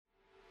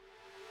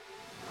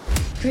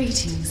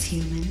Greetings,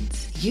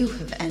 humans. You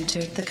have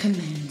entered the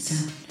Command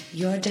Zone,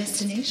 your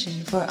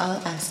destination for all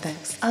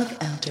aspects of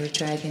Elder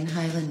Dragon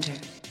Highlander.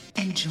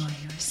 Enjoy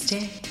your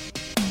stay.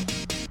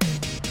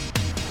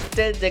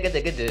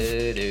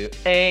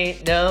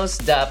 Ain't no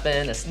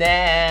stopping us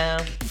now.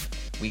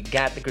 We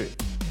got the groove.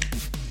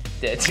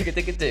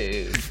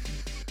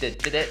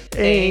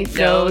 Ain't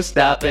no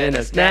stopping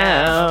us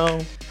now.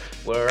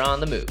 We're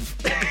on the move.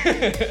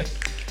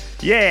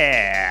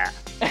 Yeah.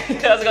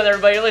 How's it going,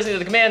 everybody? You're listening to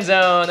the Command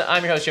Zone.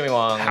 I'm your host, Jimmy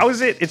Wong. How is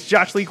it? It's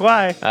Josh Lee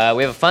Kwai.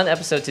 We have a fun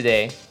episode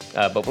today,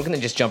 but we're going to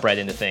just jump right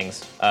into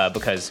things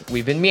because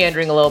we've been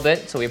meandering a little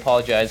bit, so we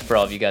apologize for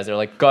all of you guys that are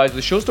like, guys,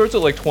 the show starts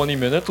at like 20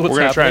 minutes. What's happening? We're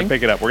going to try and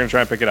pick it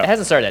up. It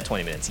hasn't started at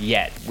 20 minutes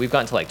yet. We've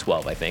gotten to like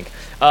 12, I think.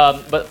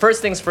 But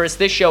first things first,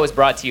 this show is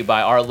brought to you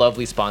by our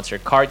lovely sponsor,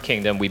 Card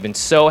Kingdom. We've been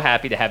so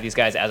happy to have these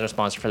guys as our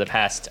sponsor for the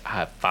past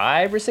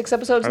 5 or 6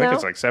 episodes now. I think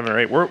it's like 7 or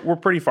 8. We're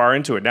pretty far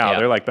into it now. Yeah.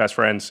 They're like best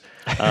friends.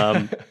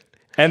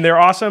 And they're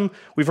awesome.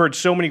 We've heard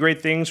so many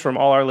great things from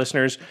all our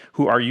listeners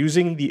who are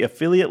using the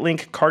affiliate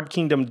link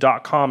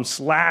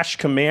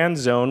cardkingdom.com/command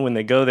zone when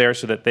they go there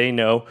so that they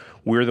know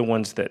we're the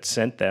ones that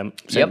sent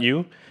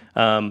you.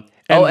 And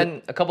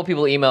a couple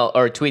people emailed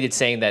or tweeted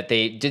saying that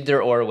they did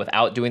their order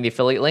without doing the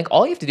affiliate link.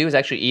 All you have to do is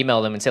actually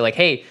email them and say like,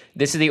 hey,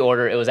 this is the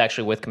order. It was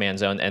actually with Command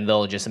Zone, and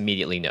they'll just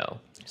immediately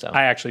know. So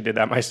I actually did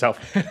that myself.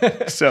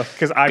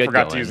 Because I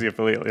forgot to use the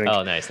affiliate link.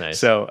 Oh, nice.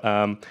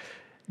 So,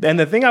 and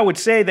the thing I would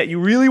say that you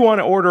really want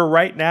to order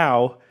right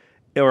now,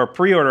 or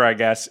pre-order, I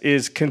guess,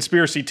 is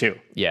Conspiracy 2.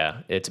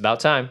 Yeah, it's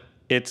about time.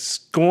 It's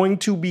going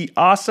to be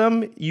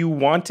awesome. You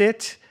want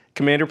it.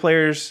 Commander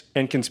players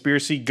and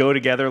Conspiracy go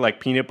together like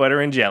peanut butter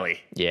and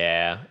jelly.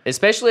 Yeah,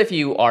 especially if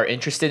you are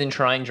interested in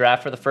trying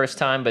draft for the first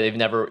time, but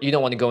you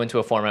don't want to go into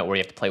a format where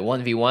you have to play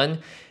 1v1.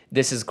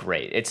 This is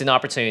great. It's an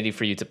opportunity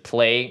for you to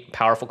play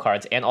powerful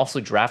cards and also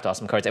draft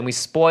awesome cards. And we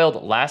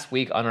spoiled last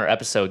week on our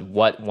episode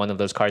what one of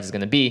those cards is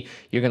going to be.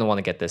 You're going to want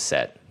to get this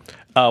set.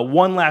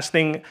 One last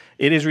thing.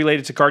 It is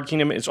related to Card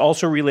Kingdom. It's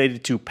also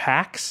related to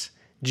PAX.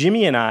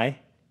 Jimmy and I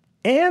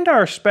and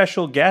our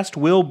special guest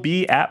will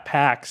be at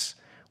PAX,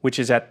 which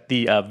is at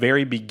the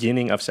very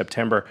beginning of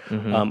September.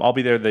 Mm-hmm. I'll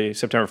be there the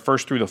September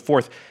 1st through the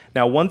 4th.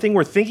 Now, one thing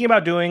we're thinking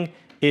about doing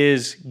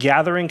is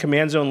gathering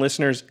Command Zone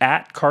listeners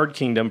at Card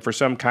Kingdom for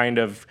some kind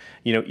of,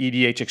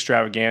 EDH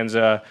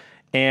extravaganza.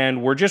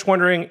 And we're just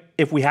wondering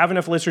if we have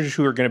enough listeners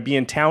who are going to be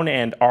in town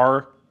and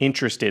are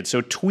interested. So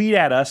tweet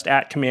at us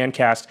at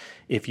CommandCast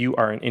if you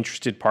are an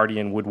interested party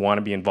and would want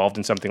to be involved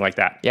in something like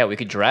that. Yeah, we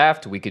could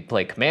draft. We could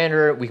play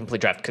Commander. We can play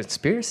draft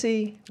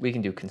Conspiracy. We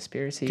can do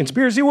Conspiracy.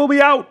 Conspiracy will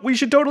be out. We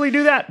should totally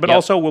do that. But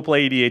also we'll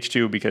play EDH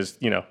too because,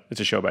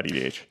 it's a show about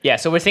EDH. Yeah,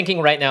 so we're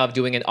thinking right now of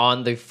doing it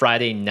on the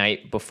Friday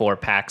night before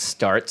PAX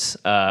starts.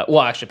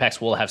 Actually,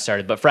 PAX will have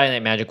started, but Friday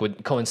Night Magic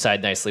would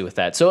coincide nicely with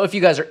that. So if you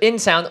guys are in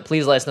town,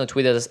 please let us know.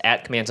 Tweet at us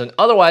at Command Zone.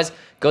 Otherwise,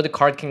 go to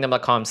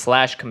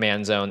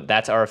cardkingdom.com/Command Zone.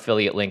 That's our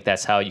affiliate link.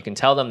 That's how you can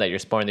tell them that you're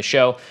supporting the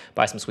show.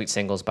 Buy some sweet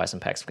singles, buy some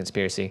packs of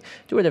Conspiracy.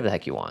 Do whatever the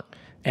heck you want.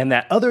 And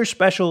our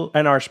special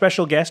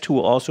guest who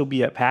will also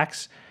be at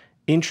PAX,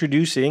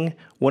 introducing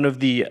one of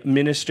the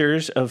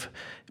ministers of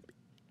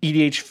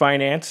EDH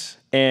Finance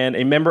and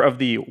a member of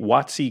the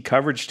WotC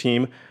coverage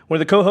team, one of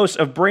the co-hosts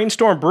of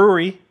Brainstorm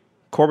Brewery,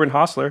 Corbin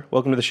Hosler.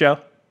 Welcome to the show.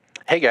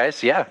 Hey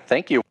guys, yeah,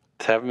 thank you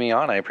for having me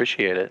on. I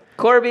appreciate it.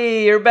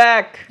 Corby, you're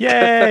back.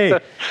 Yay.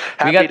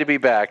 Happy to be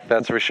back,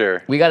 that's for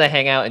sure. We got to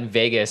hang out in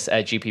Vegas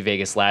at GP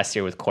Vegas last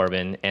year with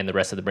Corbin and the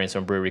rest of the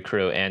Brainstorm Brewery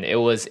crew, and it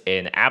was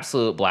an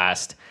absolute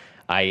blast.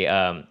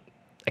 I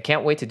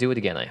can't wait to do it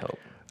again, I hope.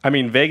 I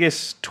mean,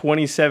 Vegas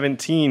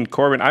 2017,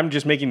 Corbin, I'm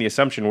just making the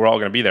assumption we're all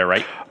going to be there,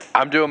 right?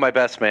 I'm doing my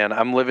best, man.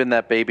 I'm living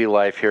that baby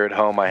life here at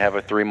home. I have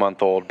a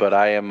 3-month-old, but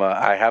I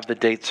have the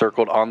date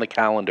circled on the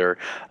calendar.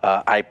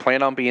 I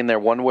plan on being there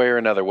one way or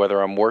another,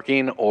 whether I'm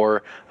working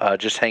or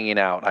just hanging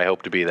out. I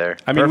hope to be there.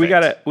 I mean, we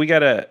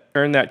gotta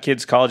earn that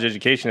kid's college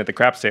education at the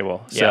craps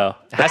table. So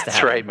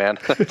that's right, man.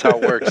 That's how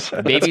it works.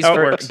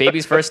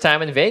 Baby's first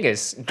time in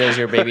Vegas. Does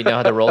your baby know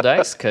how to roll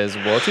dice? Because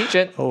we'll teach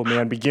it. Oh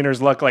man, beginner's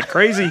luck like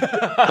crazy.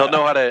 He'll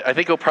know how to. I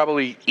think he'll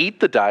probably eat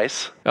the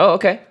dice. Oh,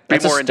 okay. Be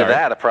more into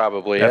that,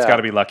 probably. That's got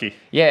to be lucky.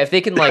 Yeah, if they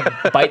can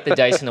bite the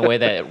dice in a way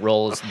that it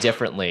rolls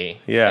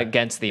differly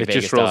against the Vegas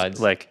just rolls odds.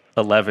 Like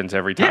 11s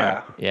every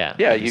time. Yeah.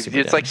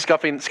 It's like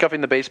scuffing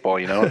the baseball.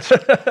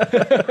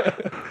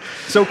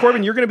 So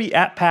Corbin, you're going to be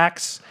at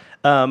PAX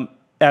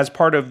as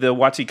part of the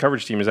WotC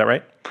coverage team. Is that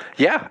right?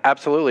 Yeah,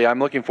 absolutely. I'm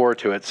looking forward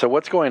to it. So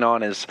what's going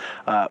on is,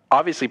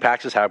 obviously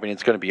PAX is happening.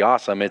 It's going to be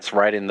awesome. It's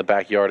right in the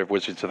backyard of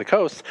Wizards of the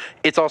Coast.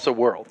 It's also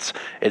Worlds.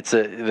 It's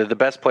the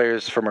best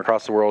players from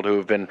across the world who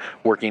have been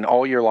working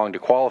all year long to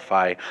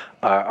qualify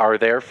are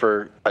there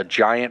for a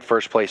giant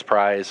first place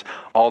prize,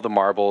 all the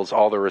marbles,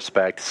 all the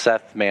respect.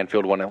 Seth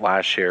Manfield won it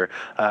last year.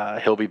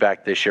 He'll be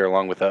back this year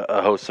along with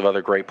a host of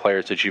other great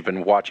players that you've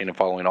been watching and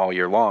following all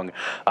year long.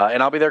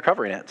 And I'll be there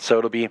covering it. So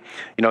it'll be,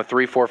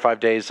 3, 4, 5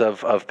 days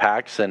of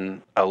PAX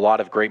and a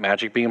lot of great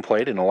Magic being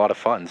played and a lot of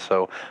fun.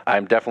 So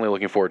I'm definitely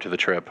looking forward to the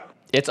trip.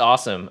 It's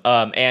awesome.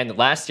 And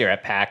last year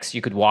at PAX,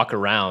 you could walk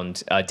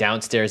around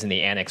downstairs in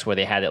the annex where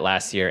they had it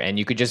last year, and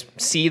you could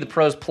just see the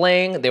pros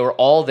playing. They were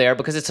all there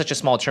because it's such a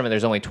small tournament.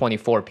 There's only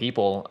 24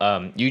 people.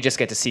 You just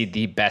get to see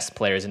the best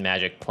players in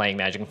Magic playing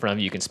Magic in front of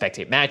you. You can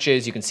spectate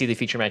matches. You can see the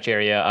feature match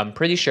area. I'm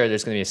pretty sure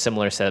there's going to be a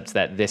similar setup to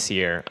that this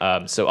year.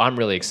 So I'm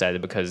really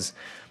excited because,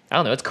 I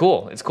don't know, it's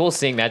cool. It's cool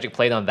seeing Magic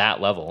played on that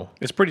level.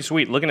 It's pretty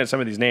sweet. Looking at some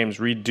of these names,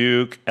 Reed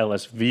Duke,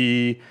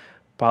 LSV,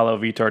 Paulo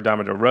Vitor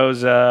Dama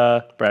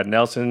Rosa, Brad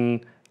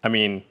Nelson. I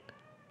mean,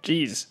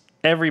 geez,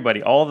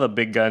 everybody, all the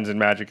big guns in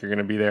Magic are going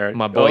to be there.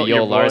 My boy,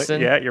 Yoel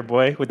Larson. Yeah, your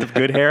boy with the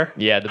good hair.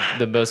 Yeah,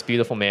 the most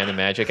beautiful man in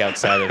Magic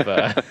outside of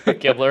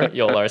Kibler,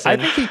 Yoel Larson. I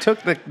think he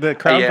took the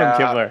crown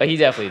from Kibler. He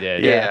definitely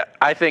did. Yeah,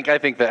 I think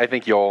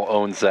Yoel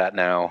owns that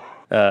now.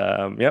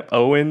 Yep,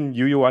 Owen,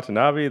 Yu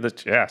Watanabe.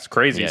 It's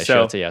crazy. Yeah,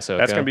 so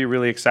that's going to be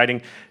really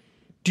exciting.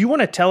 Do you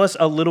want to tell us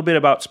a little bit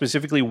about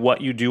specifically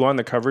what you do on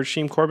the coverage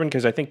team, Corbin?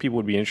 Because I think people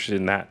would be interested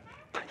in that.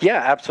 Yeah,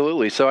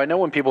 absolutely. So I know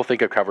when people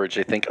think of coverage,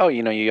 they think,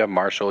 you have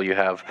Marshall, you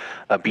have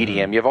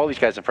BDM, you have all these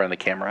guys in front of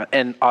the camera.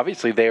 And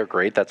obviously they are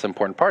great. That's an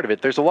important part of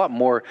it. There's a lot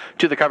more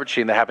to the coverage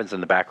team that happens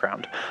in the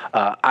background.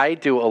 I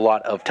do a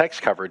lot of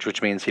text coverage,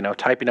 which means,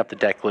 typing up the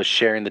deck list,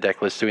 sharing the deck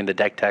list, doing the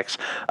deck text,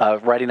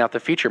 writing out the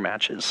feature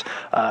matches.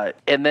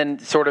 And then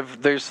sort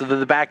of there's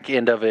the back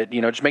end of it,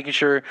 just making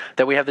sure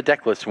that we have the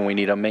deck list when we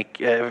need them,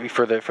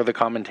 for the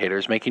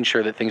commentators, making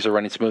sure that things are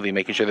running smoothly,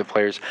 making sure that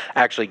players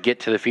actually get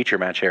to the feature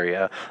match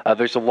area.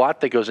 There's a lot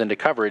that goes into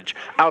coverage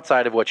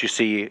outside of what you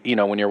see,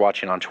 when you're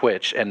watching on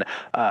Twitch. And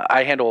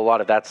I handle a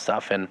lot of that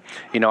stuff. And,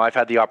 I've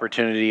had the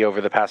opportunity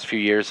over the past few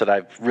years that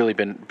I've really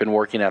been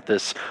working at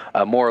this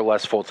more or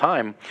less full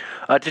time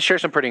to share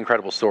some pretty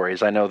incredible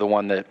stories. I know the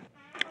one that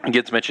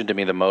gets mentioned to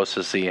me the most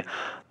is the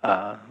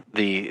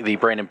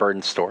Brandon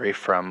Burden story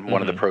from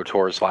one of the Pro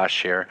Tours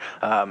last year.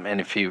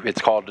 And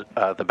it's called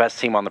The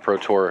Best Team on the Pro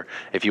Tour,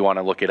 if you want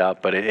to look it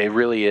up. But it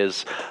really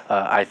is,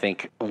 I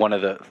think, one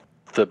of the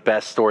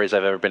best stories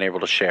I've ever been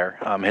able to share.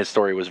 His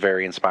story was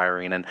very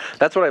inspiring, and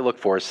that's what I look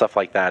for, is stuff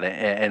like that,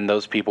 and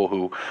those people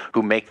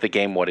who make the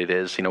game what it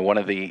is. One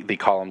of the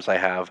columns I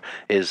have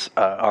is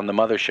on the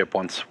mothership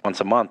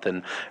once a month,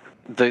 and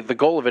the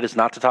goal of it is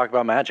not to talk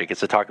about Magic. It's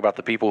to talk about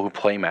the people who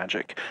play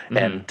Magic.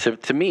 And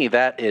to me,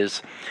 that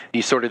is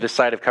sort of the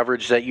side of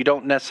coverage that you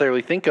don't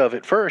necessarily think of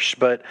at first,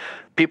 but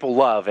people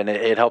love, and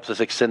it helps us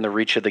extend the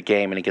reach of the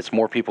game, and it gets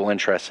more people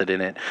interested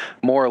in it.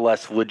 More or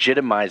less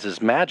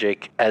legitimizes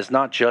Magic as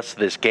not just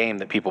this game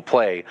that people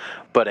play,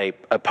 but a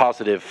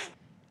positive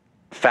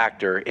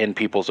factor in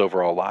people's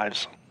overall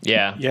lives.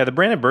 Yeah. Yeah, the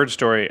Brandon Bird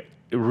story,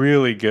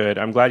 really good.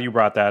 I'm glad you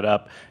brought that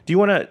up. Do you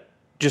want to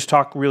just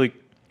talk really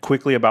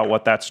quickly about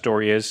what that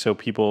story is, so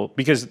people,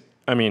 because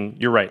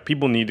you're right,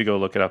 people need to go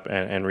look it up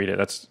and read it.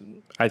 That's,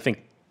 I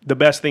think, the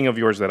best thing of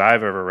yours that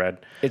I've ever read.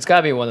 It's got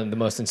to be one of the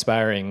most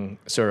inspiring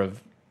sort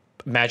of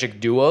Magic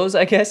duos,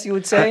 I guess you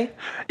would say.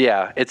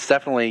 Yeah, it's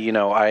definitely,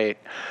 I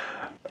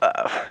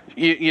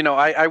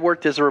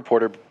worked as a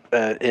reporter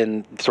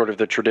in sort of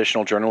the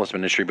traditional journalism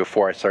industry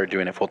before I started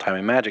doing it full time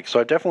in Magic.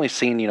 So I've definitely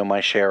seen, my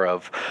share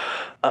of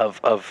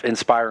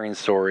inspiring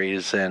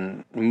stories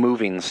and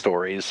moving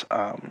stories.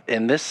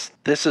 And this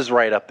is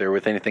right up there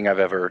with anything I've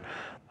ever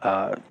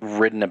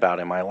written about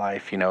in my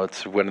life.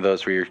 It's one of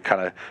those where you're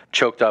kind of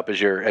choked up as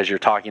you're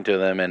talking to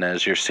them and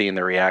as you're seeing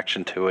the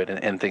reaction to it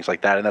and things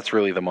like that. And that's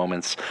really the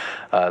moments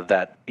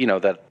that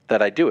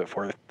I do it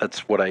for. That's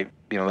what I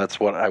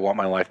want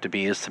my life to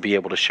be, is to be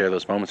able to share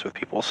those moments with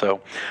people.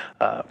 So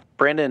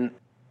Brandon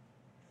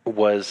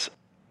was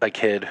a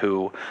kid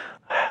who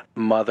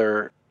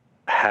mother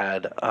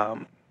had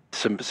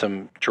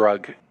some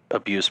drug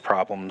abuse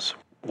problems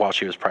while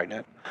she was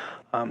pregnant.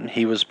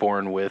 He was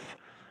born with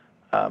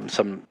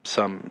some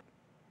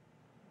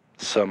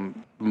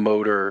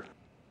motor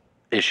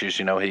issues.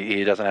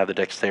 He doesn't have the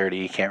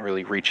dexterity. He can't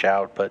really reach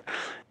out, but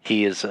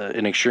he is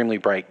an extremely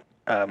bright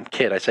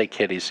kid. I say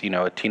kid, he's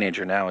a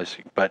teenager now,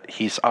 but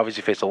he's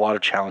obviously faced a lot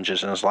of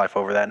challenges in his life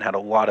over that, and had a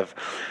lot of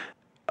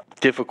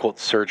difficult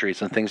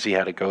surgeries and things he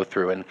had to go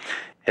through.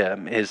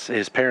 And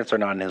his parents are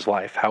not in his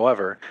life.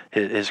 However,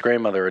 his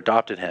grandmother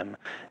adopted him,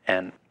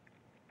 and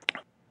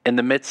in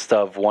the midst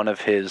of one of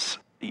his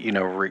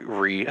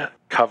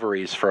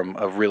recoveries from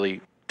a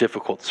really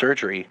difficult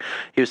surgery,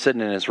 he was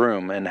sitting in his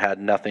room and had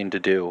nothing to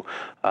do,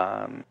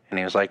 and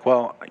he was like,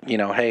 well,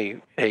 hey,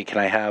 can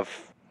I have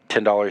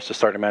 $10 to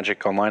start a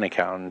Magic Online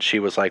account? And she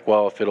was like,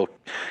 well, if it'll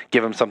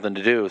give him something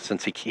to do,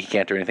 since he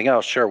can't do anything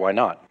else, sure, why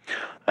not?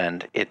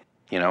 And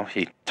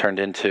he turned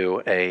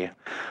into a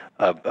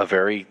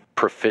very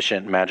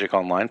proficient Magic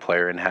Online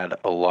player and had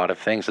a lot of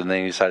things. And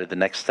then he decided the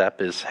next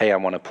step is, hey, I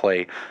want to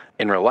play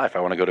in real life. I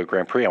want to go to a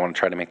Grand Prix. I want to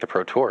try to make the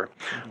Pro Tour.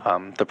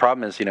 The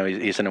problem is,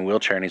 he's in a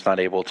wheelchair and he's not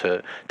able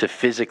to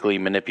physically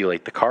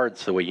manipulate the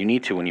cards the way you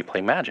need to when you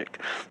play Magic.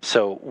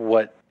 So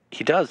what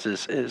he does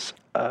is his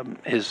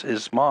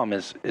mom,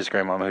 his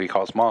grandmom, who he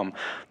calls mom,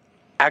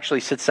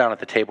 actually sits down at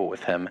the table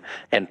with him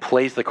and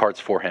plays the cards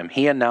for him.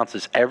 He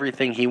announces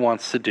everything he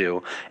wants to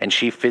do, and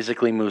she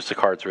physically moves the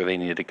cards where they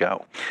need to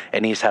go.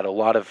 And he's had a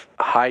lot of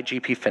high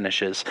GP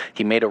finishes.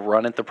 He made a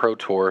run at the Pro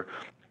Tour.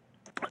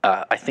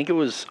 I think it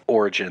was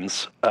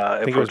Origins.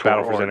 I think it was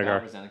Battle for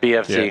Zendikar.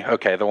 BFC. Yeah.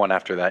 Okay, the one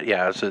after that.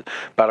 Yeah, it was a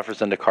Battle for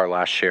Zendikar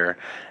last year,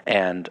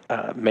 and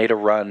made a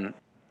run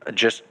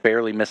just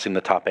barely missing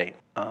the top 8.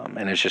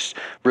 And it's just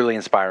really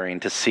inspiring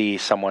to see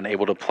someone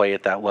able to play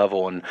at that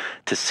level and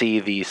to see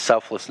the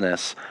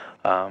selflessness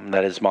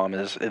that his mom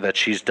that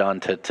she's done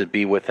to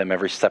be with him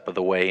every step of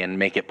the way and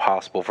make it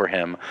possible for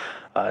him,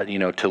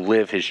 to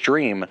live his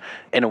dream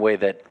in a way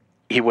that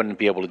he wouldn't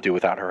be able to do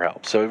without her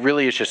help. So it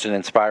really is just an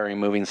inspiring,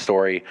 moving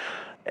story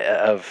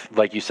of,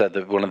 like you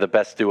said, one of the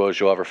best duos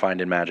you'll ever find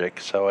in Magic.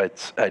 So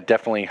I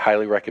definitely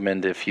highly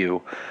recommend if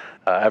you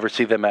ever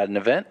see them at an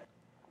event,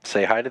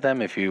 say hi to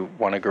them. If you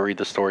want to go read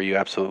the story, you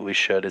absolutely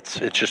should. It's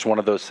just one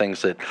of those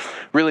things that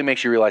really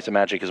makes you realize that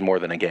Magic is more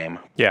than a game.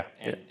 Yeah,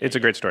 it's a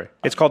great story.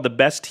 It's called The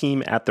Best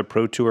Team at the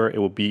Pro Tour. It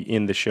will be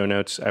in the show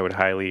notes. I would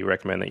highly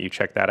recommend that you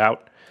check that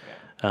out.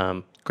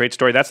 Great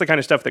story. That's the kind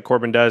of stuff that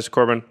Corbin does.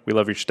 Corbin, we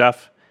love your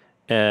stuff.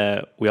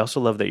 We also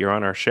love that you're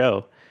on our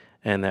show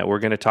and that we're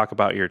going to talk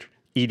about your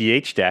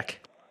EDH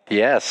deck.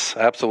 Yes,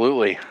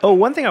 absolutely. Oh,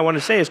 one thing I want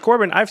to say is,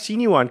 Corbin, I've seen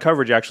you on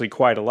coverage actually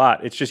quite a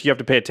lot. It's just you have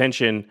to pay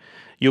attention.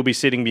 You'll be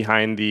sitting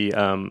behind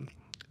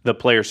the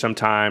player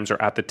sometimes,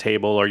 or at the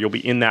table, or you'll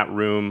be in that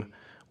room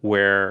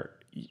where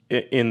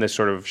in the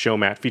sort of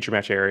feature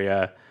match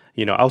area.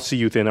 I'll see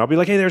you then. I'll be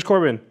like, hey, there's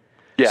Corbin.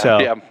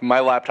 Yeah, my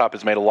laptop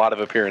has made a lot of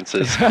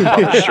appearances on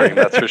the stream,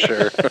 that's for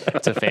sure.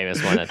 It's a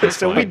famous one at this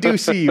So point. we do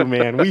see you,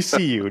 man. We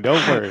see you.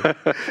 Don't worry.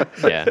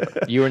 Yeah,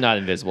 you are not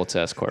invisible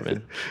to us,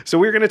 Corbin. So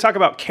we're going to talk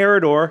about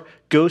Karador,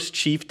 Ghost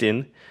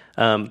Chieftain,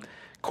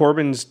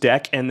 Corbin's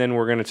deck, and then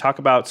we're going to talk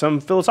about some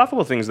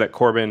philosophical things that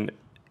Corbin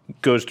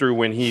goes through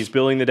when he's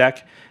building the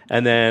deck.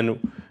 And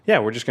then,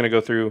 we're just going to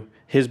go through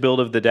his build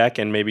of the deck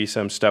and maybe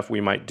some stuff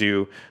we might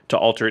do to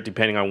alter it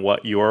depending on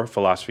what your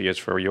philosophy is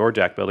for your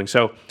deck building.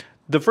 So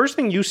the first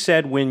thing you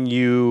said when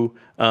you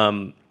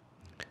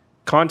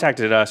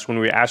contacted us when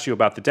we asked you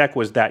about the deck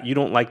was that you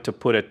don't like to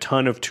put a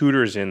ton of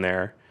tutors in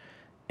there,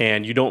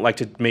 and you don't like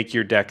to make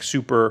your deck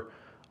super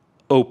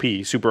OP,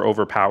 super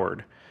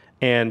overpowered.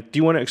 And do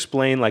you want to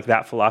explain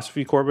that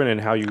philosophy, Corbin,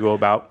 and how you go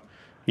about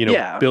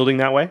building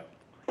that way?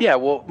 Yeah,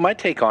 well, my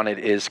take on it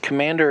is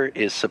Commander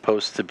is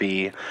supposed to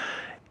be.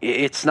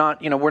 It's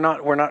not. We're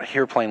not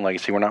here playing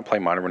Legacy. We're not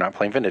playing Modern. We're not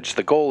playing Vintage.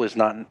 The goal is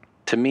not,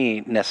 to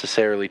me,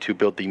 necessarily to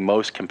build the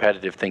most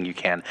competitive thing you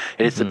can.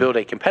 It is to build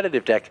a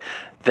competitive deck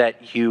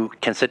that you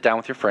can sit down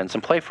with your friends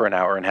and play for an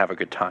hour and have a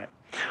good time.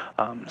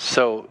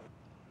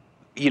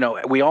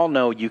 We all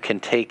know you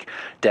can take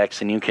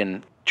decks and you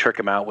can trick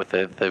them out with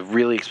the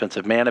really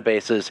expensive mana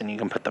bases, and you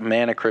can put the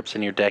mana crypts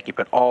in your deck. You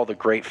put all the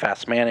great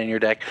fast mana in your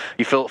deck.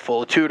 You fill it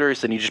full of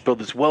tutors, and you just build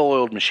this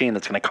well-oiled machine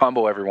that's going to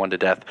combo everyone to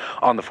death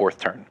on the 4th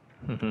turn.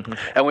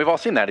 And we've all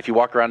seen that. If you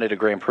walk around at a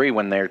Grand Prix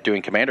when they're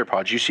doing Commander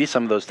pods, you see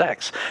some of those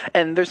decks.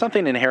 And there's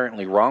nothing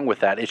inherently wrong with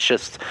that. It's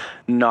just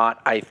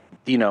not, I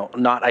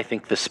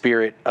think, the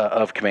spirit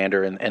of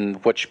Commander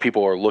and what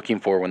people are looking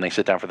for when they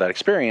sit down for that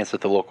experience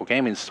at the local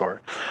gaming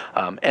store.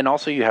 And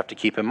also you have to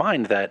keep in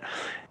mind that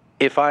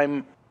if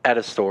I'm at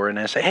a store and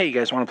I say, hey, you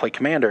guys want to play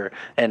Commander?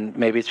 And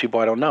maybe it's people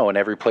I don't know, and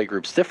every play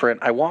group's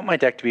different. I want my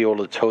deck to be able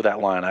to toe that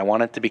line. I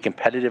want it to be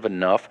competitive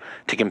enough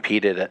to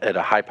compete at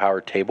a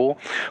high-powered table,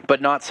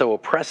 but not so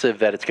oppressive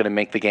that it's going to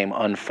make the game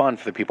unfun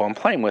for the people I'm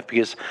playing with,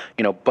 because,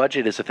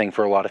 budget is a thing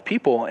for a lot of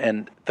people,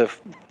 and the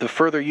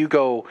further you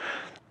go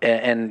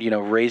and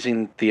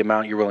raising the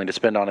amount you're willing to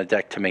spend on a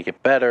deck to make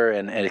it better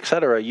and et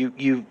cetera,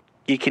 you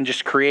can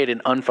just create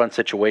an unfun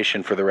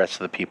situation for the rest of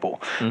the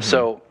people.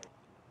 So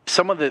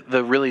some of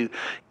the really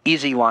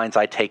easy lines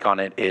I take on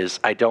it is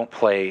I don't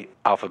play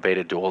alpha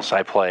beta duels.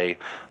 I play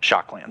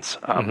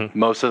shocklands.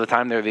 Most of the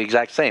time they're the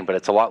exact same, but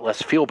it's a lot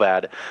less feel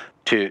bad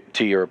to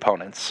your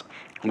opponents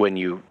when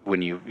you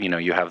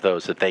have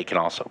those that they can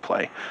also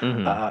play.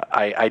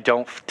 I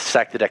don't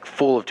stack the deck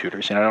full of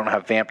tutors. I don't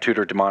have Vamp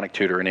Tutor, Demonic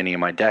Tutor in any of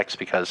my decks,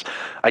 because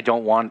I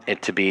don't want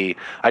the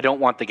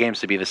games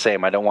to be the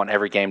same. I don't want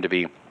every game to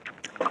be,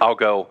 I'll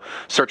go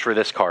search for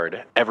this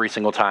card every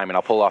single time, and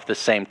I'll pull off this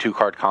same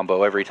 2-card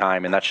combo every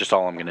time, and that's just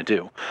all I'm going to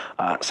do.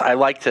 So I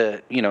like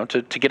to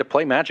get to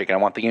play Magic, and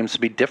I want the games to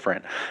be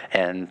different.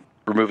 And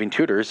removing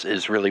tutors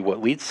is really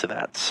what leads to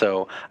that.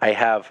 So I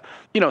have,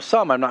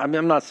 some.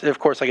 I'm not. Of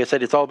course, like I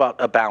said, it's all about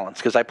a balance,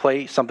 because I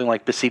play something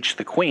like Beseech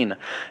the Queen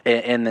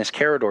in this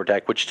Karador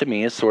deck, which to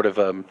me is sort of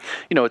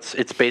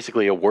it's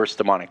basically a worse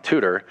demonic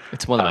tutor.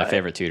 It's one of my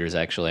favorite tutors,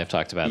 actually. I've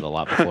talked about it a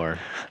lot before.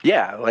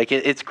 Yeah,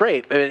 it's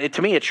great.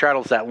 To me, it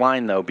straddles that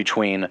line though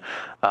between,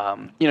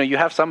 you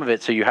have some of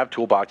it, so you have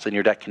toolbox and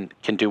your deck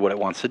can do what it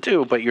wants to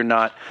do, but you're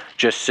not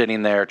just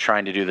sitting there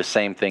trying to do the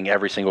same thing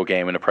every single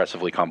game and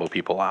oppressively combo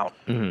people out.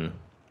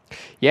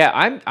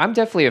 Yeah, I'm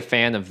definitely a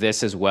fan of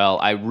this as well.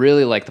 I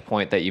really like the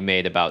point that you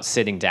made about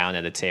sitting down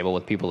at a table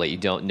with people that you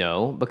don't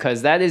know,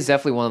 because that is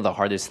definitely one of the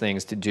hardest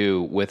things to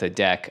do with a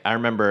deck. I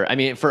remember,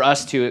 for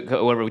us to,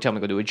 whenever we tell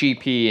them to go to a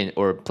GP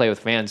or play with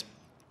fans,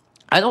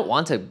 I don't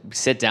want to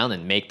sit down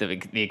and make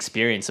the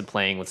experience of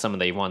playing with someone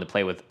that you want to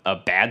play with a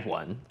bad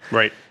one.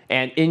 Right.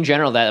 And in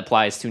general, that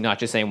applies to not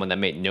just anyone that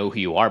may know who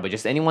you are, but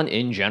just anyone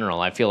in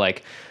general. I feel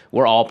like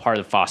we're all part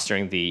of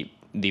fostering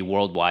the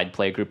worldwide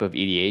play group of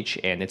EDH,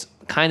 and it's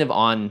kind of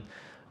on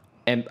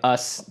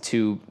us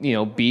to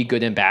be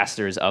good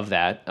ambassadors of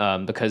that,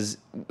 because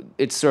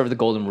it's sort of the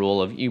golden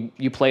rule of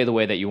you play the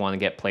way that you want to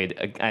get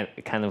played,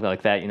 kind of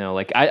like that.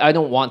 I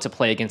don't want to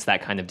play against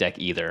that kind of deck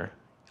either.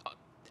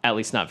 At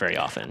least not very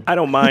often. I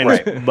don't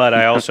mind, but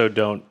I also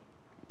don't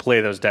play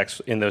those decks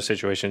in those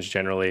situations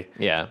generally.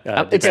 Yeah.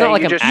 It's not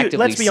like I'm actively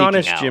let's be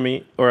honest, out.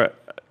 Jimmy, or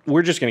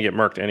we're just going to get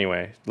murked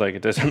anyway. Like,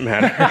 it doesn't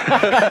matter.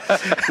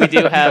 We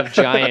do have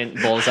giant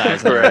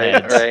bullseyes on our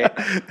heads. Right.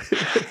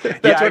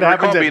 That's I what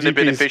happens recall at being the GPs.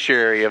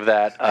 beneficiary of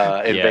that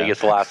in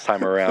Vegas last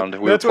time around.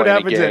 That's what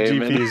happens at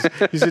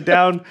GPs. You sit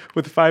down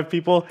with 5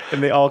 people,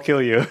 and they all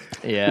kill you.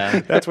 Yeah.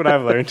 That's what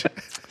I've learned.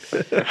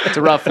 It's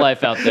a rough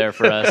life out there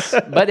for us.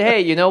 But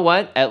hey, you know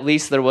what? At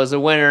least there was a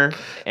winner.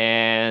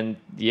 And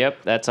yep,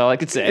 that's all I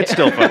could say. It's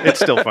still fun. Yeah,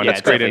 it's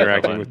great definitely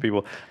interacting fun. with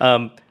people.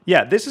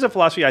 This is a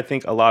philosophy I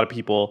think a lot of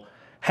people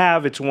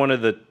have. It's one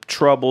of the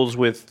troubles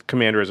with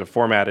Commander as a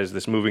format is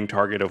this moving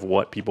target of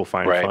what people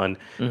find fun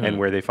and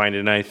where they find it.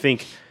 And I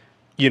think,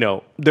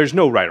 there's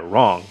no right or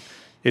wrong.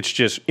 It's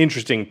just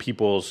interesting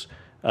people's,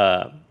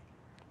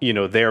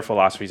 their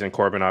philosophies. And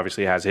Corbin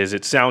obviously has his.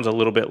 It sounds a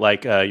little bit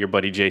like your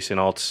buddy Jason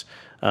Alt's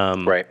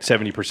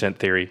 70%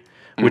 theory,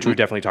 which we've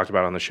definitely talked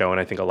about on the show. And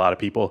I think a lot of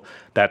people,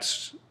 that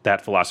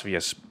philosophy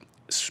has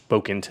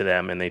spoken to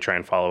them and they try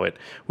and follow it,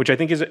 which I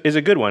think is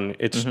a good one.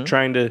 It's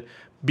trying to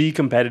be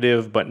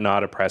competitive but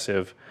not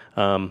oppressive.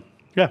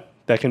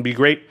 That can be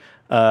great.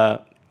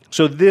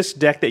 So this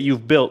deck that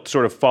you've built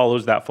sort of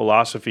follows that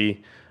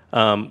philosophy.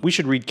 We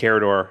should read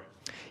Karador.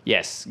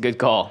 Yes, good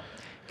call.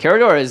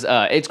 Karador is,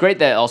 it's great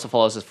that it also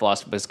follows this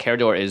philosophy, because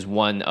Karador is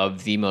one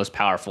of the most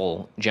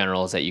powerful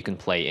generals that you can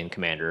play in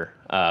Commander.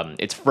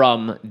 It's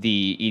from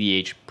the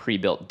EDH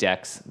pre-built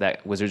decks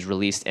that Wizards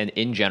released, and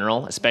in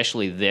general,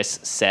 especially this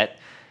set,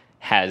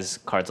 has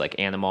cards like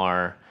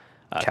Animar,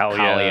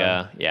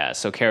 Kalia. Yeah,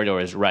 so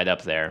Karador is right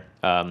up there.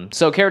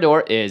 So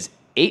Karador is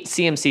 8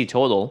 CMC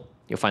total.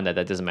 You'll find that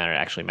doesn't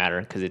actually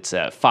matter, because it's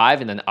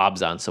 5 and then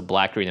Obzon, so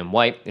black, green, and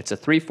white. It's a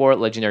 3/4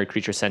 legendary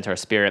creature Centaur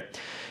Spirit.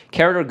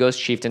 Karador Ghost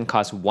Chieftain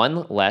costs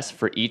 1 less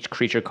for each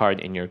creature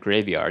card in your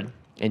graveyard.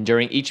 And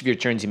during each of your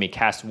turns, you may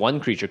cast 1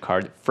 creature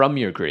card from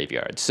your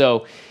graveyard.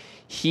 So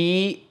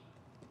he,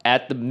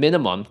 at the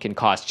minimum, can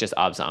cost just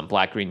Obzon,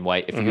 black, green,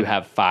 white, if you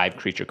have 5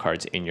 creature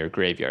cards in your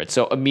graveyard.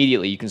 So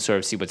immediately you can sort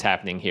of see what's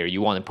happening here.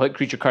 You want to put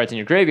creature cards in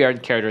your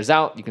graveyard, Karador's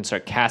out, you can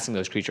start casting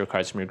those creature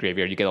cards from your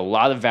graveyard. You get a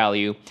lot of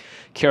value.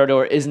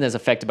 Karador isn't as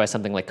affected by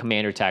something like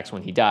Commander tax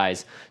when he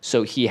dies,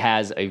 so he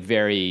has a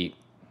very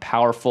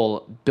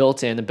powerful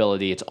built-in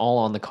ability. It's all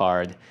on the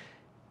card,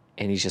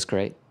 and he's just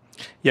great.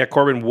 Yeah,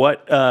 Corbin,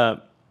 what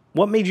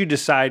made you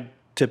decide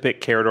to pick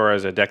Karador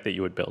as a deck that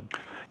you would build?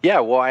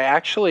 Yeah, well, I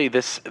actually,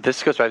 this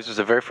goes back, this was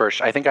the very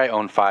first, I think I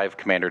own 5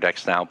 Commander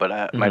decks now,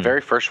 but my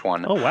very first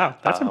one. Oh, wow.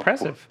 That's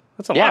impressive.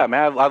 That's a lot. Yeah,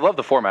 man, I love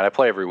the format. I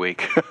play every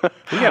week.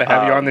 We got to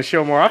have you on the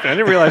show more often. I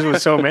didn't realize it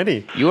was so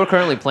many. You are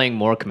currently playing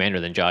more Commander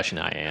than Josh and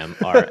I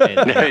are in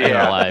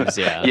our lives.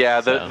 Yeah.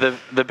 Yeah,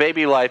 the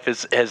baby life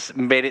has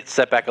made it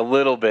set back a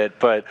little bit,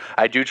 but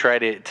I do try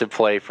to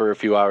play for a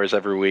few hours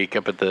every week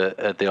up at the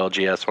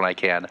LGS when I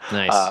can.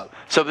 Nice.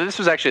 So this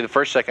was actually the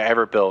first deck I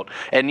ever built,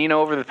 and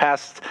over the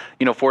past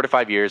 4 to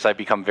 5 years, I've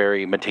become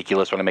very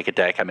meticulous when I make a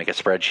deck. I make a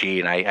spreadsheet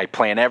and I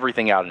plan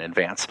everything out in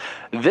advance.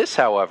 This,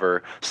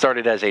 however,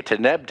 started as a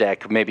Teneb deck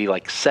maybe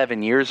like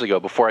 7 years ago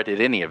before I did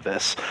any of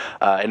this.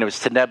 And it was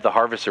Teneb the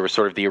Harvester was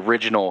sort of the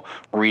original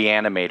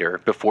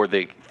reanimator before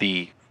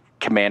the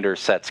Commander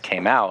sets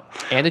came out.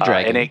 And a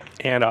dragon.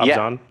 And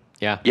Obzon.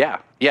 Yeah.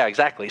 Yeah,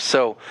 exactly.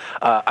 So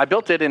I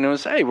built it, and it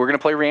was, hey, we're going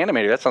to play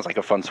Reanimator. That sounds like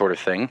a fun sort of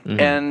thing.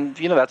 And,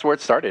 that's where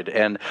it started.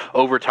 And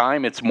over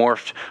time, it's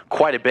morphed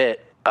quite a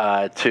bit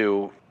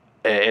to,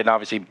 and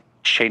obviously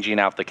changing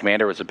out the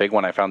Commander was a big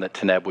one. I found that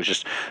Teneb was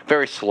just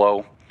very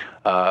slow,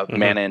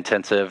 mana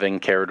intensive,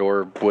 and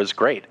Karador was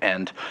great.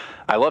 And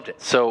I loved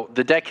it. So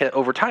the deck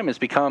over time has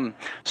become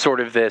sort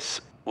of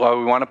this, well,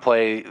 we want to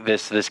play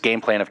this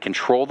game plan of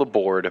control the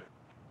board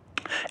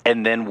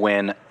and then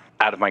win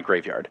out of my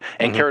graveyard.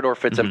 And Karador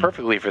fits in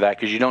perfectly for that,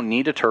 because you don't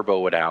need to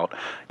turbo it out.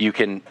 You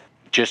can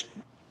just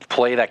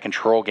play that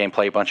control game,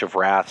 play a bunch of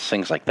Wraths,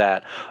 things like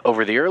that.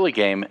 Over the early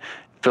game,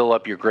 fill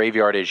up your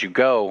graveyard as you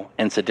go,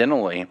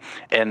 incidentally,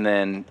 and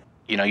then,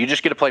 you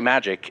just get to play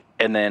Magic,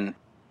 and then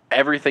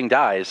everything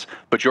dies,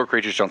 but your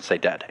creatures don't stay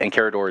dead. And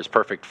Karador is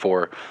perfect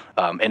for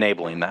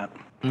enabling that.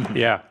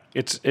 Yeah,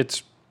 it's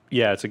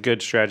a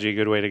good strategy, a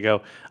good way to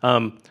go.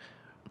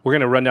 We're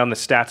going to run down the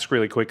stats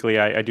really quickly.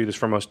 I do this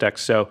for most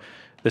decks. So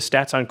the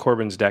stats on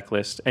Corbin's deck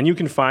list, and you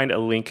can find a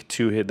link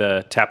to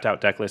the tapped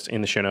out deck list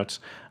in the show notes.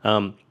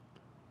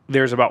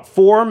 There's about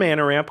 4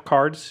 mana ramp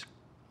cards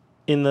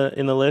in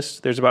the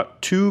list. There's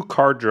about 2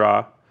 card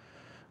draw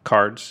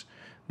cards.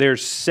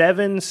 There's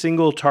 7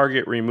 single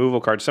target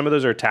removal cards. Some of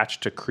those are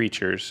attached to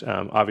creatures.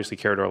 Obviously,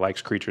 Karador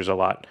likes creatures a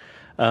lot.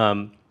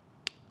 And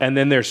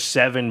then there's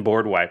 7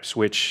 board wipes,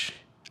 which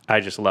I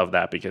just love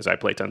that because I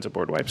play tons of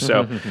board wipes.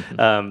 So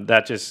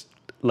that just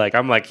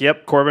I'm like,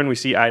 yep, Corbin, we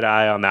see eye to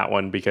eye on that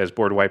one because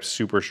board wipe's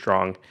super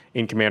strong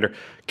in Commander.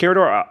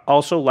 Karador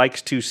also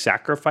likes to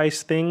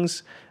sacrifice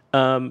things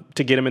to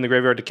get him in the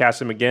graveyard to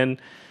cast him again.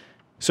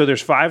 So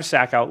there's 5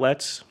 sack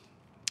outlets.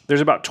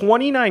 There's about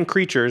 29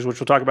 creatures, which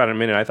we'll talk about in a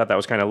minute. I thought that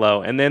was kind of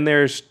low. And then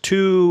there's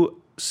 2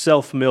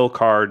 self-mill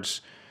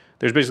cards.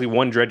 There's basically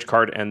 1 dredge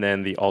card and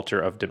then the Altar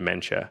of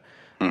Dementia,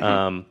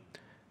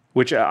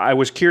 which I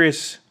was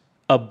curious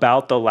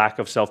about the lack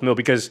of self-mill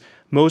because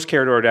most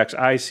Karador decks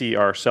I see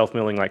are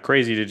self-milling like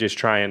crazy to just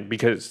try and,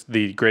 because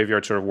the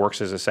graveyard sort of works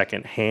as a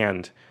second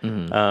hand.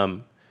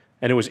 And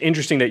it was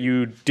interesting that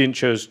you didn't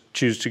choose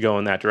to go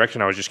in that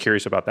direction. I was just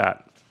curious about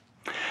that.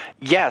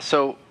 Yeah,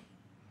 so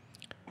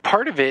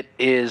part of it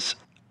is,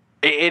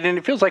 and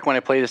it feels like when I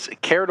play this,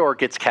 Karador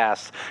gets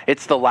cast.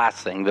 It's the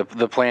last thing.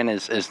 The plan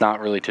is not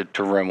really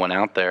to run one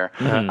out there.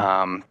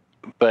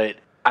 But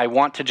I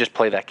want to just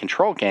play that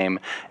control game,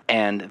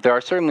 and there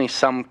are certainly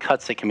some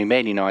cuts that can be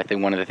made. I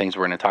think one of the things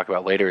we're going to talk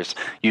about later is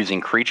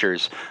using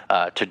creatures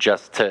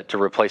to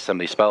replace some of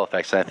these spell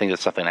effects, and I think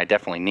that's something I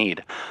definitely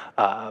need.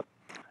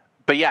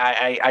 But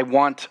yeah, I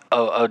want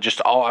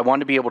I want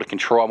to be able to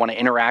control. I want to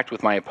interact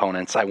with my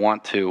opponents. I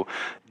want to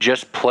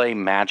just play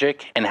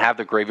Magic and have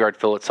the graveyard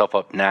fill itself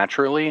up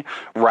naturally,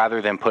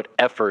 rather than put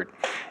effort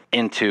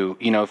into,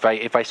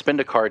 if I spend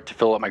a card to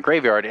fill up my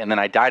graveyard and then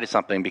I die to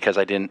something because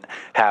I didn't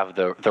have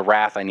the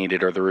wrath I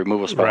needed or the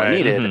removal spell I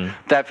needed,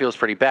 that feels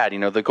pretty bad.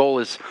 The goal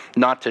is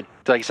not to,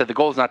 like I said, the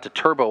goal is not to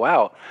turbo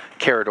out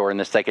Karador in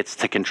this deck. It's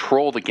to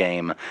control the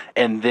game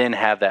and then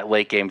have that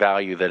late game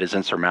value that is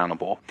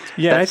insurmountable.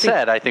 Yeah,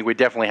 I think we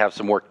definitely have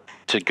some work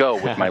to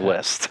go with my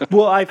list.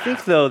 Well, I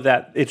think, though,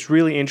 that it's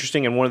really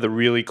interesting, and one of the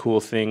really cool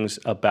things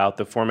about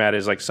the format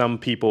is, some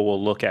people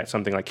will look at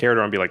something like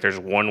Karador and be like, there's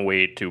one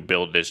way to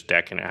build this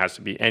deck, and it has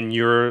to be, and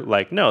you're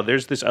like, no,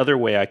 there's this other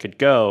way I could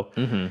go.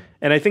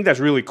 And I think that's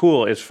really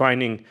cool, is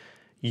finding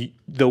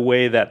the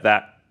way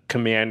that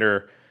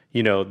commander,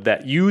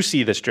 that you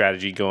see the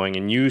strategy going,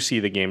 and you see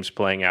the games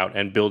playing out,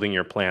 and building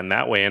your plan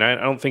that way. And I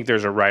don't think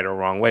there's a right or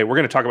wrong way. We're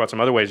going to talk about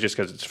some other ways just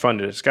because it's fun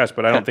to discuss,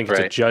 but I don't think it's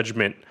a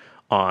judgment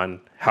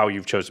on how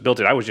you've chosen to build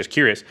it. I was just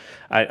curious.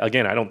 I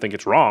don't think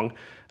it's wrong.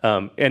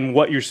 And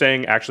what you're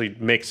saying actually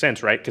makes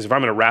sense, right? Because if I'm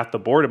going to wrath the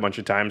board a bunch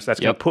of times, that's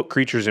going to put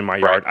creatures in my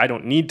yard. I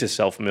don't need to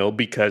self-mill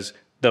because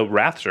the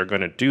wraths are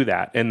going to do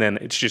that. And then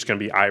it's just going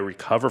to be, I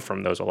recover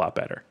from those a lot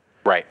better.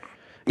 Right.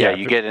 Yeah,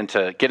 you get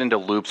into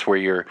loops where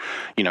you're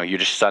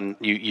just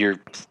you're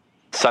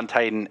Sun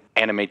Titan,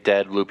 Animate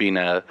Dead, looping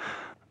a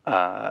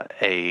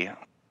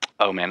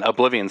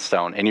Oblivion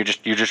Stone, and you're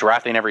just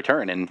wrathing every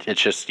turn, and it's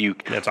just you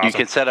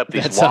can set up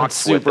these locks.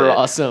 Super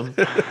awesome.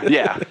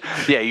 yeah.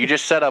 You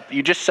just set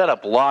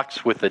up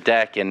locks with the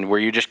deck, and where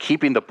you're just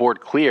keeping the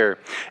board clear,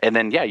 and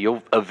then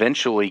you'll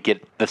eventually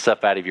get the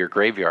stuff out of your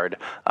graveyard.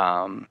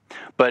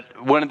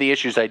 But one of the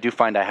issues I do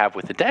find I have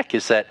with the deck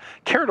is that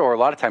Karador a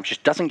lot of times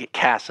just doesn't get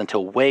cast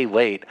until way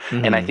late,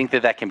 and I think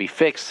that can be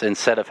fixed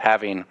instead of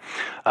having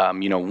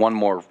one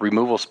more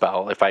removal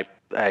spell. If I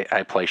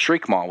play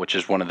Shriek Maw, which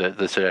is one of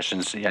the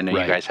suggestions I know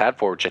you guys had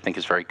for, which I think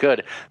is very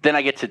good. Then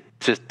I get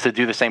to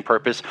do the same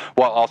purpose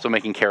while also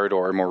making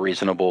Karador a more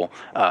reasonable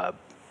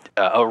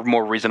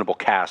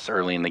cast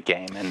early in the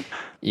game. And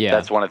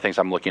that's one of the things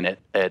I'm looking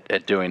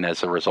at doing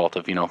as a result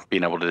of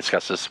being able to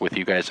discuss this with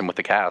you guys and with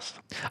the cast.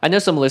 I know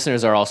some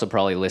listeners are also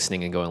probably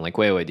listening and going like,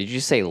 wait, did you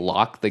say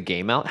lock the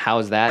game out? How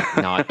is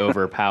that not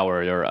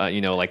overpowered? Or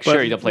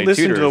sure, you don't play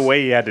listen tutors. To the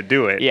way he had to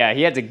do it. Yeah,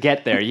 he had to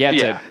get there. You had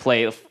to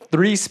play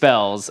 3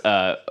 spells.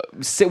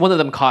 One of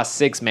them costs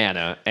 6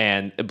 mana,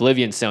 and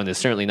Oblivion Stone is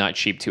certainly not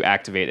cheap to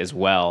activate as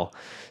well.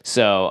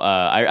 So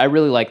I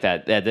really like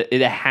that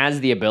it has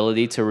the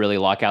ability to really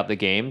lock out the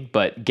game,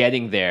 but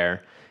getting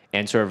there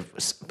and sort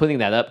of putting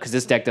that up, because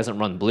this deck doesn't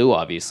run blue,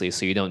 obviously,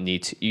 so you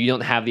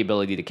don't have the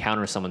ability to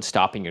counter someone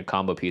stopping your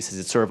combo pieces.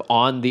 It's sort of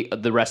on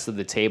the rest of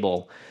the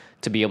table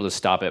to be able to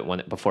stop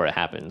it before it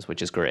happens,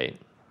 which is great.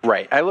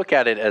 Right. I look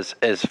at it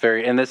as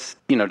very, and this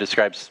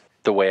describes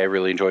the way I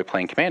really enjoy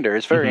playing Commander.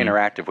 It's very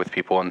interactive with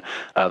people, and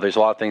there's a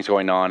lot of things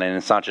going on, and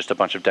it's not just a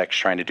bunch of decks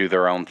trying to do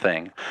their own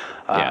thing.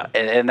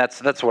 And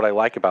that's what I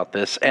like about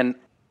this. And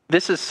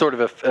this is sort of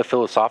a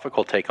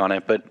philosophical take on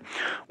it, but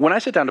when I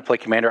sit down to play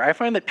Commander, I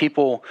find that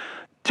people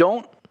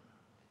don't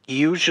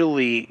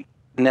usually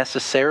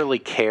necessarily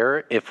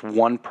care if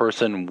one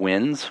person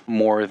wins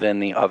more than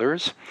the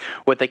others.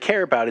 What they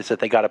care about is that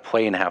they got to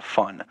play and have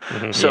fun.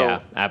 So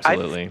yeah,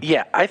 absolutely.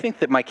 I think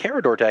that my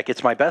Karador deck,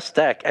 it's my best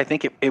deck. I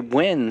think it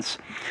wins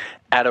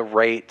at a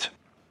rate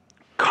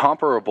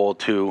comparable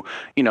to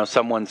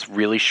someone's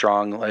really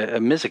strong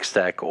Mizzix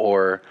deck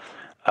or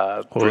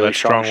really that's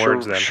strong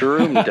words then.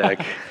 Shroom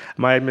deck.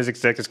 My Mystics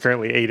deck is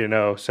currently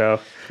 8-0, so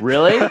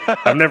Really?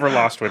 I've never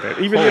lost with it.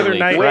 Even the other Holy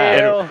night,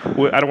 crap.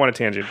 I don't want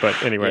to tangent,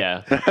 but anyway.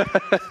 Yeah.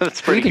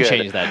 That's We pretty can good.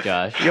 change that,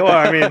 Josh. Well,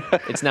 I mean,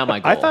 It's now my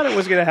goal. I thought it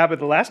was going to happen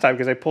the last time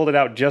because I pulled it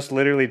out just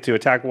literally to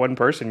attack one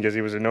person because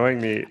he was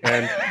annoying me,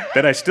 and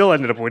then I still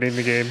ended up winning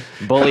the game.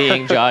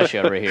 Bullying Josh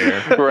over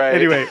here. Right.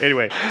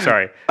 Anyway,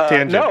 sorry.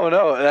 Tangent.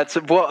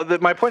 No.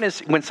 My point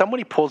is when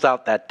somebody pulls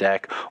out that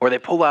deck or they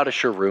pull out a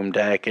Shroom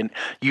deck, and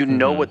you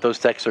know what those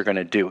decks are going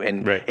to do,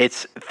 and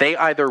Right. they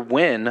either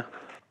win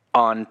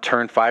on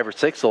turn 5 or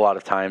 6 a lot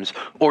of times,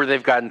 or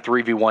they've gotten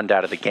 3v1'd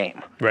out of the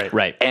game.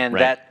 Right. And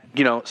that,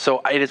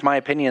 so it is my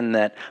opinion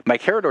that my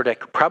Karador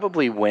deck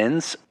probably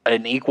wins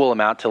an equal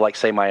amount to, like,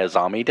 say, my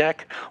Azami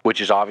deck,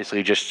 which is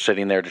obviously just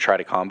sitting there to try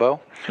to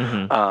combo.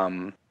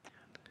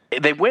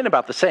 They win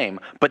about the same,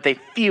 but they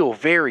feel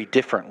very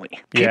differently.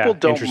 Yeah, People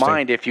don't interesting.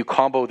 mind if you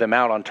combo them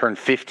out on turn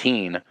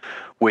 15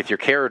 with your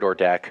Karador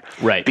deck,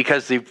 Right.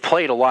 because they've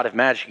played a lot of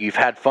Magic, you've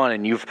had fun,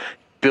 and you've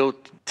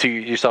built to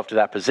yourself to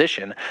that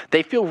position.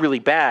 They feel really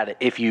bad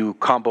if you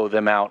combo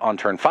them out on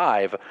turn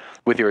 5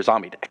 with your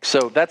Azami deck.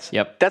 So that's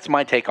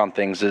my take on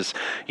things is,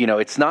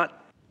 it's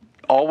not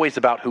always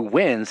about who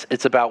wins,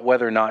 it's about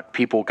whether or not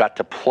people got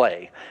to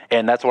play.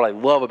 And that's what I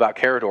love about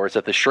Karador is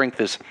that the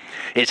strength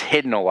is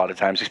hidden a lot of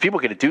times because people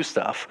get to do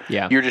stuff.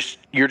 Yeah. You're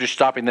just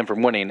stopping them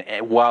from winning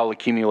while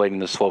accumulating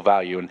the slow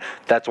value, and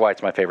that's why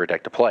it's my favorite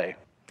deck to play.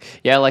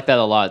 Yeah, I like that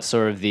a lot.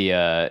 Sort of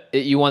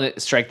you want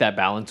to strike that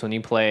balance when you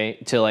play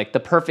to like the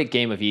perfect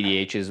game of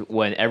EDH is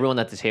when everyone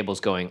at the table is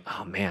going,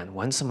 oh man,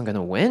 when's someone going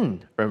to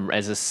win? Or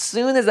as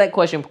soon as that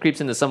question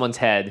creeps into someone's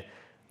head,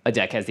 a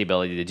deck has the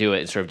ability to do it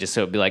and sort of just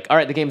so be like, all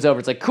right, the game's over.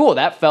 It's like, cool,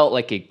 that felt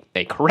like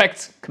a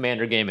correct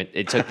Commander game.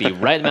 It took the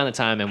right amount of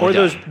time and we're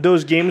Or done.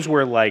 those games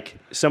where like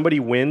somebody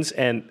wins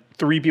and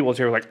 3 people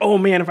are like, oh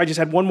man, if I just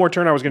had one more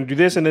turn, I was going to do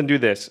this and then do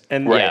this.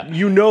 And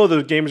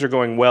those games are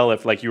going well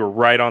if like you were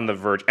right on the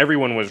verge.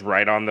 Everyone was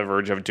right on the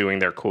verge of doing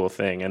their cool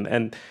thing.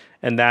 And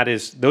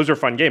those are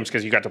fun games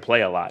because you got to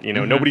play a lot.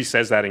 Nobody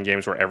says that in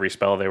games where every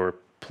spell they were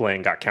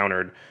playing got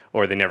countered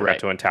or they never got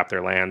to untap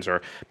their lands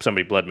or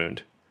somebody blood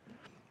mooned.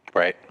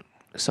 Right.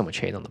 So much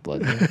hate on the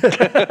blood.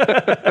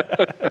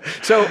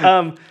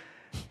 So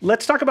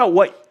let's talk about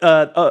what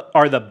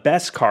are the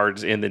best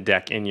cards in the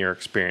deck in your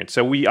experience.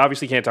 So we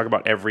obviously can't talk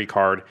about every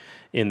card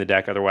in the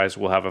deck, otherwise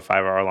we'll have a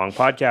 5-hour long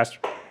podcast.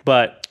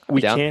 But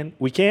we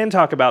can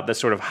talk about the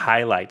sort of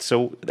highlights.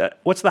 So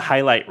what's the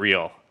highlight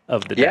reel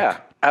of the deck? Yeah,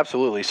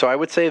 absolutely. So I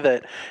would say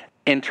that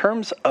in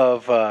terms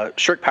of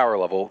strict power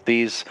level,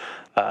 these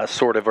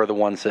sort of are the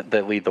ones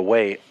that lead the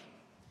way.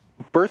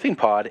 Birthing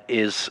Pod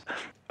is...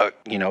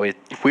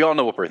 we all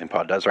know what Birthing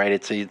Pod does, right?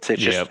 It's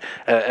just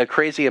a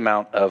crazy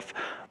amount of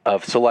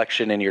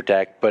selection in your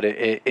deck, but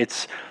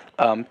it's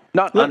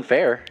not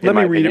unfair. Let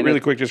me read it really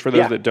quick just for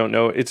those that don't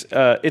know. It's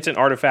an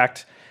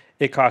artifact.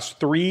 It costs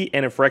 3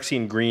 and a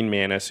Phyrexian green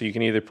mana, so you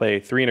can either play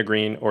 3 and a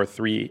green or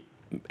 3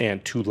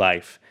 and 2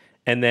 life.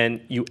 And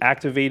then you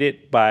activate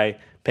it by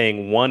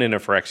paying 1 in a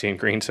Phyrexian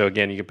green. So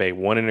again, you can pay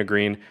 1 in a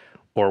green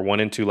or 1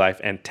 and 2 life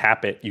and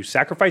tap it. You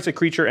sacrifice a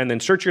creature and then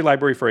search your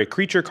library for a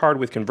creature card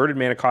with converted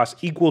mana cost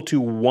equal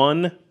to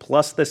 1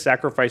 plus the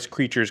sacrificed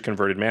creature's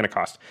converted mana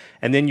cost.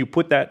 And then you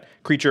put that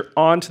creature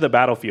onto the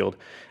battlefield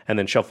and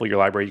then shuffle your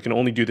library. You can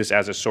only do this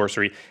as a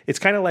sorcery. It's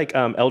kind of like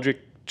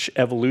Eldritch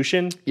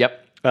Evolution.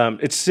 Yep.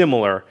 It's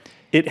similar.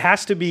 It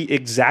has to be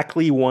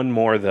exactly 1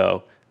 more,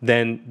 though,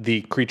 than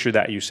the creature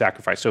that you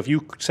sacrifice. So if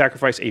you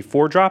sacrifice a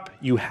 4-drop,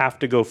 you have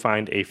to go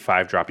find a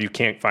 5-drop. You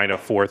can't find a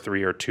 4,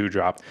 3, or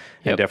 2-drop,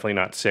 and definitely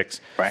not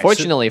 6. Right.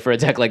 Fortunately, for a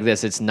deck like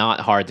this, it's not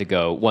hard to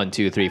go 1,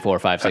 2, 3, 4,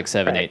 5, 6,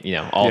 7, 8,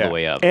 all the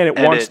way up. And it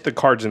wants the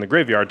cards in the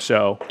graveyard,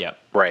 so... Yeah.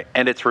 Right,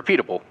 and it's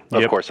repeatable,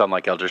 of course,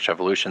 unlike Eldritch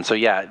Evolution. So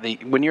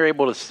when you're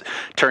able to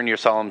turn your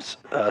Solemn's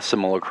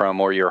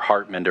Simulacrum or your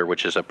Heartmender,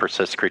 which is a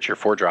persist creature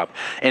 4-drop,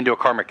 into a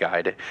Karmic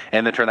Guide,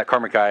 and then turn that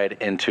Karmic Guide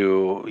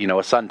into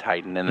a Sun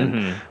Titan, and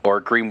then or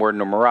a Green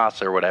Warden or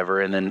Marasa or whatever,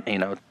 and then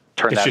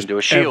turn that into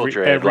a Shield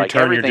Drive. Like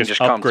everything just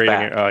comes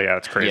back. Oh yeah,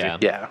 it's crazy.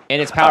 Yeah.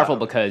 And it's powerful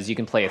because you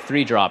can play a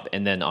 3-drop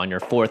and then on your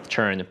 4th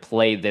turn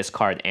play this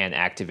card and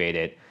activate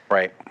it.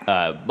 Right.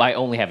 By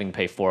only having to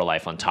pay 4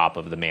 life on top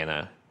of the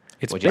mana.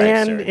 It's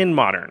banned in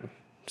Modern.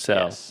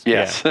 So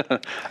yes.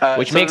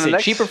 Which makes it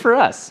cheaper for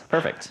us.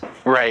 Perfect.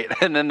 Right.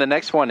 And then the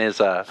next one is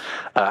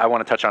I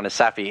want to touch on is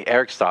Safi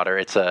Eriksdotter.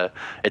 It's a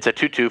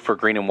 2/2 for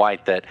green and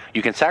white that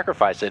you can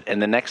sacrifice it, and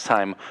the next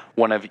time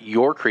one of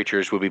your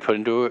creatures will be put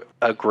into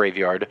a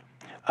graveyard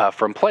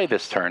from play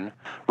this turn,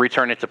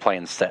 return it to play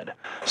instead.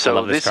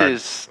 So this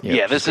is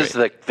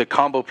the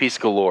combo piece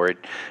galore. It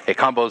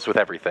combos with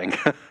everything.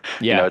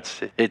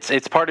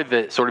 It's part of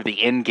the sort of the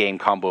end game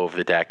combo of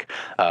the deck,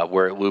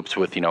 where it loops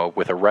with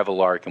with a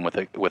Revelark and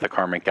with a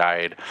Karmic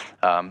Guide,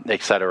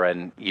 etc.,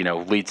 and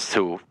leads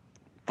to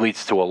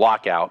a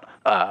lockout.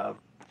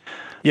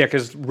 Yeah,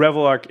 because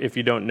Revelark, if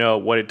you don't know,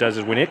 what it does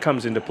is when it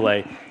comes into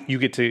play, you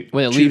get to...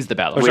 When it leaves the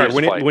battle.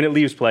 When it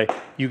leaves play,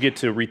 you get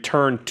to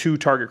return 2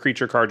 target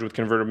creature cards with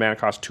converted mana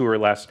cost 2 or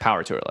less.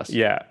 Power 2 or less.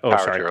 Yeah.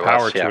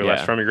 Power 2 or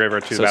less from your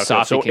graveyard to the So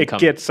battlefield. So Safi it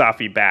gets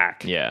Safi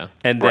back. Yeah.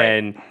 And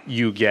then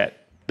you get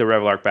the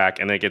Revelark back,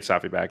 and then it gets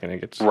Safi back, and it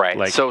gets... Right.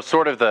 Like, so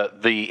sort of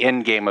the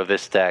end game of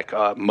this deck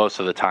most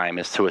of the time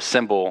is to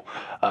assemble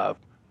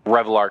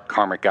Revelark,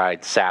 Karmic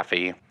Guide,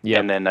 Safi,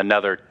 and then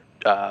another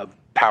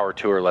power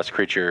 2 or less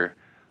creature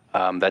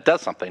that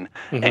does something.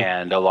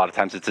 And a lot of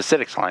times it's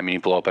acidic slime, and you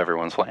blow up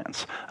everyone's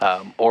lands.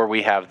 Or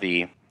we have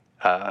the...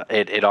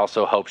 it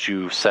also helps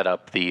you set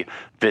up the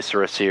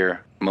Viscera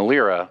Seer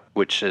Malira,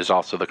 which is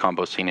also the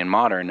combo seen in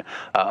Modern,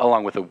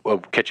 along with a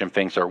Kitchen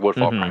Finks or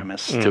Woodfall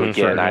Primus to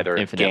again either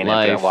gain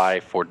infinite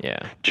life or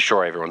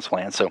destroy everyone's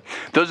land. So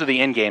those are the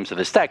end games of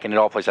this deck, and it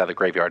all plays out of the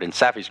graveyard, and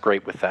Safi's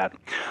great with that.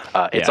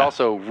 It's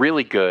also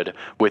really good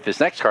with this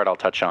next card I'll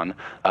touch on,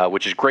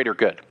 which is Greater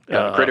Good.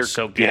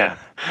 So good. Yeah.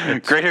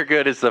 Greater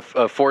Good is the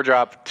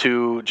 4-drop,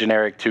 2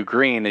 generic, 2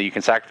 green that you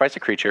can sacrifice a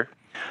creature,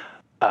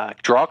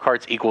 draw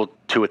cards equal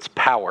to its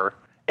power,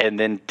 and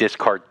then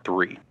discard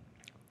 3.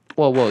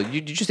 Whoa,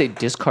 did you say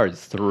discard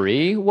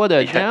 3? What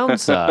a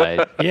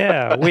downside.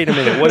 Yeah, wait a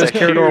minute. What does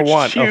Karador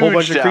want? A whole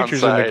bunch of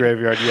creatures in the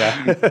graveyard,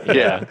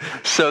 yeah.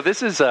 So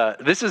this is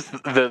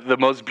the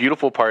most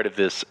beautiful part of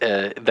this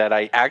that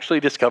I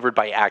actually discovered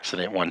by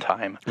accident one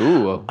time.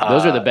 Ooh,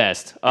 those are the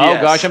best. Oh,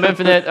 yes. gosh, I'm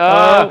infinite.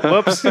 Oh,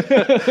 whoops.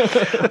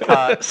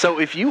 So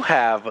if you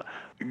have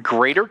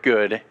Greater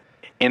Good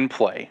in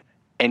play,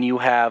 and you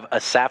have a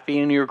Safi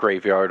in your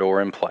graveyard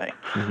or in play,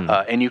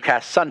 and you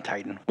cast Sun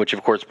Titan, which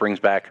of course brings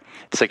back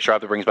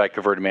 6-drop that brings back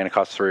converted mana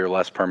cost 3 or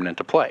less permanent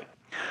to play.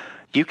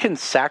 You can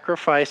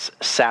sacrifice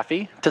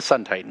Safi to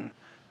Sun Titan,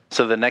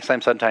 so the next time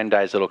Sun Titan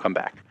dies, it'll come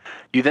back.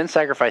 You then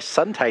sacrifice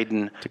Sun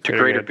Titan to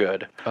Greater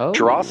Good,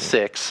 draw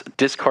 6,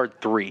 discard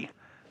 3,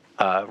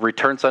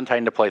 return Sun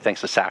Titan to play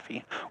thanks to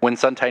Safi. When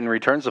Sun Titan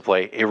returns to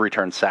play, it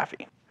returns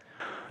Safi.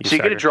 So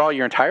you get to draw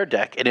your entire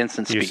deck at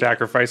instant speed. You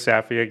sacrifice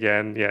Safi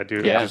again. Yeah,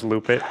 dude. Yeah. Just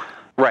loop it.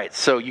 Right.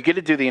 So you get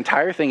to do the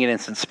entire thing at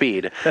instant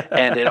speed.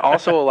 And it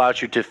also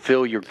allows you to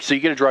fill your... So you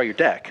get to draw your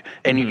deck.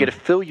 And you get to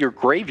fill your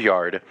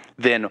graveyard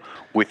then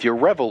with your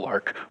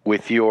Revelark,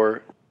 with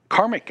your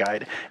Karmic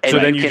Guide. And so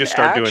then you just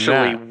start doing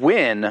that. Actually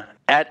win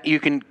at... You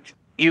can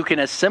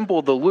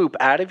assemble the loop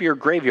out of your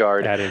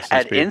graveyard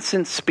at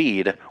instant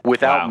speed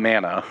without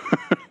mana.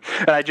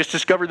 And I just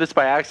discovered this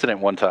by accident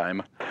one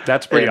time.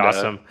 That's pretty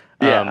awesome.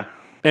 Yeah.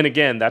 And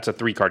again, that's a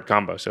 3-card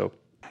combo. So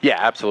yeah,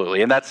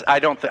 absolutely. And that's I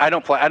don't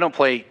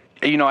play.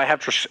 You know, I have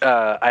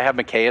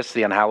Mikaeus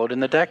the Unhallowed in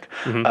the deck,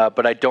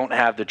 but I don't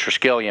have the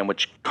Triskelion,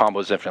 which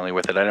combos infinitely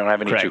with it. I don't have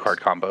any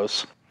 2-card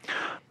combos.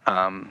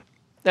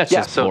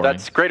 That's boring.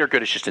 That's Greater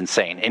Good is just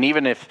insane. And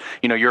even if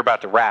you're about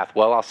to Wrath,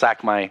 well, I'll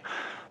sack my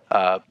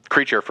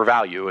creature for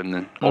value, and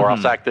then, or I'll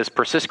sack this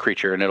Persist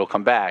creature and it'll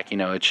come back.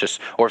 It's just,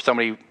 or if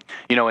somebody,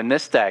 in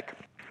this deck.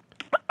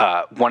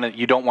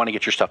 You don't want to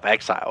get your stuff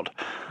exiled.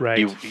 Right.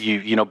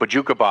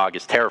 Bajuka Bog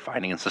is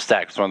terrifying against the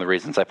stack. It's one of the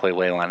reasons I play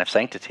Leyline of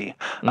Sanctity.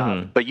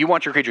 But you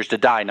want your creatures to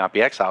die, not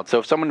be exiled. So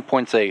if someone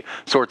points a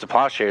Swords of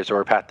Plowshares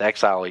or a Path to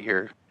Exile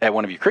at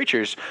one of your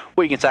creatures,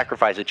 well, you can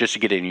sacrifice it just to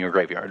get it in your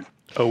graveyard.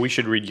 Oh, we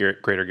should read your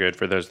Greater Good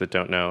for those that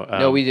don't know.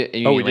 No, we did.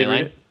 We did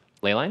read it?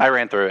 Leyline? I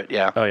ran through it,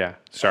 yeah. Oh, yeah.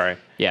 Sorry.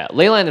 Yeah,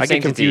 Leyline of Sanctity. I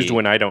get confused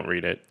when I don't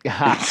read it.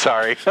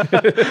 Sorry.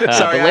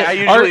 I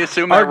usually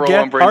assume I roll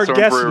on Brainstorm Brewery. Our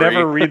guests Brewery.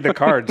 never read the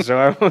cards, so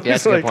I'm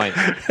that's a good point.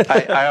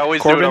 I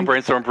always do it on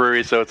Brainstorm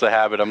Brewery, so it's a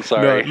habit. I'm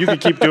sorry. No, you can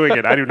keep doing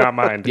it. I do not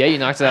mind. Yeah, you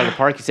knocked it out of the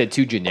park. You said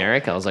 2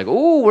 generic. I was like,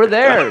 ooh, we're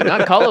there.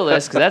 Not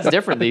colorless, because that's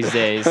different these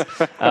days.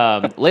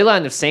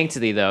 Leyline of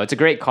Sanctity, though, it's a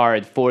great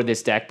card for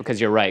this deck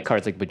because you're right.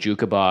 Cards like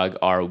Bajuka Bog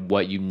are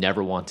what you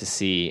never want to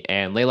see.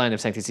 And Leyline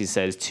of Sanctity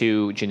says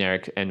 2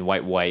 generic and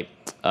white.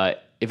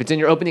 If it's in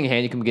your opening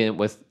hand, you can begin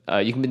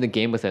the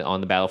game with it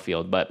on the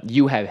battlefield, but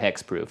you have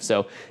hexproof.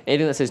 So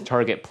anything that says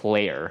target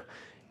player,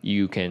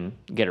 you can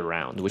get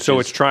around.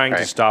 It's trying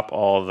to stop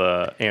all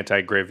the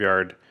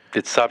anti-graveyard.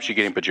 It stops you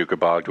getting Bajuka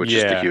Bogged, which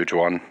is the huge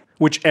one.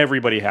 Which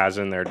everybody has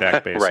in their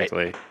deck,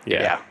 basically. Right.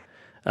 Yeah.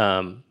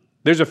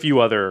 There's a few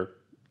other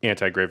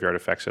anti-graveyard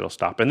effects it'll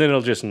stop, and then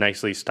it'll just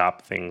nicely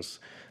stop things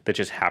that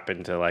just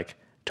happen to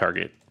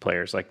target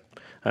players,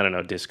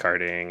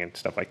 discarding and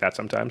stuff like that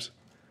sometimes.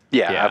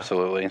 Yeah,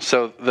 absolutely.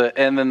 So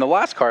then the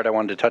last card I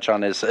wanted to touch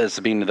on is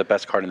being the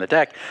best card in the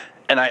deck,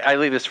 and I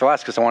leave this for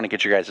last because I want to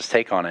get your guys'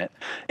 take on it.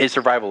 Is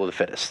Survival of the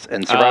Fittest,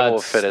 and Survival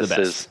of the Fittest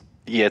is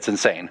it's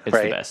insane. It's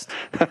right? the best.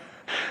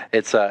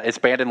 It's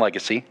banned in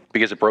Legacy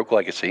because it broke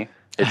Legacy.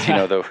 It's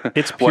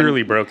it's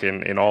purely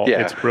broken in all. Yeah.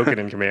 It's broken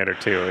in Commander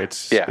too.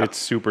 It's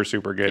super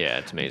super good. Yeah,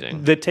 it's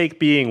amazing. The take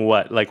being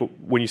what?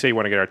 When you say you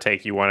want to get our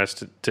take, you want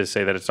us to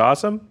say that it's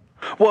awesome.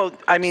 Well,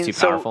 I mean,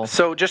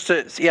 so just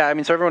to so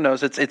everyone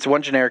knows it's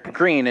 1 generic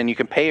green, and you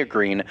can pay a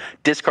green,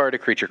 discard a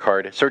creature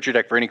card, search your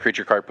deck for any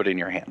creature card, put it in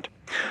your hand.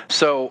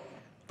 So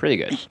pretty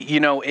good.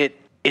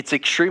 it's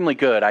extremely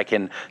good. I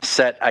can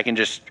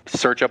just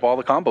search up all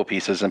the combo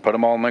pieces and put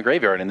them all in my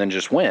graveyard and then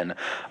just win.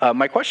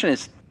 My question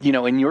is,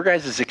 in your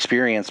guys'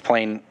 experience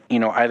playing,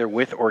 either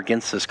with or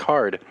against this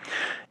card,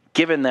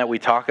 given that we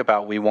talk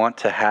about we want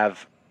to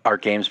have our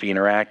games be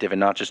interactive and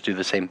not just do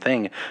the same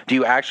thing, do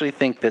you actually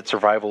think that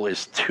survival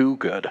is too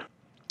good?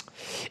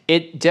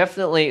 It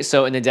definitely,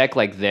 so in a deck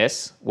like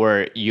this,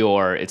 where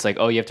it's like,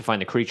 oh, you have to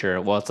find a creature.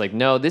 Well, it's like,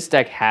 no, this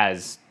deck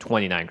has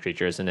 29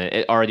 creatures, and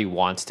it already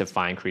wants to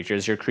find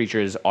creatures. Your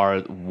creatures are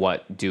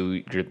what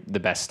do the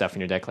best stuff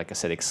in your deck, like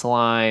Acidic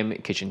Slime,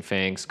 Kitchen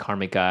Finks,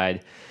 Karmic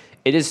Guide.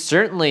 It is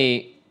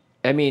certainly,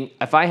 I mean,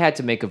 if I had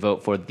to make a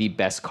vote for the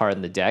best card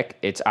in the deck,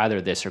 it's either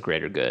this or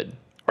Greater Good.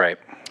 Right.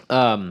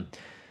 And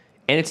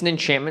it's an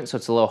enchantment, so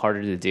it's a little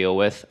harder to deal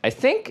with.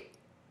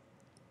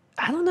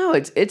 I don't know.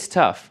 It's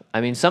tough.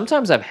 I mean,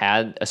 sometimes I've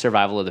had a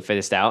Survival of the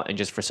Fittest out and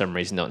just for some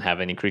reason don't have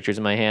any creatures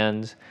in my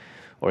hand,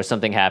 or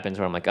something happens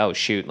where I'm like, oh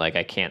shoot, like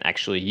I can't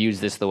actually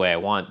use this the way I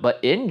want. But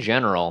in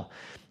general,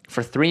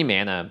 for 3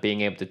 mana,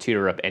 being able to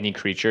tutor up any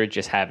creature,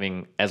 just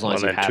having as long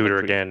as you have tutor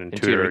again and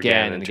tutor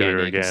again and again,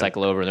 you can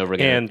cycle over and over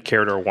again. And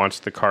Karador wants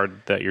the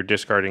card that you're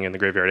discarding in the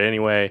graveyard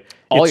anyway.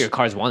 All your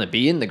cards want to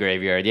be in the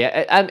graveyard.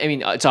 Yeah, I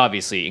mean, it's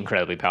obviously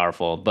incredibly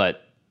powerful,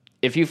 but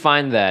if you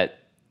find that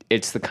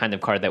it's the kind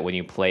of card that when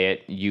you play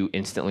it, you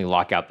instantly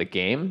lock out the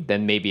game,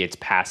 then maybe it's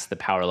past the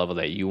power level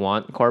that you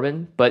want,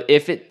 Corbin. But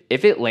if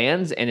it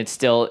lands and it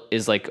still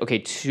is like, okay,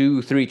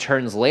 2-3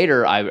 turns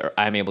later,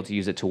 I'm able to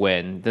use it to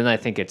win, then I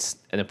think it's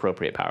an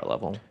appropriate power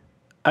level.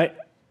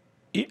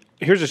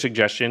 Here's a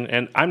suggestion,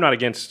 and I'm not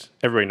against,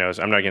 everybody knows,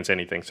 I'm not against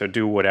anything, so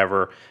do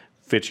whatever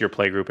fits your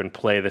play group and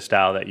play the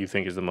style that you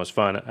think is the most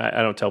fun.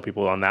 I don't tell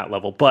people on that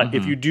level. But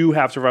if you do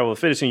have Survival of the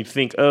Fittest and you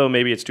think, oh,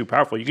 maybe it's too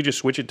powerful, you could just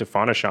switch it to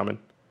Fauna Shaman.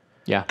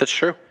 Yeah, that's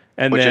true.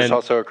 And which then, is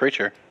also a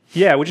creature.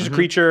 Yeah, which is a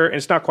creature, and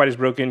it's not quite as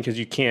broken because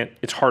you can't.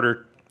 It's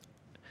harder.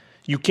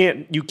 You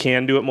can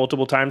do it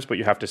multiple times, but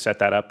you have to set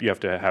that up. You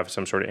have to have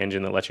some sort of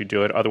engine that lets you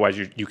do it. Otherwise,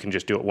 you can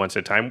just do it once at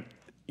a time.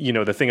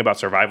 The thing about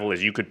survival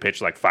is you could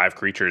pitch like 5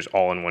 creatures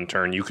all in one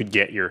turn. You could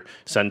get your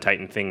Sun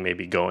Titan thing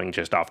maybe going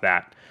just off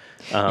that.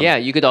 Yeah,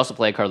 you could also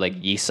play a card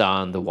like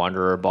Yisan, the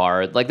Wanderer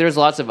Bard. Like, there's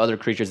lots of other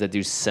creatures that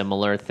do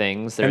similar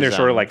things. And they're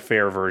sort of like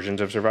fair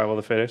versions of Survival of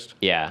the Fittest.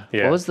 Yeah.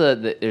 What was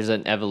there's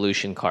an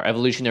evolution card.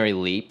 Evolutionary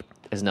Leap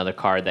is another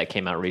card that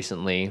came out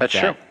recently. That's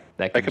true.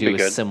 That could do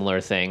a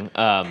similar thing.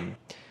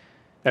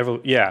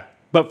 Yeah.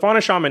 But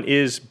Fauna Shaman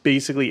is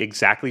basically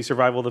exactly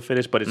Survival of the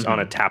Fittest, but it's on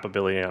a tap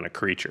ability on a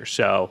creature.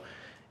 So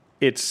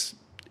it's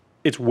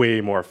way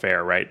more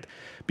fair, right?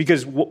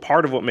 Because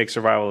part of what makes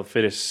Survival of the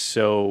Fittest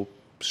so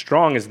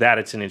strong is that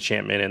it's an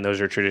enchantment, and those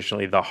are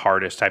traditionally the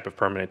hardest type of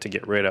permanent to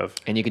get rid of.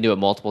 And you can do it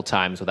multiple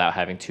times without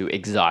having to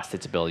exhaust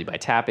its ability by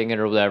tapping it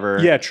or whatever.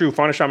 Yeah, true.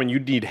 Fauna Shaman, you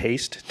need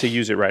haste to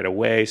use it right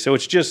away. So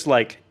it's just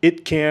like,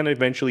 it can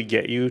eventually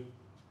get you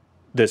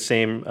the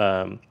same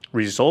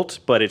result,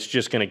 but it's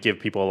just going to give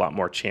people a lot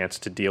more chance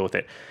to deal with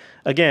it.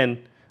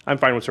 Again, I'm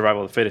fine with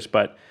Survival of the Fittest,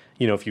 but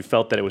if you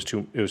felt that it was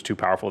too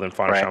powerful, then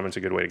Fauna Shaman's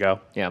a good way to go.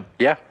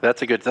 Yeah,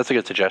 that's a good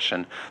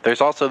suggestion. There's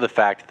also the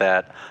fact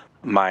that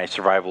my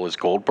survival is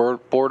gold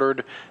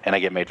bordered, and I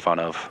get made fun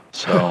of.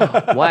 So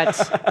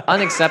what?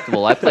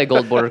 Unacceptable. I play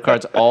gold bordered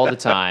cards all the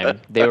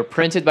time. They were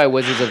printed by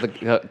Wizards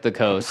of the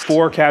Coast.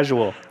 For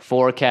casual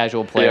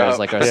players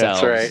like ourselves.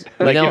 That's right.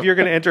 Like, if you're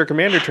going to enter a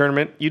Commander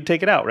tournament, you'd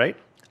take it out, right?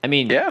 I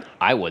mean,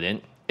 I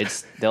wouldn't.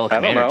 It's still a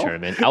Commander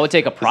tournament. I would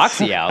take a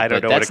proxy out, I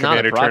don't but know that's what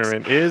a Commander not a proxy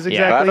tournament is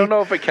exactly. Yeah, I don't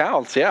know if it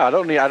counts. Yeah, I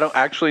don't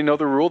actually know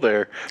the rule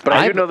there, but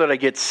I do know that I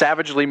get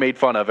savagely made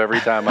fun of every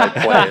time I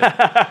play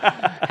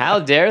it. How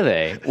dare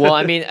they? Well,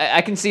 I mean,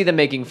 I can see them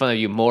making fun of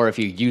you more if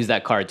you use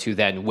that card to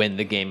then win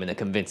the game in a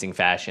convincing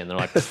fashion. They're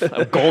like,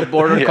 a gold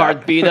border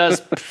card beat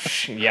us?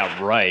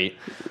 Yeah, right.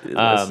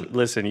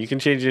 Listen, you can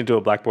change it into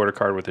a black border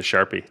card with a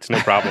Sharpie. It's no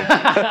problem.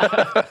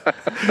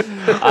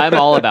 I'm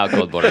all about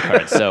gold border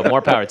cards, so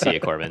more power to you,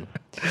 Corbin.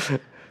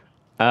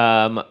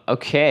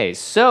 Okay,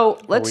 so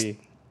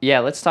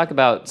let's talk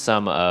about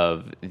some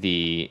of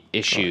the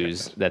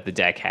issues that the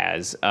deck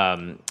has.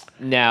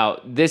 Now,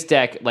 this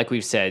deck, like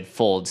we've said,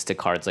 folds to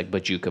cards like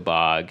Bojuka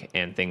Bog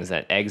and things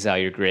that exile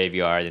your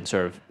graveyard and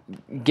sort of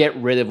get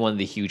rid of one of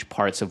the huge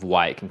parts of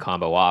why it can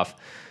combo off.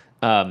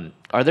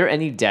 Are there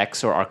any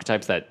decks or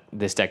archetypes that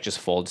this deck just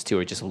folds to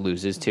or just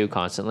loses to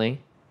constantly?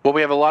 Well,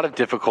 we have a lot of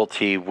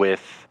difficulty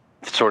with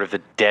sort of the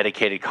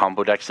dedicated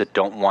combo decks that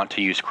don't want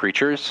to use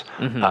creatures,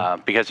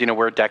 because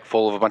we're a deck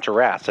full of a bunch of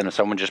rats, and if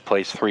someone just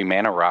plays 3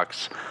 mana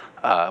rocks,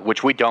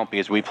 which we don't,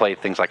 because we play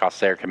things like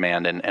Austere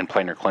Command and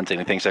Planar Cleansing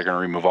and things that are going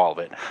to remove all of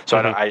it. So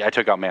I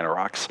took out mana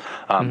rocks.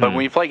 But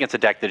when you play against a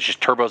deck that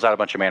just turbos out a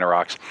bunch of mana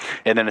rocks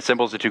and then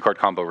assembles a 2-card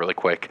combo really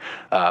quick,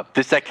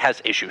 this deck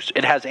has issues.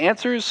 It has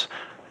answers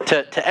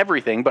to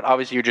everything, but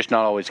obviously you're just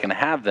not always going to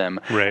have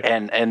them. Right.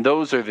 And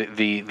those are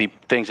the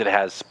things that it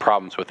has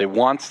problems with. It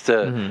wants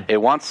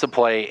to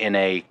play in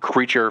a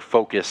creature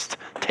focused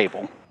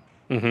table.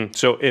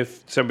 So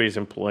if somebody's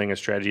employing a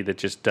strategy that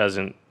just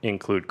doesn't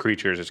include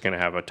creatures, it's going to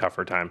have a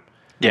tougher time.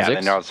 Yeah, and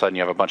Musics. then all of a sudden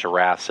you have a bunch of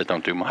wraths that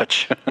don't do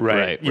much.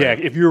 Right, Yeah, right.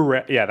 if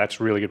you're that's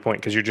a really good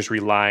point because you're just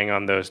relying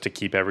on those to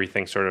keep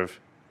everything sort of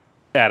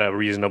at a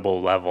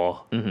reasonable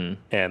level. And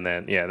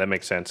then that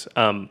makes sense.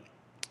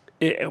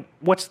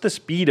 What's the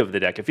speed of the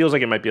deck? It feels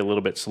like it might be a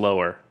little bit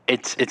slower.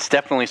 It's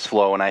definitely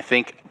slow, and I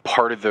think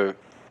part of the,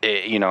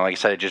 like I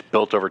said, it just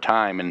built over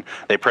time, and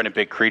they print a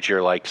big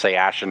creature like, say,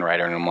 Ashen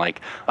Rider, and I'm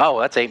like, oh,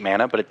 that's 8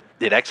 mana, but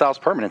it exiles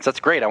permanents. That's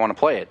great. I want to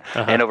play it.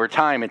 And over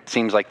time, it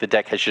seems like the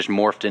deck has just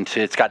morphed into,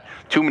 it's got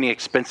too many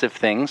expensive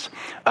things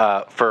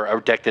for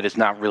a deck that is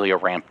not really a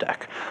ramp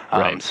deck.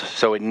 Right.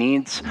 So it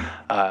needs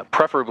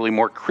preferably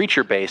more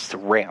creature-based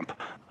ramp.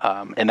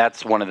 And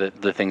that's one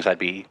of the things I'd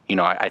be,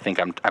 I think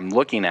I'm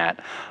looking at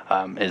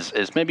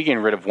is maybe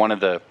getting rid of one of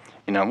the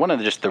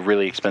just the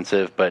really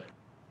expensive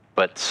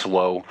but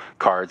slow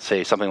cards,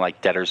 say something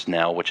like Debtor's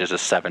Knell, which is a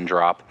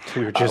 7-drop.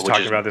 We were just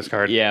talking about this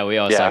card. Yeah, we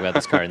always talk about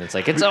this card, and it's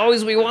like,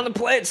 we want to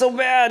play it so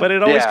bad. But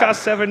it always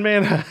costs 7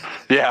 mana.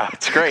 Yeah,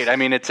 it's great. I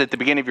mean, it's at the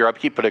beginning of your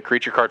upkeep, put a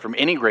creature card from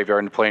any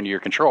graveyard and play into your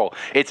control.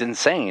 It's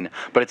insane.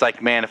 But it's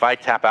like, man, if I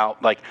tap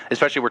out, like,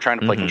 especially we're trying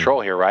to play control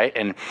here, right?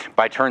 And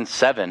by turn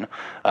 7,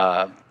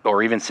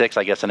 or even 6,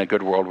 I guess, in a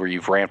good world where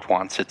you've ramped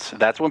once,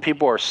 that's when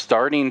people are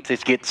starting to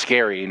get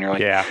scary, and you're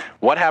like,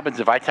 what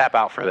happens if I tap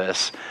out for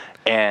this?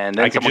 And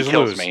then someone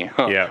kills me.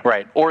 Yeah.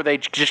 Right. Or they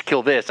just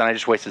kill this, and I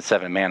just wasted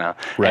 7 mana.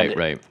 Right, and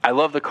right. I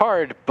love the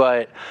card,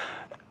 but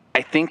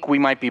I think we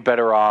might be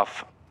better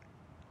off,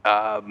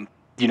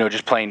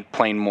 just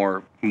playing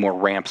more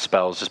ramp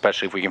spells,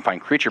 especially if we can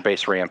find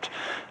creature-based ramped,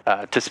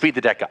 to speed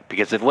the deck up.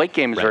 Because the late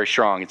game is very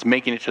strong. It's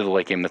making it to the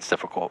late game that's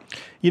difficult.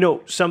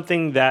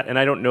 Something that, and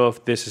I don't know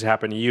if this has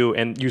happened to you,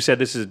 and you said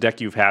this is a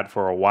deck you've had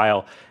for a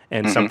while,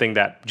 and something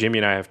that Jimmy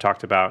and I have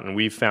talked about, and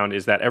we've found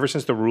is that ever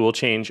since the rule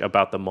change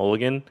about the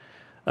mulligan,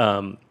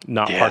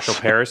 not partial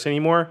Paris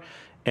anymore,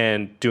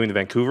 and doing the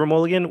Vancouver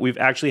mulligan, we've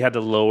actually had to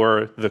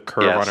lower the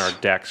curve on our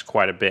decks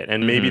quite a bit.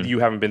 And maybe you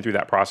haven't been through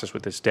that process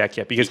with this deck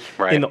yet, because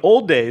in the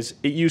old days,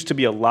 it used to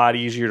be a lot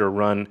easier to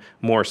run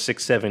more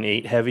 6, 7,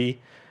 8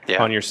 heavy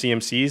on your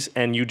CMCs,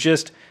 and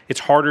it's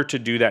harder to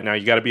do that now.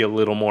 You got to be a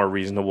little more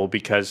reasonable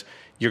because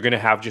you're going to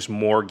have just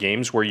more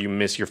games where you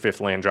miss your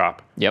 5th land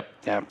drop. Yep.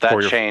 Yeah,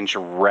 that change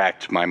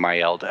wrecked my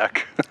Mael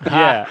deck.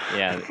 Yeah.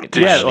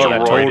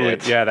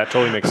 That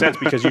totally makes sense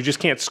because you just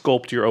can't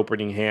sculpt your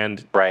opening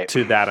hand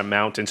to that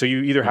amount. And so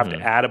you either have to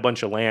add a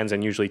bunch of lands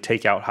and usually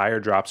take out higher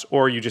drops,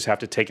 or you just have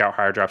to take out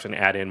higher drops and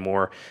add in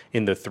more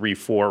in the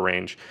 3-4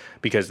 range,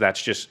 because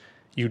that's just,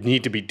 you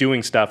need to be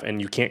doing stuff,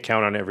 and you can't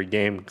count on every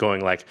game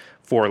going like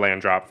 4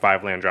 land drop,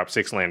 5 land drop,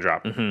 6 land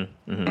drop.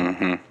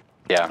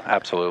 Yeah,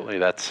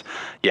 absolutely.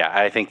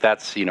 I think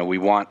that's,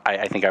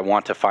 I think I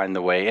want to find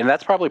the way, and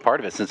that's probably part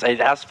of it, since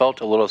it has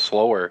felt a little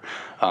slower.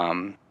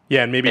 And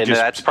maybe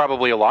that's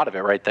probably a lot of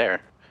it right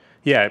there.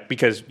 Yeah,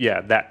 because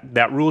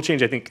that rule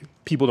change, I think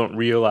people don't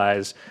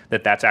realize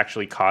that that's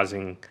actually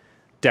causing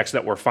decks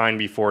that were fine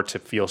before to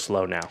feel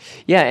slow now.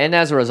 Yeah, and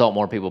as a result,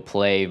 more people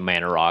play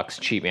mana rocks,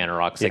 cheap mana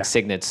rocks like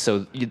Signets,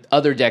 so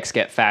other decks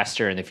get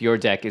faster, and if your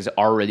deck is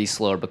already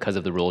slower because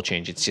of the rule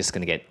change, it's just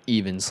going to get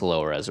even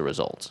slower as a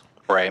result.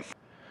 Right.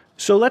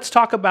 So let's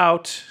talk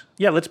about,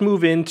 let's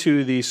move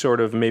into the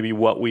sort of maybe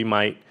what we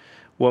might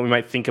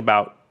think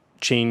about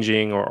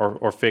changing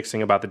or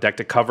fixing about the deck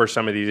to cover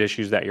some of these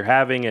issues that you're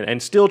having,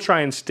 and still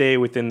try and stay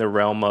within the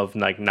realm of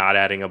like not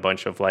adding a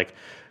bunch of like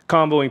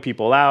comboing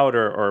people out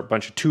or a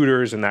bunch of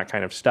tutors and that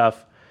kind of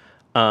stuff.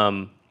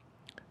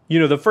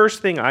 The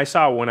first thing I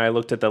saw when I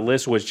looked at the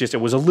list was just,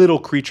 it was a little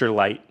creature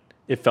light.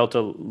 It felt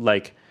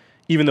like,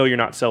 even though you're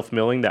not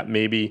self-milling, that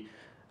maybe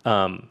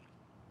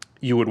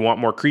you would want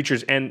more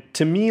creatures. And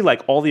to me,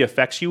 like, all the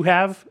effects you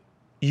have,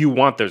 you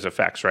want those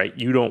effects, right?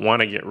 You don't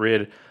want to get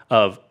rid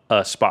of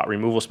a spot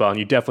removal spell, and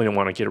you definitely don't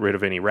want to get rid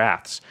of any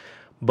wraths.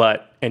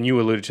 But, and you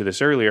alluded to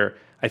this earlier,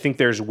 I think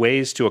there's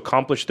ways to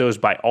accomplish those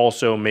by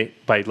also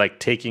by like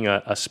taking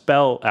a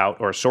spell out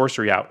or a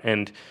sorcery out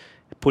and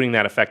putting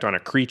that effect on a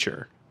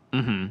creature,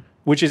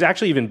 which is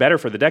actually even better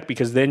for the deck,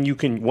 because then you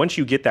can, once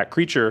you get that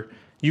creature,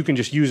 you can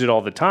just use it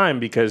all the time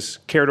because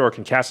Karador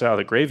can cast it out of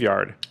the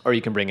graveyard. Or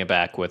you can bring it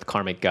back with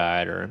Karmic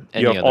Guide or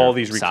any you have other all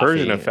these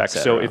recursion Safi,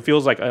 effects. So it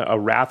feels like a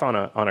wrath on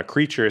a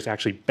creature is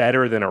actually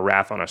better than a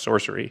wrath on a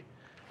sorcery.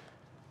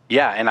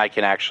 Yeah, and I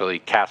can actually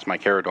cast my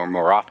Karador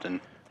more often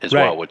as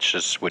well, which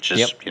is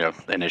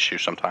an issue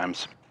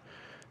sometimes.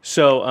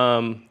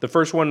 So the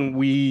first one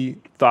we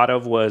thought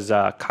of was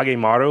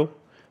Kagemaru,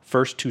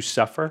 First to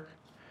Suffer.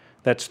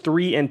 That's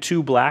 3 and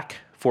 2 black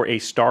for a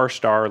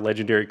star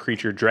legendary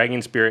creature,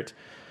 Dragon Spirit.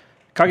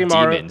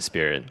 Kagemaru. Demon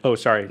Spirit. Oh,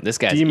 sorry. This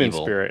guy's Demon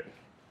evil. Spirit.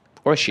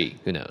 Or she,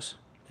 who knows?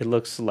 It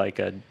looks like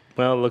a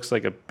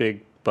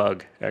big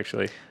bug,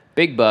 actually.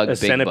 Big bug, A big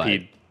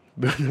centipede.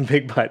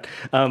 Big butt.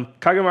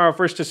 Kagemaru,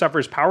 First to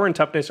Suffer's power and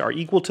toughness are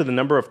equal to the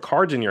number of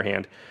cards in your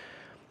hand.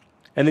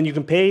 And then you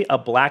can pay a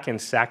black and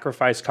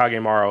sacrifice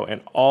Kagemaru, and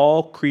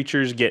all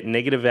creatures get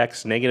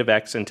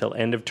 -X until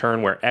end of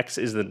turn, where X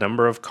is the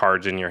number of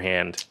cards in your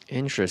hand.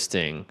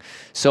 Interesting.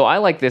 So I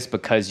like this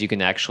because you can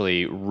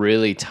actually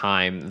really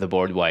time the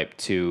board wipe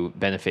to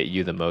benefit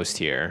you the most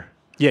here.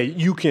 Yeah,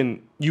 you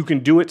can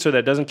do it so that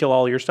it doesn't kill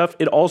all your stuff.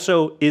 It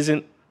also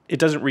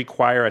doesn't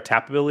require a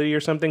tap ability or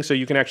something, so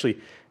you can actually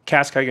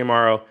cast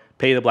Kagemaru,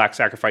 pay the black,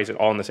 sacrifice it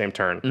all in the same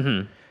turn.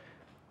 Mm-hmm.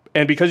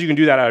 And because you can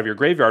do that out of your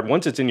graveyard,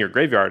 once it's in your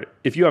graveyard,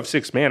 if you have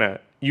 6 mana,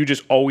 you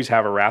just always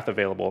have a Wrath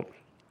available.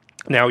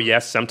 Now,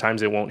 yes,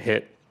 sometimes it won't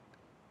hit,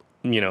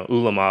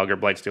 Ulamog or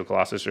Blightsteel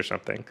Colossus or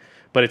something,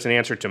 but it's an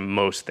answer to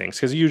most things,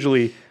 because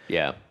usually,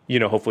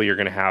 hopefully you're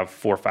going to have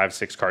 4, 5,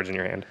 6 cards in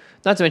your hand.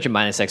 Not to mention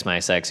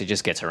 -X, it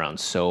just gets around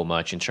so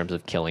much in terms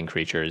of killing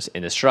creatures.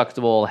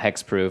 Indestructible,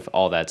 hexproof,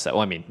 all that stuff.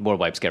 Well, I mean, Board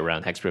Wipes get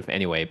around hexproof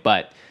anyway,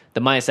 but the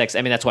 -X,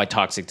 that's why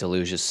Toxic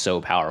Deluge is so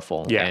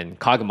powerful. Yeah. And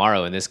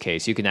Kagemaru, in this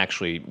case, you'd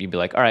be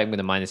like, all right, I'm going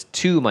to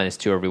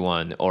 -2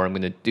 everyone, or I'm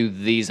going to do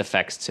these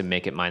effects to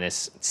make it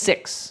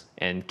 -6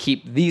 and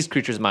keep these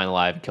creatures of mine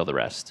alive and kill the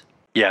rest.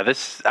 Yeah,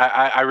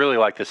 I really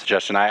like this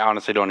suggestion. I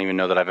honestly don't even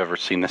know that I've ever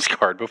seen this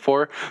card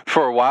before.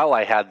 For a while,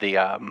 I had the,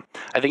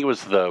 I think it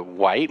was the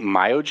white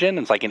Myojin.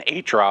 It's like an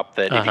 8-drop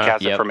that if you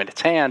cast it from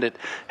its hand, it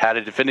had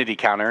a Divinity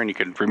counter, and you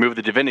could remove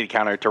the Divinity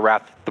counter to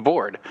Wrath the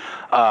board.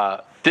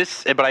 But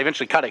I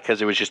eventually cut it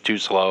because it was just too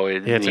slow.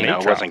 It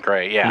wasn't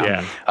great.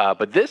 Yeah.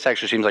 But this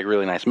actually seems like a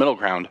really nice middle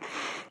ground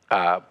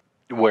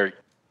where,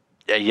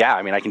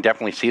 I can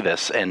definitely see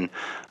this. And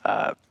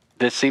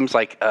this seems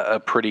like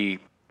a pretty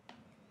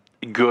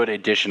good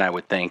addition, I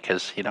would think,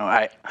 because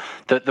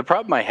the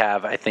problem I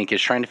have, I think,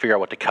 is trying to figure out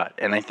what to cut,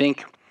 and I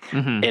think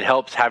it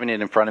helps having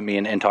it in front of me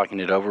and talking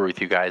it over with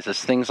you guys. Is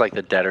things like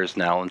the Debtor's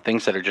Knell and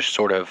things that are just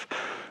sort of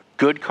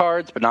good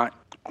cards but not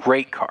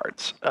great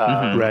cards.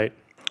 Right.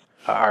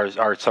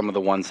 Are some of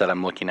the ones that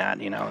I'm looking at,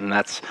 and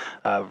that's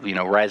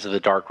Rise of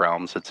the Dark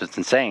Realms. It's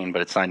insane,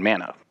 but it's 9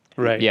 mana.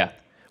 Right. Yeah.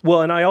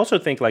 Well, and I also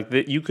think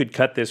that you could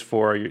cut this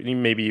for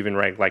maybe even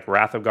like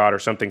Wrath of God or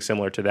something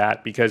similar to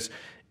that, because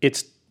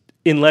it's.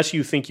 Unless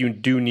you think you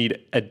do need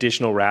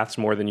additional Wraths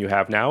more than you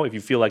have now, if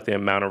you feel like the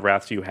amount of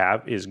Wraths you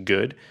have is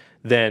good,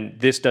 then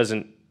this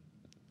doesn't,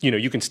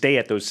 you can stay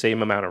at those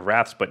same amount of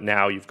Wraths, but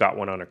now you've got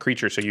one on a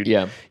creature. So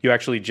you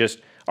actually just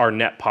are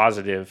net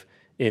positive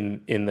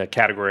in the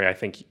category I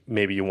think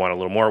maybe you want a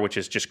little more, which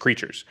is just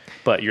creatures.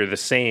 But you're the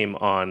same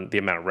on the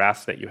amount of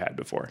Wraths that you had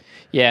before.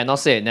 Yeah, and I'll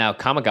say it now,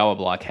 Kamigawa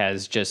block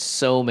has just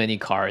so many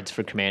cards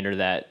for Commander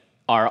that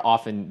are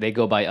often, they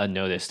go by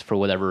unnoticed for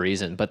whatever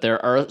reason. But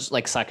there are,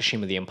 like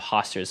Sakashima the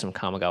Imposters from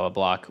Kamigawa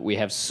block. We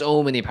have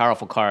so many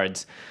powerful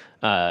cards.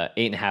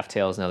 8.5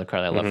 Tails, another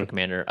card I love for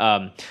Commander.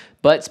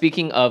 But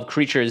speaking of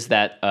creatures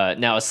that,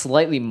 now a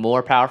slightly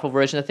more powerful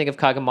version, I think, of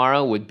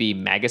Kagemaru would be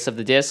Magus of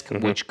the Disc,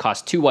 which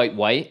costs 2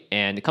 white,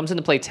 and it comes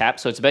into play tapped.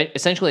 So it's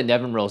essentially a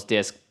Nevinyrral's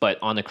Disc, but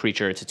on a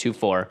creature, it's a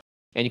 2/4.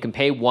 And you can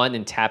pay 1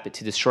 and tap it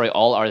to destroy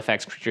all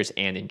artifacts, creatures,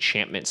 and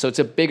enchantments. So it's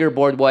a bigger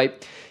board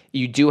wipe.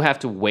 You do have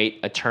to wait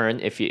a turn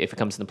if it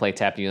comes into play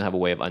tapped. You don't have a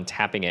way of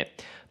untapping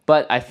it.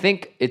 But I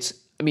think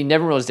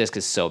Nevinyrral's Disc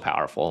is so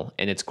powerful,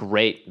 and it's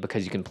great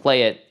because you can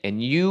play it,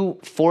 and you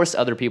force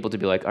other people to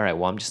be like, all right,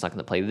 well, I'm just not going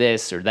to play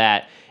this or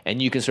that,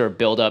 and you can sort of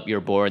build up your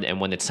board,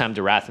 and when it's time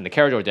to Wrath in the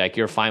Karador deck,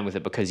 you're fine with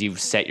it because you've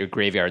set your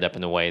graveyard up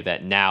in a way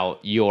that now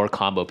your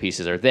combo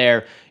pieces are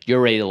there,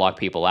 you're ready to lock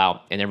people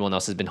out, and everyone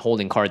else has been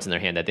holding cards in their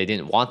hand that they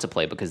didn't want to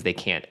play because they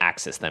can't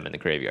access them in the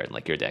graveyard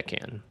like your deck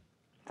can.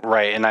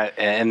 Right,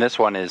 and this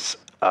one is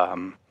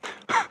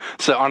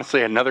so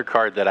honestly another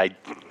card that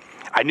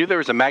I knew there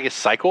was a Magus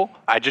Cycle.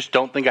 I just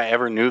don't think I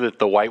ever knew that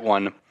the white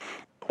one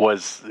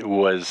was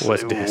what it is.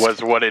 Like,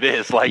 the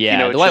it's white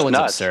just one's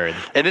nuts. absurd.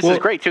 And this is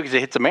great too because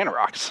it hits the Mana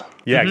Rocks.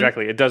 Yeah,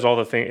 exactly. It does all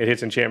the things. It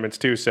hits enchantments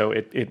too, so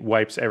it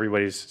wipes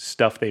everybody's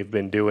stuff they've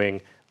been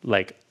doing.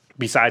 Like,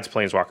 besides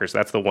Planeswalkers,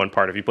 that's the one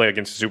part. If you play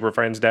against a Super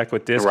Friends deck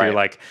with Disc, you're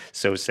like,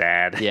 so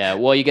sad. Yeah,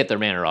 well, you get the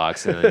Mana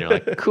Rocks, and then you're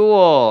like,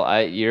 cool,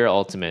 you're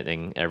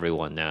ultimating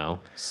everyone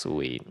now.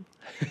 Sweet.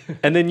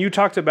 And then you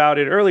talked about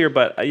it earlier,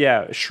 but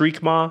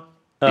Shriekmaw.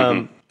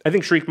 I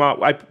think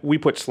Shriekmaw, we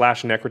put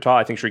 /Necrotal.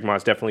 I think Shriekmaw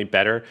is definitely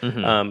better.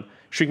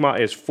 Shriekmaw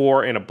is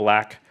 4 and a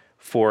black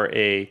for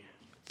a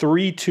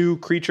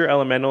 3/2 creature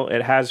elemental.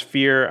 It has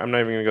fear. I'm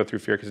not even going to go through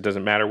fear because it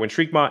doesn't matter. When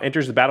Shriekmaw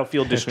enters the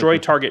battlefield, destroy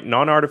target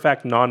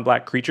non-artifact,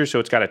 non-black creature. So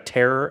it's got a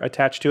terror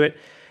attached to it.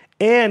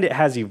 And it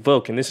has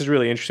Evoke, and this is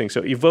really interesting.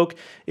 So Evoke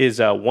is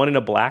 1 and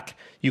a black.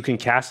 You can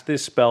cast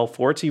this spell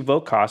for its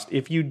Evoke cost.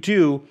 If you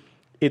do,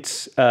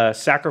 it's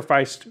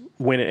sacrificed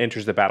when it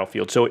enters the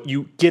battlefield. So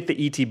you get the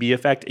ETB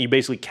effect. You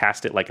basically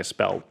cast it like a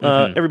spell.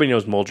 Everybody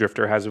knows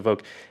Muldrifter has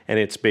Evoke, and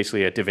it's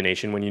basically a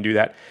divination when you do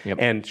that. Yep.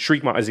 And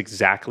Shriekmaw is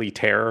exactly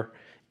terror.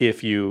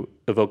 If you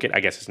evoke it, I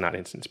guess it's not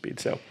instant speed,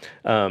 so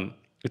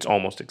it's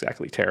almost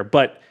exactly terror.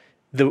 But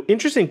the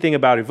interesting thing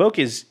about Evoke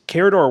is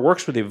Karador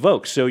works with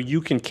Evoke, so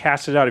you can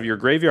cast it out of your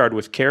graveyard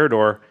with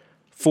Karador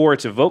for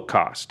its Evoke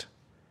cost,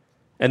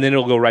 and then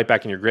it'll go right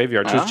back in your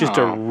graveyard. So it's just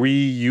a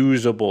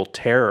reusable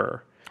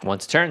terror.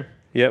 Once a turn.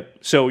 Yep.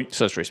 So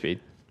sorcery speed.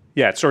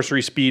 Yeah, it's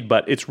sorcery speed,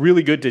 but it's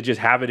really good to just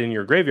have it in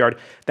your graveyard.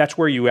 That's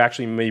where you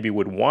actually maybe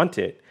would want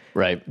it,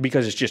 right?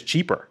 Because it's just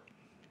cheaper.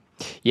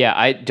 Yeah,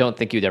 I don't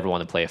think you'd ever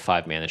want to play a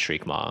 5-mana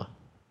Shriekmaw.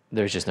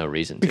 there's just no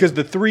reason to. Because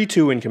the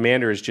 3/2 in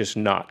Commander is just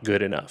not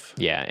good enough.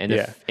 Yeah, and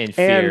if in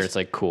Fear, it's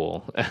like,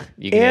 cool.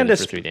 You can And hit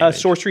it for 3 damage. a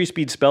sorcery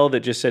speed spell that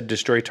just said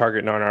destroy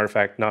target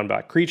non-artifact,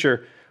 non-black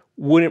creature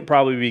wouldn't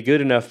probably be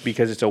good enough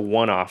because it's a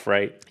one-off,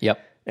 right? Yep.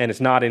 And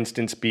it's not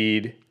instant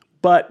speed.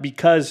 But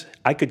because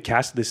I could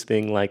cast this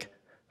thing like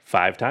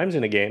 5 times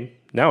in a game,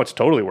 now it's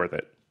totally worth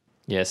it.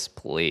 Yes,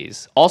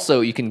 please.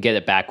 Also, you can get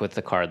it back with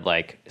the card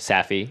like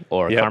Safi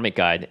or Karmic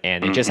Guide,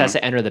 and it just has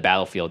to enter the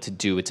battlefield to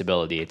do its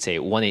ability. It's a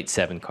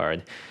 1/8/7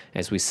 card,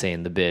 as we say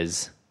in the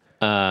biz.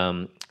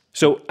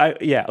 So,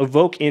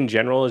 Evoke in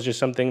general is just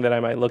something that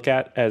I might look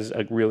at as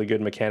a really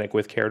good mechanic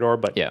with Karador.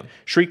 But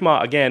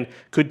Shriekmaw, again,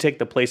 could take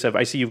the place of,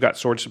 I see you've got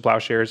Swords to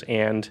Plowshares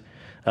and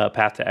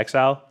Path to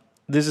Exile.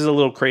 This is a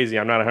little crazy.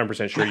 I'm not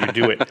 100% sure you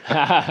do it.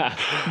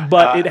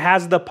 But it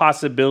has the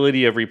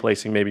possibility of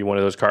replacing maybe one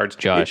of those cards.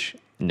 Josh.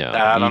 No,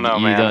 I don't know,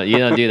 man. You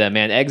don't do that,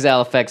 man.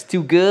 Exile effects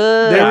too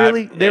good.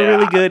 They're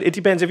really good. It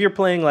depends if you're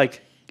playing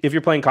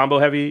combo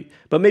heavy,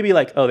 but maybe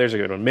there's a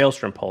good one,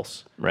 Maelstrom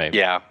Pulse. Right.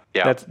 Yeah.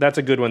 That's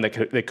a good one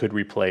that could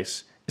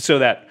replace, so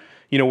that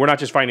we're not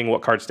just finding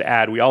what cards to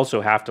add. We also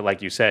have to,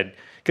 like you said,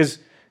 because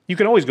you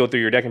can always go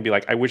through your deck and be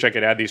like, I wish I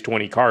could add these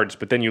 20 cards,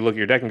 but then you look at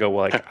your deck and go,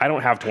 well, I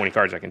don't have 20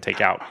 cards I can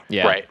take out.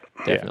 Yeah. Right.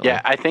 Definitely.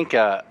 Yeah, I think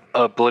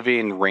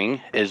Oblivion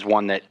Ring is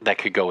one that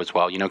could go as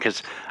well,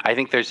 because I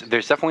think there's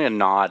definitely a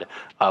nod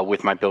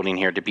with my building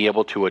here to be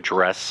able to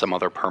address some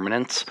other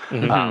permanents.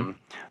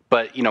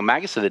 But,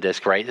 Magus of the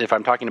Disc, right? If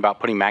I'm talking about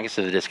putting Magus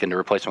of the Disc in to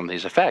replace one of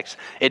these effects,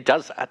 it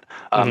does that.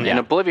 And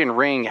Oblivion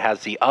Ring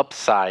has the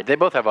upside. They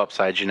both have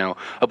upsides,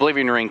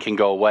 Oblivion Ring can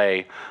go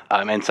away,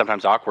 and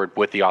sometimes awkward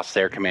with the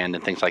Austere command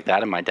and things like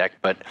that in my deck,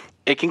 but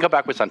it can come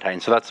back with Sun Titan,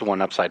 so that's the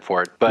one upside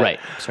for it. But right,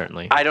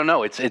 certainly. I don't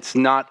know. It's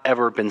not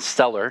ever been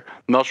stellar.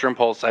 Maelstrom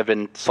Pulse I've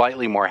been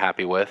slightly more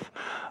happy with.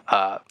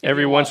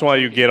 Every once in a while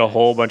you get a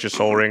whole bunch of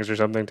Soul Rings or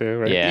something too,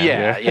 right?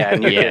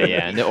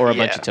 Yeah. Or a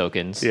bunch of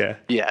tokens. Yeah,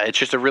 it's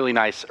just a really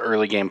nice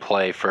early game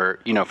play for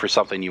for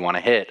something you want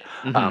to hit.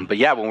 But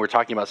when we're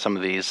talking about some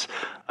of these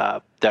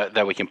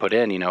that we can put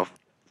in,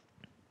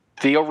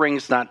 the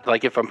O-Ring's not,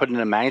 like if I'm putting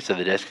in a Magus of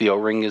the Disc, the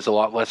O-Ring is a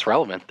lot less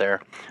relevant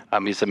there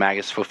because the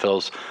Magus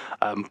fulfills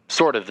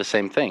sort of the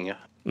same thing.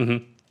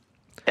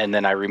 And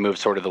then I remove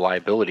sort of the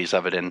liabilities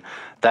of it, and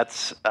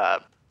that's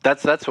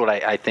what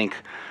I think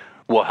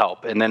will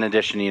help. And then in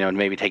addition,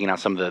 maybe taking out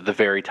some of the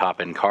very top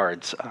end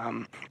cards,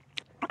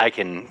 I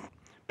can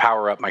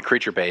power up my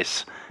creature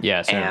base.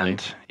 Yeah, certainly.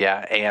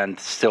 And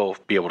still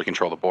be able to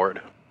control the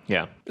board.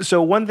 Yeah.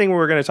 So one thing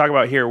we're going to talk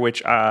about here,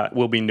 which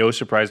will be no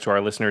surprise to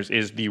our listeners,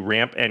 is the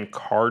ramp and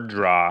card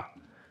draw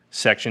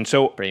section.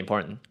 So pretty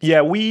important.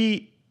 Yeah,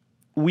 we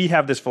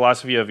have this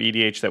philosophy of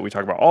EDH that we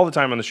talk about all the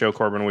time on the show,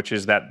 Corbin, which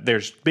is that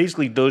there's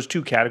basically those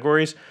two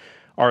categories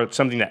are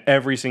something that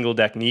every single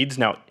deck needs.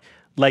 Now,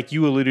 like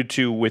you alluded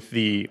to with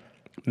the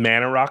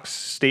mana rocks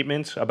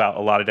statements about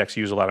a lot of decks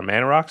use a lot of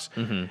mana rocks.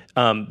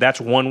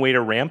 That's one way to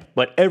ramp,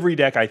 but every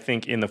deck I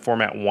think in the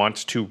format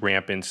wants to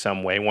ramp in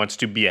some way, wants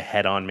to be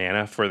ahead on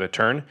mana for the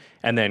turn.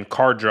 And then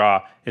card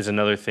draw is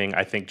another thing,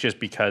 I think, just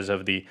because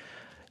of the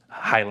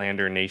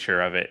Highlander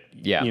nature of it.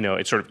 Yeah.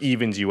 It sort of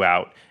evens you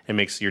out and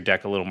makes your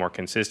deck a little more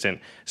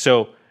consistent.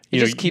 So it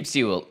just keeps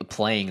you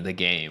playing the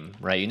game,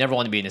 right? You never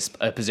want to be in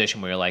a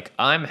position where you're like,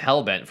 I'm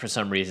hellbent for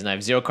some reason. I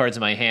have 0 cards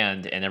in my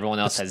hand, and everyone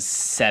else has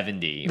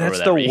 70.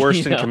 That's or whatever, the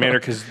worst in Commander,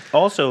 because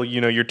also,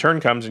 your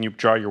turn comes and you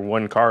draw your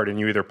one card, and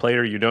you either play it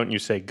or you don't, and you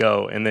say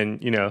go. And then,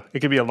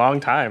 it could be a long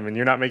time, and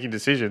you're not making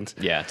decisions.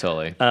 Yeah,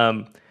 totally.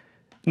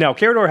 Now,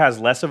 Karador has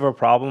less of a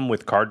problem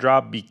with card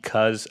draw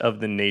because of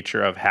the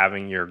nature of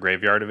having your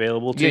graveyard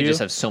available to you. You just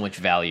have so much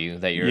value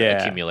that you're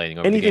accumulating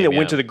over Anything the game. that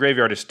went to the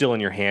graveyard is still in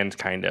your hand,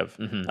 kind of.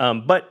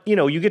 But,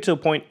 you get to a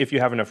point, if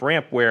you have enough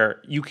ramp,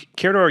 where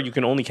Karador, you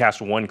can only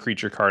cast one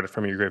creature card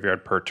from your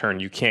graveyard per turn.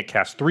 You can't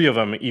cast 3 of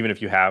them, even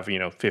if you have,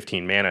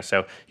 15 mana.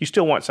 So you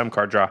still want some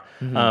card draw.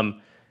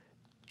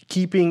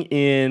 Keeping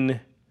in,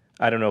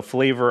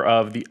 flavor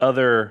of the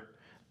other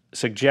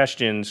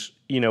suggestions,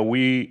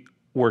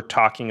 we're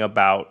talking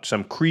about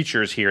some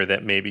creatures here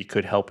that maybe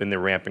could help in the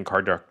ramp and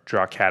card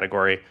draw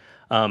category.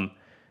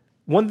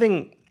 One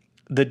thing,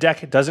 the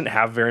deck doesn't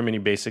have very many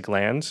basic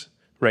lands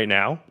right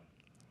now.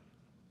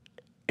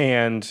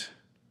 And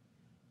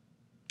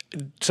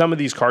some of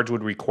these cards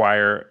would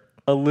require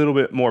a little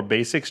bit more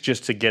basics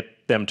just to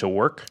get them to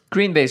work.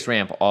 Green-based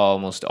ramp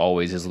almost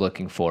always is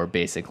looking for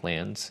basic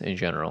lands in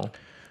general.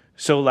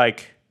 So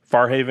like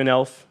Farhaven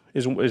Elf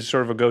is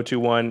sort of a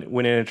go-to one.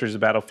 When it enters the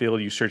battlefield,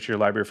 you search your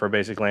library for a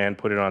basic land,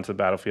 put it onto the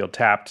battlefield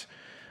tapped.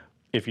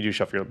 If you do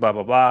shuffle your blah,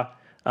 blah,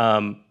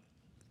 blah.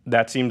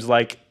 That seems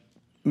like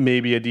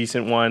maybe a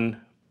decent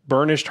one.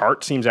 Burnished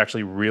Heart seems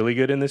actually really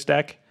good in this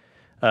deck.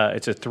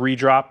 It's a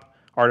 3-drop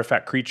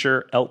artifact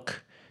creature,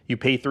 elk. You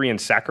pay 3 and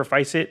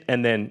sacrifice it,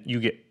 and then you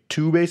get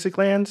 2 basic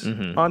lands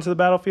onto the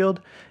battlefield.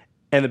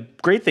 And the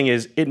great thing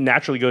is it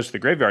naturally goes to the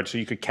graveyard, so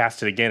you could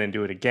cast it again and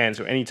do it again.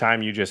 So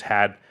anytime you just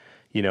had,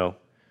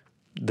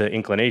 the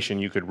inclination,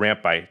 you could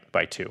ramp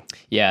by 2.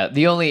 Yeah,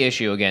 the only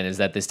issue again is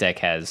that this deck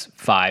has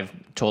 5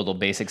 total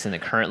basics in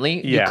it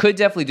currently. Yeah. You could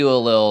definitely do a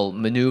little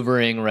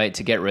maneuvering, right,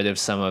 to get rid of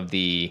some of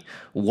the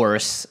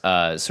worse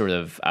sort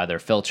of either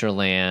filter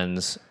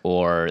lands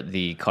or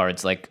the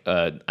cards like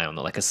I don't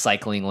know, like a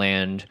cycling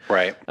land.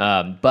 Right.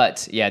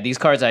 But yeah, these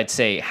cards I'd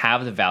say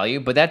have the value,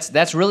 but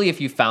that's really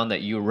if you found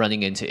that you're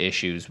running into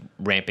issues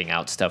ramping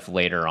out stuff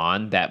later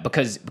on, that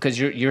because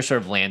you're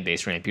sort of land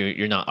based ramp,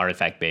 you're not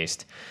artifact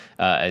based.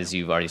 As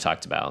you've already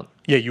talked about.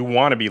 Yeah, you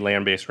want to be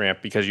land-based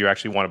ramp because you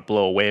actually want to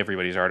blow away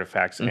everybody's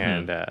artifacts,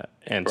 and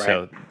Right.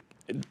 so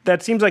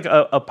that seems like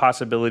a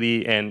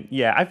possibility. And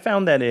yeah, I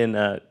found that in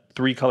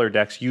 3-color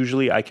decks,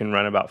 usually I can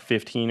run about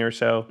 15 or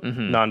so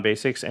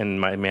non-basics, and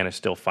my mana is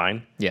still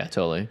fine. Yeah,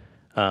 totally.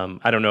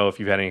 I don't know if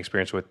you've had any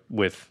experience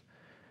with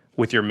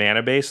your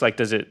mana base. Like,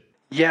 does it?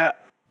 Yeah,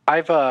 I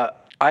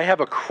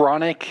have a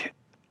chronic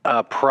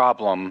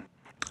problem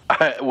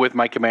with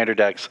my commander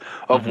decks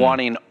of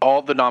wanting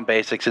all the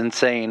non-basics and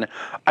saying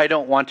I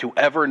don't want to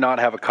ever not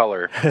have a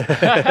color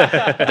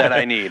that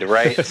I need,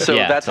 right? So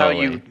Yeah,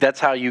 that's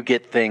how you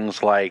get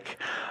things like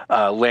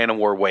Land of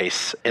War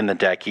Wastes in the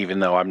deck, even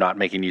though I'm not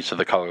making use of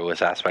the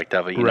colorless aspect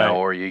of it, you know,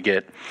 or you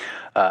get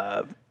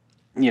all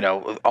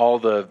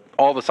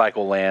the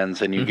cycle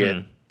lands, and you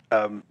get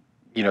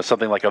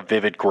something like a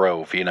Vivid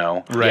Grove,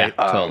 Right. Yeah,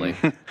 totally.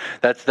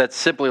 That's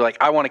simply like,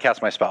 I want to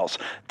cast my spells.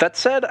 That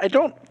said, I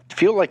don't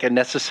feel like I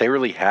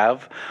necessarily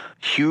have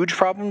huge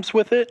problems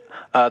with it.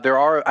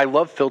 I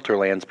love filter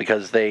lands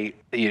because I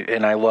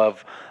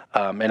love,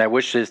 and I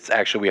wish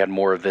we had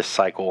more of this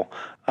cycle.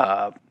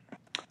 Oh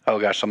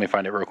gosh, let me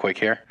find it real quick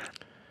here.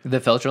 The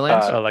filter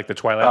lands? Like the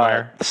Twilight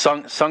Mire?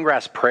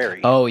 Sungrass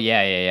Prairie. Oh,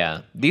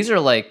 yeah. These are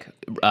like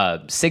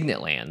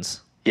signet lands.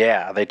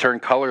 Yeah, they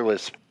turn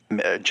colorless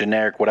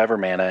generic whatever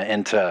mana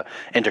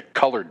into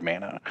colored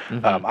mana.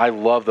 I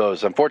love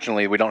those.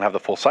 Unfortunately, we don't have the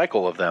full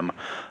cycle of them,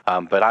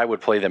 but I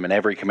would play them in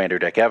every commander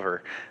deck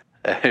ever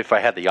if I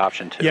had the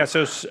option to. Yeah,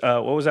 so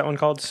what was that one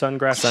called?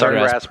 Sungrass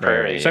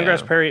Prairie. Yeah.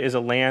 Sungrass Prairie is a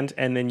land,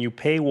 and then you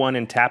pay 1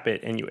 and tap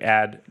it, and you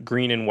add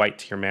green and white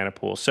to your mana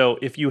pool. So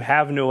if you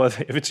have no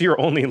other, if it's your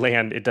only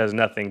land, it does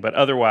nothing. But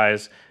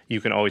otherwise,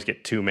 you can always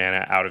get 2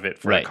 mana out of it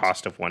for the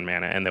cost of 1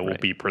 mana, and that will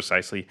be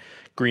precisely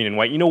green and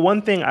white.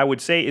 One thing I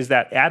would say is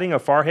that adding a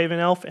Farhaven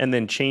Elf and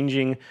then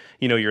changing,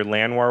 your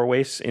Landwar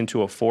Wastes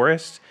into a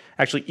forest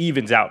actually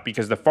evens out,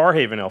 because the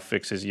Farhaven Elf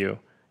fixes you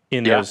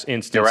in those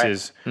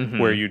instances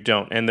where you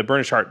don't. And the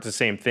Burnished Heart is the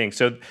same thing.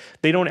 So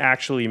they don't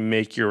actually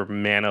make your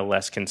mana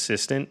less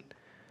consistent.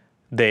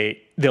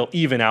 They'll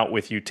even out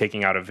with you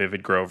taking out a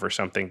Vivid Grove or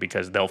something,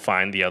 because they'll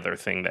find the other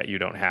thing that you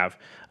don't have.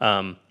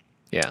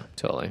 Yeah,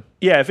 totally.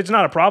 Yeah, if it's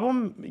not a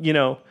problem,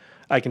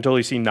 I can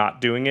totally see not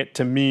doing it.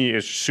 To me,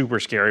 it's super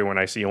scary when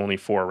I see only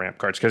 4 ramp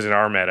cards, because in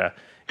our meta,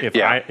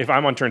 if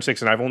I'm on turn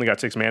 6 and I've only got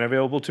 6 mana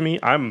available to me,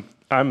 I'm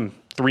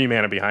 3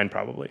 mana behind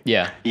probably.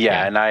 Yeah.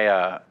 And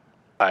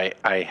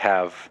I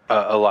have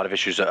a lot of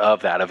issues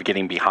of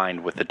getting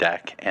behind with the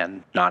deck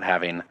and not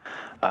having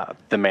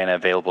the mana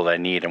available that I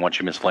need. And once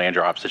you miss land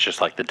drops, it's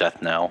just like the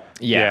death knell.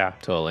 Yeah,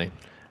 totally.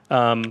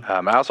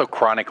 I also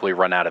chronically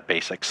run out of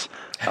basics.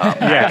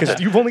 Yeah,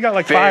 because you've only got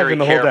like 5 in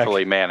the whole deck. Very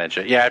carefully manage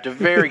it. Yeah, I have to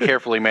very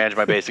carefully manage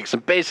my basics in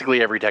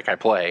basically every deck I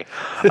play.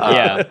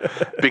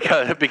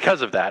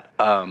 Because of that.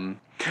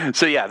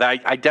 So yeah,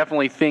 I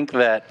definitely think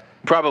that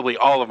probably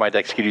all of my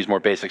decks could use more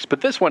basics,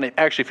 but this one, it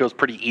actually feels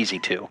pretty easy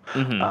to.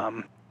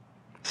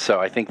 So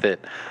I think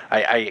that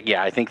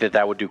I think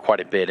that would do quite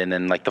a bit. And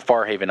then like the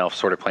Farhaven Elf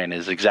sort of plan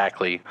is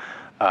exactly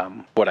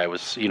what I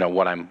was,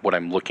 what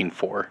I'm looking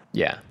for.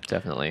 Yeah,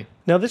 definitely.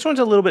 Now this one's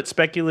a little bit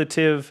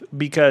speculative,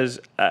 because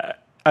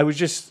I was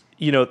just,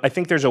 I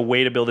think there's a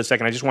way to build this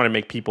deck, and I just want to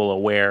make people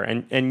aware.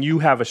 And you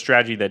have a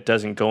strategy that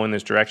doesn't go in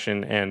this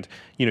direction, and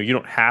you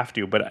don't have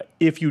to. But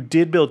if you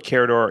did build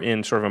Karador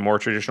in sort of a more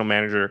traditional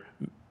in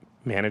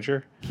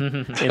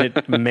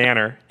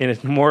a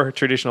more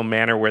traditional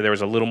manner, where there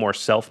was a little more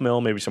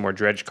self-mill, maybe some more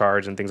dredge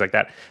cards and things like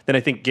that, then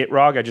I think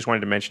Gitrog, I just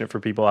wanted to mention it for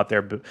people out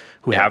there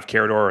who have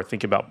Karador or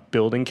think about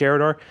building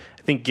Karador.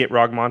 I think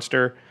Gitrog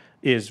Monster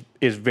is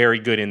very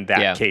good in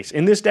that case.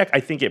 In this deck, I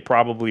think it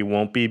probably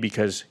won't be,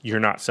 because you're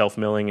not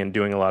self-milling and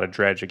doing a lot of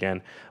dredge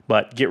again.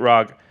 But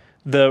Gitrog,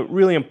 the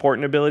really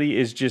important ability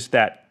is just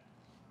that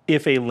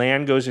if a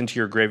land goes into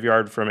your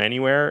graveyard from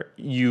anywhere,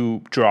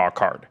 you draw a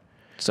card.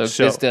 So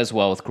this does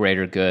well with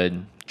Greater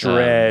Good,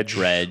 Dredge,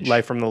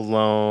 Life from the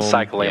Loam,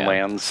 cycling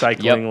lands,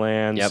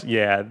 lands,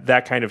 yeah,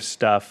 that kind of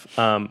stuff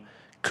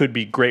could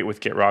be great with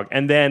Gitrog.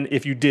 And then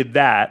if you did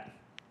that,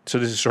 so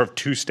this is sort of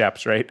 2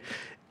 steps, right?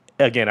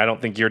 Again, I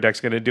don't think your deck's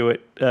going to do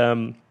it,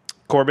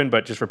 Corbin,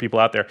 but just for people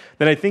out there,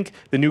 then I think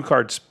the new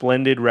card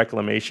Splendid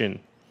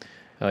Reclamation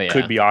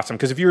could be awesome.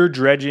 Because if you're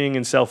dredging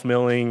and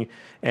self-milling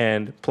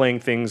and playing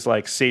things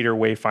like Satyr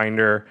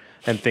Wayfinder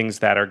and things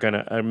that are going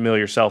to mill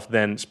yourself,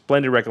 then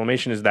Splendid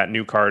Reclamation is that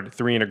new card,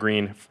 3 and a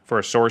green for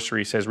a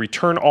sorcery, says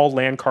return all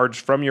land cards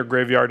from your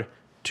graveyard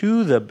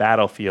to the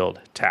battlefield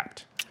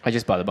tapped. I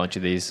just bought a bunch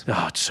of these.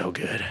 Oh, it's so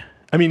good.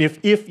 I mean,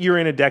 if you're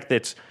in a deck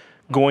that's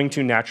going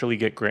to naturally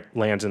get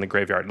lands in the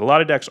graveyard. A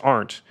lot of decks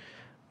aren't,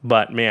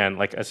 but man,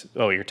 like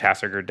your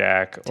Tasigur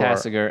deck.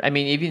 Tasigur. I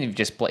mean, even if you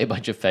just play a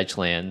bunch of fetch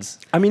lands.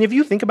 I mean, if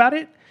you think about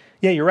it,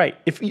 yeah, you're right.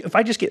 If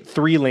I just get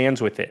 3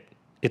 lands with it,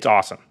 it's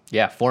awesome.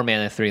 Yeah, 4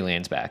 mana, 3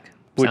 lands back.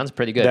 Sounds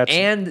pretty good.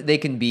 And they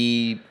can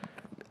be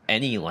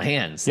any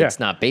lands. Yeah. It's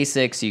not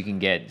basics. You can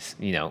get,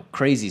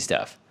 crazy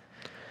stuff.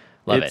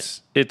 Love it.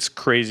 It's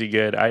crazy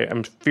good.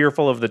 I'm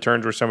fearful of the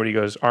turns where somebody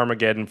goes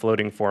Armageddon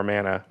floating 4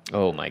 mana.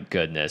 Oh my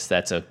goodness.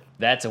 That's a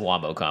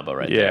wombo combo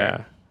right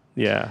there.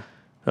 Yeah.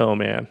 Oh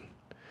man.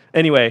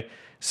 Anyway,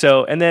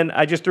 and then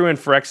I just threw in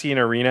Phyrexian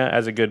Arena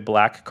as a good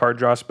black card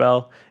draw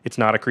spell. It's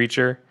not a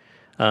creature.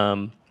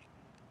 I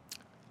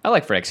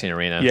like Phyrexian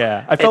Arena.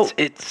 Yeah. I felt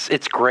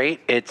it's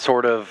great. It's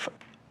sort of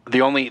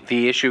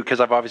the issue, because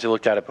I've obviously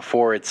looked at it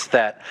before, it's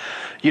that,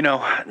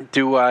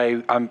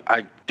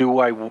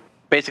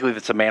 basically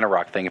it's a mana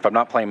rock thing. If I'm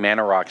not playing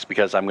mana rocks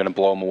because I'm going to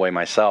blow them away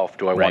myself,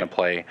 do I want to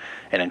play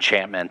an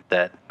enchantment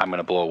that I'm going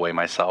to blow away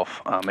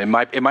myself?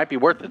 It might be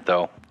worth it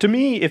though. To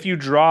me, if you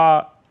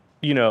draw,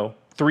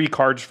 3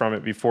 cards from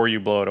it before you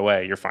blow it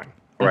away, you're fine.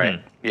 Right.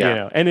 Mm-hmm.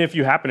 Yeah. And if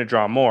you happen to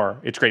draw more,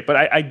 it's great.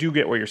 But I do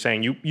get what you're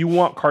saying. You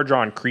want card draw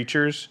on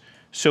creatures,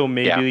 so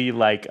maybe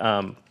like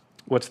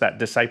what's that?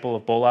 Disciple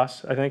of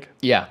Bolas, I think.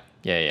 Yeah.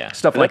 Stuff like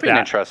that. That'd be an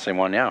interesting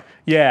one. Yeah.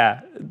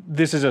 Yeah.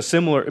 This is a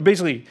similar,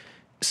 basically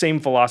same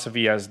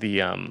philosophy as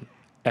the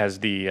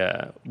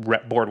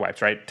board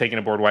wipes, right? Taking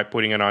a board wipe,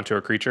 putting it onto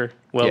a creature.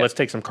 Well, let's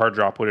take some card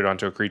draw, put it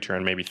onto a creature,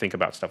 and maybe think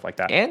about stuff like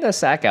that. And a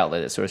sack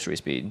outlet at sorcery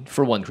speed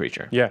for 1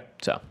 creature. Yeah.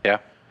 So. Yeah.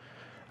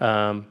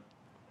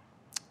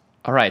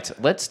 All right,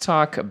 let's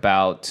talk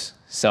about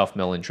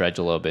self-mill and dredge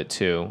a little bit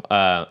too.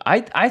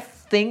 I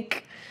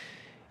think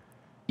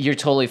you're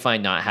totally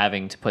fine not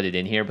having to put it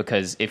in here,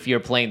 because if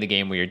you're playing the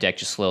game where your deck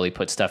just slowly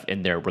puts stuff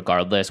in there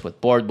regardless with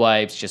board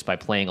wipes, just by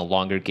playing a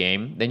longer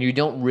game, then you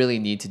don't really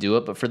need to do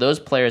it. But for those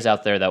players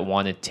out there that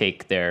want to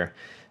take their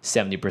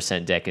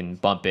 70% deck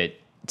and bump it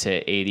to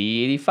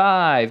 80,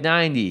 85,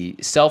 90,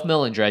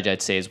 self-mill and dredge,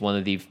 I'd say, is one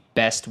of the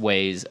best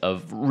ways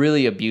of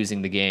really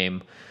abusing the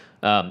game.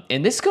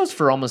 And this goes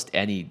for almost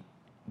any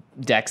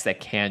decks that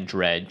can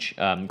dredge.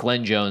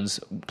 Glenn Jones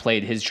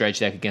played his dredge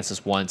deck against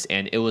us once,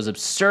 and it was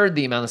absurd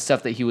the amount of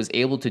stuff that he was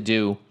able to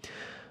do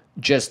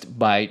just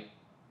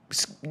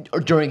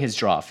during his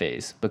draw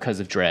phase because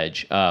of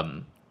dredge.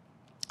 And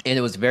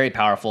it was very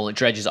powerful.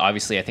 Dredge is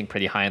obviously, I think,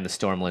 pretty high on the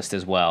Storm list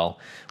as well.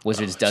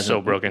 Wizards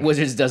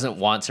doesn't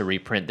want to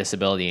reprint this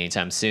ability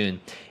anytime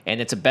soon,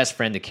 and it's a best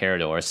friend to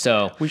Karador.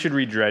 So we should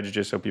read Dredge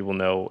just so people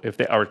know if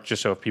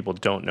people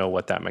don't know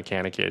what that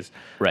mechanic is.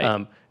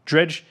 Right.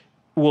 Dredge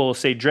will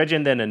say dredge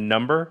and then a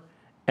number,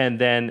 and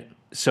then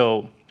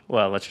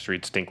let's just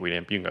read Stinkweed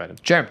Imp. You can go ahead.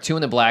 Sure. 2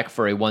 in the black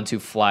for a 1/2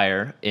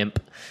 flyer imp.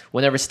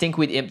 Whenever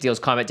Stinkweed Imp deals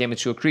combat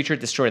damage to a creature,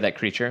 destroy that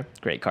creature.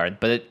 Great card.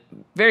 But it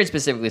very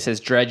specifically says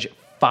dredge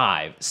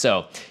 5.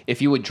 So if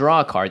you would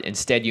draw a card,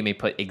 instead you may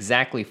put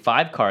exactly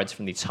 5 cards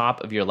from the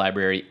top of your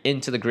library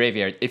into the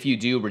graveyard. If you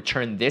do,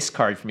 return this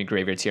card from your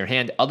graveyard to your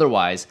hand.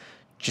 Otherwise,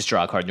 just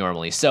draw a card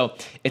normally. So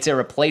it's a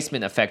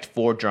replacement effect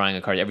for drawing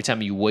a card. Every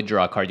time you would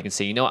draw a card, you can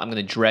say, I'm going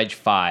to dredge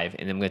 5,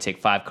 and I'm going to take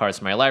 5 cards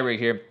from my library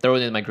here, throw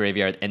it in my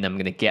graveyard, and I'm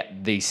going to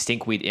get the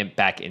Stinkweed Imp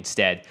back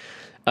instead.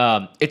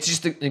 It's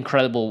just an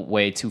incredible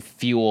way to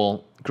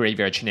fuel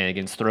graveyard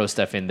shenanigans, throw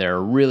stuff in there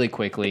really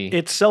quickly.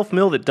 It's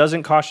self-mill that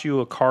doesn't cost you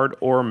a card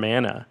or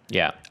mana.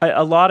 Yeah.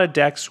 A lot of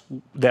decks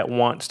that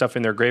want stuff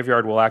in their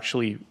graveyard will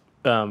actually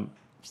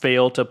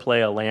fail to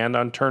play a land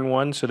on turn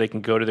 1, so they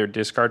can go to their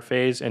discard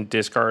phase and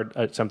discard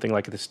something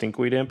like the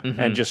Stinkweed Imp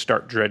and just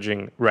start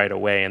dredging right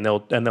away, and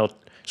they'll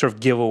sort of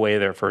give away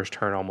their first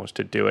turn almost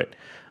to do it.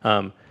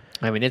 I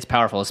mean, it's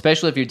powerful,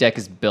 especially if your deck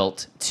is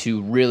built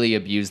to really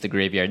abuse the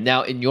graveyard.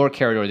 Now, in your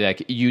Karador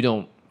deck, you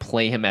don't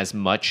play him as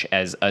much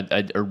as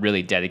a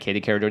really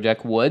dedicated Karador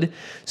deck would,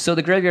 so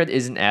the graveyard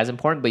isn't as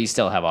important, but you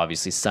still have,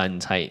 obviously, Sun,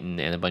 Titan,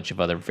 and a bunch of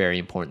other very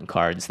important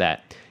cards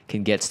that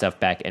can get stuff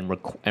back and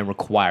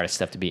require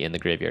stuff to be in the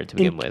graveyard to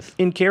begin with.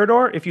 In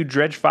Karador, if you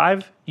dredge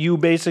 5, you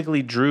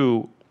basically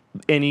drew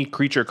any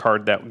creature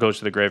card that goes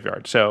to the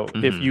graveyard. So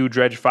if you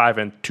dredge 5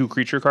 and 2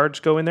 creature cards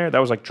go in there, that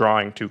was like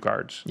drawing 2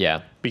 cards.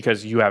 Yeah.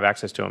 Because you have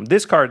access to them.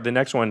 This card, the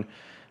next one,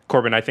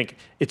 Corbin, I think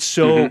it's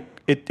so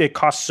it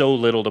costs so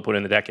little to put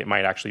in the deck, it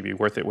might actually be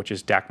worth it, which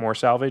is Dakmor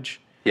Salvage.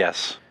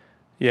 Yes.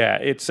 Yeah,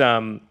 it's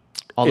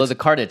although the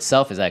card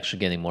itself is actually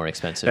getting more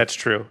expensive. That's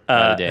true.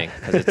 By the day,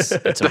 because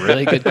it's a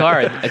really good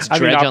card. It's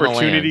dredge on the land.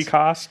 Opportunity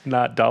cost,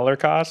 not dollar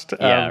cost.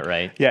 Yeah,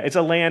 right. Yeah, it's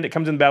a land. It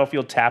comes in the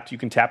battlefield tapped. You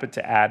can tap it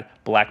to add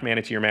black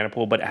mana to your mana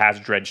pool, but it has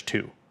dredge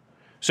 2.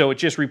 So it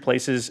just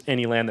replaces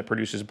any land that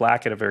produces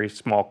black at a very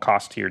small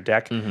cost to your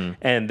deck,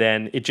 and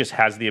then it just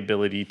has the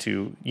ability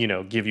to,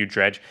 give you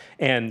dredge.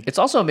 And it's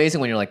also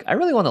amazing when you're like, I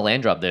really want a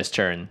land drop this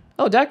turn.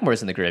 Oh, Dakmor's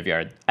in the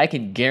graveyard. I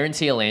can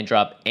guarantee a land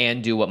drop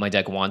and do what my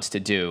deck wants to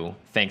do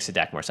thanks to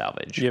Dakmor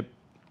Salvage. Yep.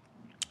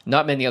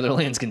 Not many other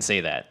lands can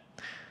say that.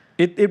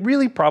 It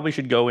really probably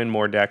should go in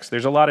more decks.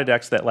 There's a lot of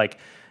decks that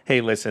hey,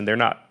 listen, they're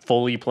not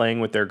fully playing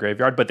with their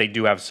graveyard, but they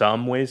do have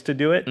some ways to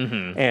do it.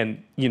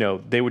 And,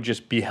 they would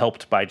just be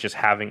helped by just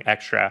having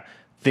extra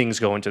things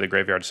go into the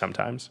graveyard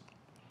sometimes.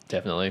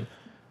 Definitely.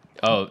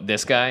 Oh,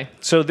 this guy?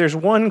 So there's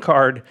one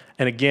card,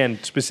 and again,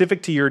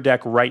 specific to your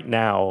deck right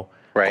now,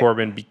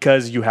 Corbin,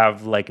 because you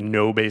have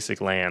no basic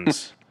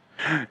lands.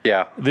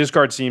 Yeah. This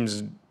card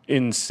seems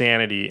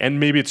insanity,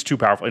 and maybe it's too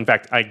powerful. In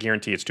fact, I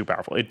guarantee it's too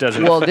powerful. It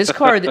doesn't. Well, this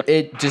card,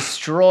 it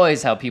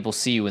destroys how people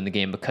see you in the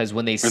game, because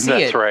when they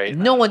see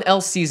no one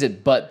else sees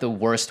it but the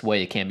worst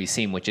way it can be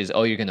seen, which is,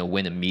 you're going to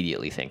win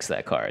immediately thanks to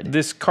that card.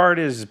 This card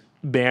is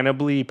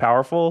bannably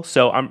powerful,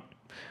 so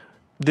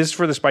this is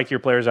for the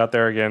spikier players out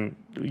there. Again,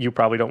 you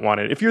probably don't want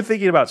it. If you're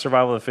thinking about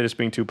Survival of the Fittest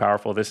being too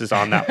powerful, this is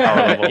on that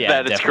power level.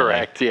 Yeah, that is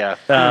correct, yeah.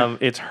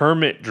 It's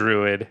Hermit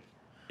Druid.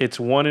 It's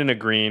 1 and a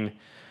green.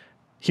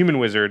 Human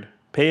Wizard.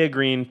 Pay a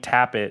green,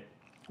 tap it.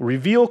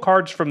 Reveal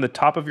cards from the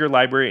top of your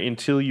library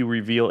until you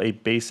reveal a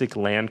basic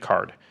land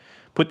card.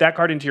 Put that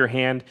card into your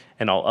hand,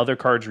 and all other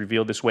cards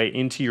revealed this way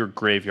into your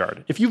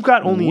graveyard. If you've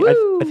got only,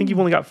 I think you've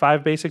only got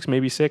 5 basics,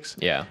 maybe 6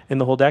 in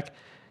the whole deck,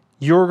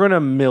 you're going to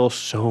mill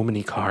so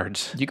many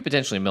cards. You could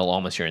potentially mill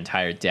almost your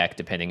entire deck,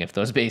 depending if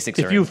those basics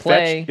are in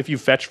play. If you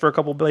fetch for a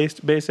couple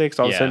basics,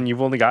 all of a sudden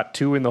you've only got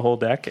 2 in the whole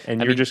deck,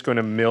 and you're just going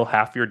to mill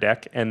half your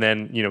deck, and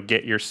then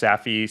get your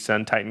Safi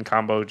Sun Titan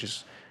combo.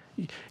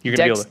 You're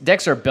gonna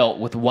decks are built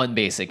with 1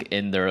 basic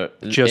in their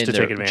to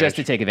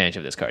take advantage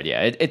of this card.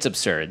 Yeah, it's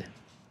absurd.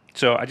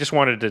 So I just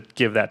wanted to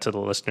give that to the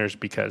listeners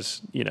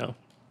because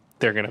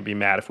they're going to be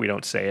mad if we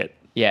don't say it.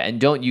 Yeah,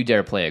 and don't you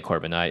dare play it,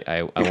 Corbin.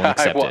 I won't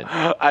accept it.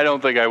 I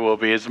don't think I will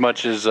be. As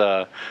much as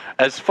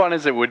fun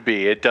as it would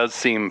be, it does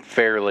seem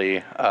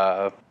fairly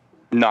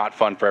not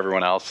fun for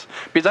everyone else.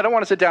 Because I don't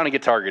want to sit down and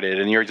get targeted,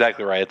 and you're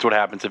exactly right. It's what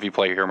happens if you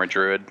play Hermit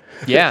Druid.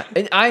 Yeah,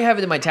 and I have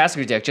it in my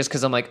Tasker deck just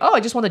because I'm like,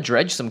 I just want to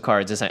dredge some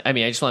cards. I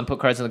just want to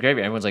put cards in the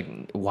graveyard. Everyone's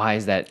like, why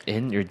is that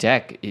in your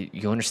deck?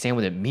 You understand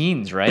what it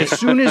means, right? As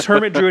soon as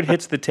Hermit Druid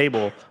hits the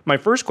table, my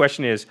first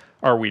question is,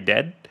 are we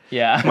dead?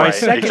 Yeah. My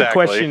second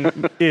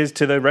question is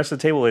to the rest of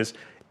the table is,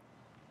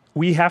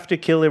 we have to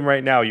kill him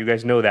right now. You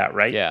guys know that,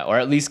 right? Yeah, or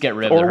at least get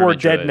rid of the Hermit Druid. Or we're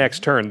dead Druid.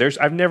 next turn.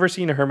 I've never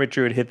seen a Hermit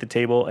Druid hit the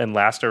table and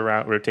last a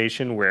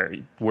rotation where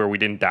we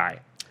didn't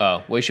die.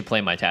 Oh, well, you should play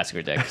my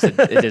Tasker deck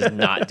because it does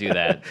not do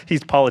that.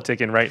 He's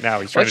politicking right now.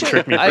 He's trying to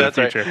trick me for the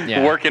future. Right.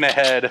 Yeah. Working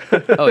ahead.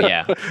 Oh,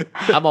 yeah.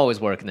 I'm always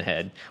working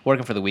ahead.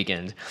 Working for the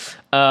weekend.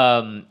 You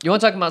want to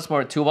talk about some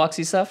more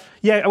toolboxy stuff?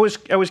 Yeah, I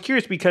was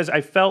curious because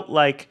I felt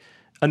like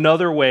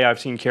another way I've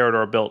seen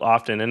Karador built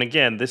often, and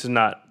again, this is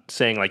not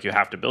saying you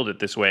have to build it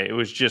this way. It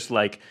was just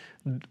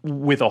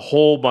with a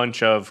whole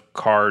bunch of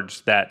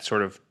cards that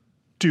sort of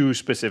do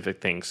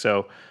specific things.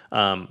 So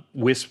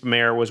Wisp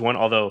Mare was one,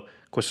 although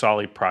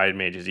Qasali Pride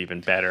Mage is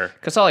even better.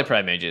 Qasali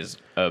Pride Mage is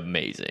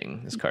amazing.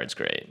 This card's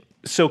great.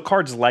 So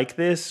cards like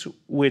this,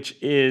 which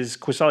is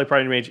Qasali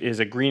Pride Mage, is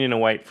a green and a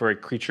white for a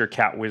creature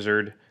cat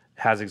wizard,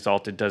 has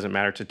Exalted, doesn't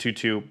matter, to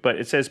 2/2, but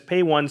it says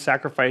pay 1,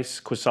 sacrifice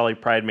Qasali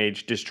Pride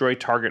Mage, destroy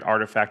target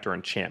artifact or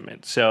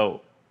enchantment.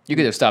 So you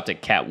could have stopped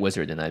at Cat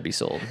Wizard and I'd be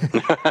sold.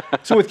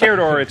 So with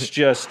Karador, it's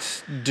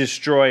just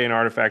destroy an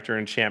artifact or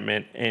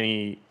enchantment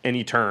any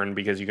turn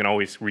because you can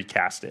always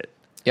recast it.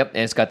 Yep,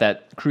 and it's got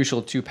that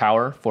crucial 2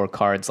 power for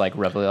cards like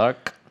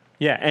Reveillark.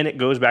 Yeah, and it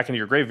goes back into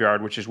your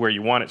graveyard, which is where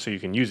you want it, so you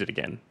can use it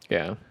again.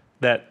 Yeah,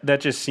 that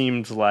just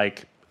seems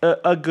like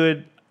a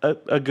good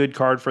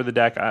card for the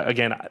deck.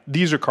 Again,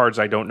 these are cards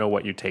I don't know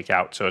what you take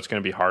out, so it's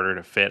going to be harder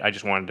to fit. I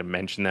just wanted to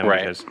mention them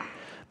because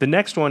the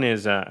next one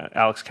is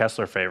Alex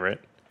Kessler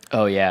favorite.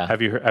 Oh yeah.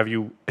 Have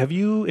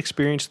you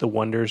experienced the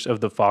wonders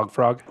of the Fog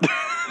Frog?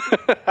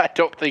 I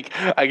don't think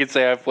I could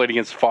say I've played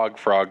against Fog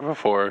Frog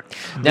before.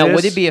 Now,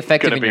 would it be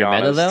effective in your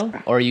meta though,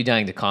 or are you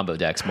dying to combo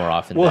decks more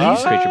often than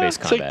creature-based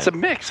combat? It's a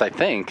mix, I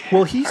think.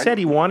 Well, he said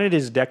he wanted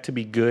his deck to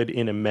be good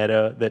in a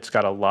meta that's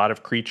got a lot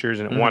of creatures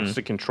and it wants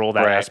to control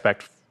that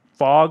aspect.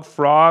 Fog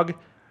Frog,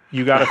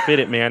 you got to fit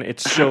it, man.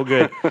 It's so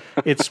good.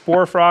 It's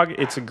Spore Frog.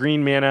 It's a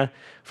green mana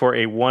for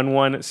a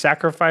 1/1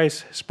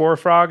 sacrifice. Spore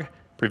Frog,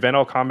 prevent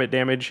all combat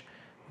damage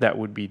that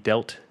would be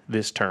dealt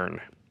this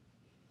turn.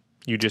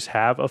 You just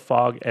have a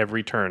fog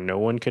every turn. No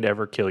one could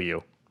ever kill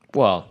you.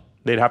 Well,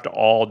 they'd have to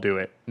all do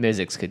it.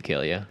 Mizzix could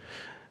kill you.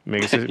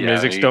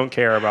 Mizzix don't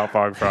care about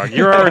Fog Frog.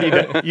 You're already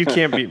you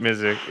can't beat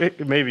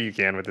Mizzix. Maybe you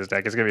can with this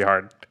deck. It's gonna be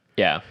hard.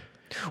 Yeah.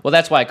 Well,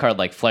 that's why a card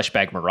like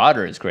Fleshbag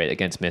Marauder is great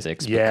against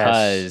Mizzix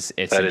because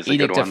it's an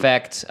edict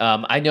effect.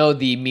 I know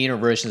the meaner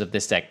versions of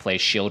this deck play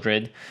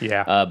Shieldred.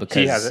 Yeah, because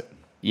he has it.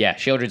 Yeah,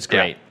 Shieldred's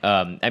great.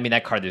 Yeah.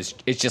 That card it's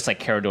just like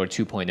Karador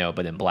 2.0,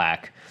 but in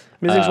black.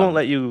 Mizzix won't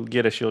let you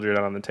get a Shieldred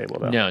out on the table,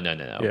 though. No.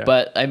 Yeah.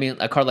 But,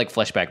 a card like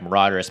Fleshback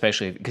Marauder,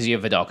 especially because you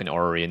have Vidalcan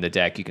Orrery in the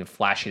deck, you can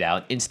flash it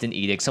out, instant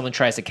edict. Someone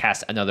tries to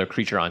cast another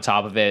creature on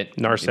top of it.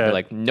 Narset. You're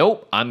like,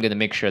 nope, I'm going to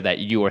make sure that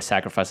you are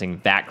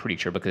sacrificing that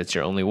creature because it's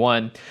your only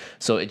one.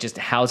 So it just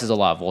houses a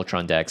lot of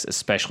Voltron decks,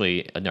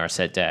 especially a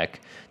Narset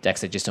deck,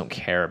 decks that just don't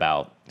care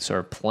about sort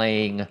of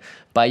playing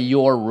by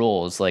your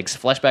rules. Like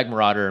Fleshbag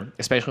Marauder,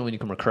 especially when you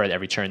can recur it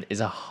every turn,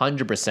 is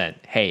 100%,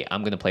 hey,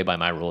 I'm going to play by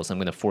my rules. I'm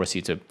going to force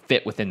you to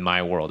fit within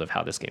my world of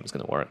how this game is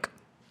going to work.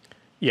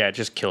 Yeah, it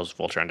just kills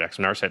Voltron decks.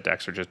 Narset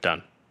decks are just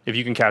done. If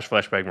you can cast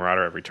Fleshbag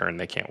Marauder every turn,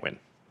 they can't win.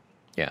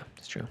 Yeah,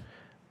 that's true.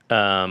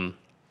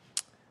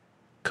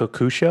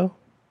 Kokusho?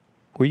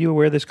 Were you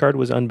aware this card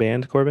was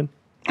unbanned, Corbin?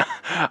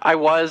 I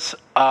was,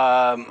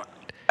 and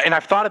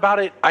I've thought about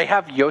it. I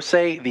have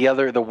Yosei,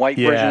 the white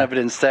version of it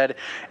instead.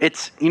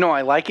 It's,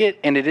 I like it,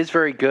 and it is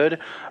very good,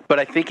 but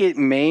I think it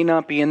may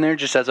not be in there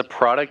just as a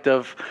product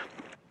of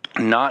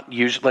not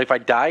usually. If I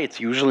die, it's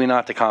usually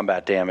not to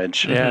combat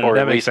damage, or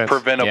at least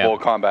preventable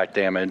combat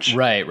damage.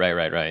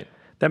 Right.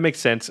 That makes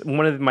sense.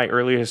 One of my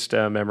earliest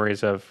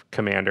memories of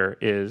Commander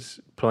is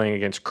playing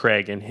against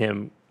Craig and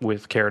him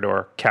with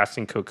Karador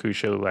casting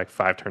Kokusho like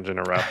 5 turns in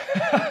a row.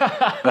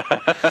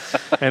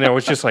 And it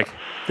was just like,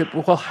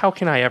 well, how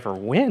can I ever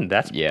win?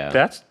 That's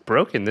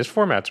broken. This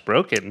format's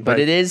broken. But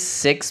it is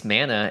 6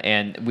 mana,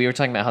 and we were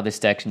talking about how this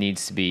deck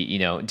needs to be,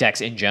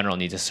 decks in general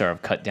need to sort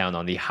of cut down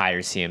on the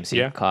higher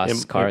CMC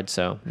cost cards.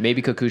 So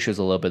maybe Kokusho's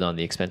a little bit on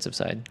the expensive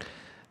side.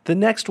 The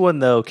next one,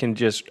 though, can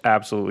just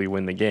absolutely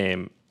win the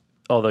game.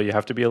 Although you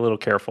have to be a little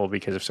careful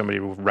because if somebody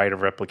Rite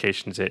of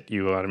Replications it,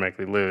 you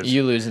automatically lose.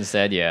 You lose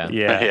instead, yeah.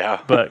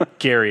 Yeah. But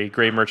Gary,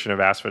 Grey Merchant of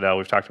Asphodel,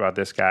 we've talked about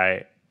this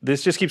guy.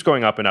 This just keeps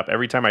going up and up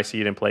every time I see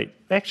it in play.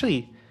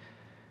 Actually,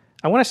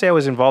 I want to say I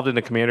was involved in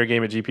a Commander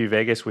game at GP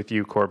Vegas with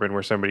you, Corbin,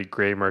 where somebody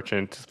Grey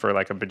Merchant for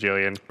like a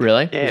bajillion.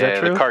 Really? Yeah, Is that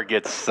true? The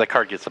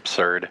card gets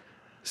absurd.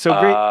 So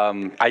great.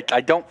 I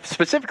don't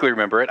specifically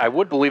remember it. I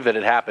would believe that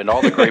it happened.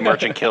 All the Grey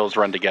Merchant kills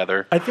run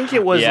together. I think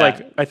it was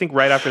I think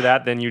right after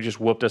that, then you just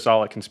whooped us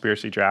all at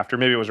Conspiracy Draft. Or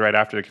maybe it was right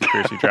after the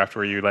Conspiracy Draft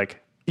where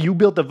you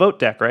built the vote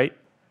deck, right?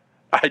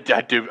 I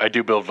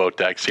do build vote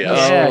decks,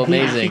 yes. Oh,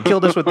 amazing. He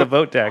killed us with the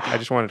vote deck. I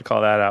just wanted to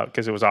call that out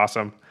because it was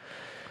awesome.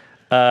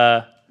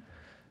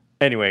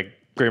 Anyway,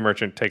 Grey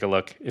Merchant, take a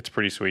look. It's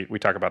pretty sweet. We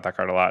talk about that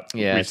card a lot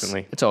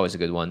recently. It's always a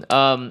good one.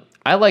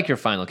 I like your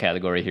final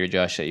category here,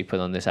 Josh, that you put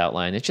on this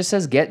outline. It just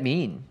says get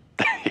mean.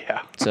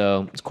 Yeah.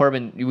 So,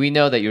 Corbin, we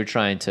know that you're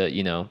trying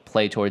to,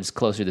 play towards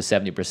closer to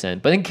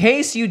 70%. But in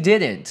case you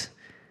didn't,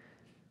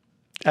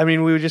 I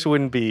mean, we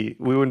wouldn't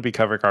be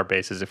covering our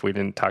bases if we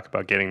didn't talk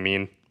about getting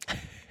mean.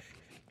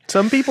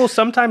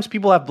 Sometimes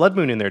people have Blood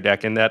Moon in their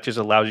deck, and that just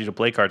allows you to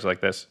play cards like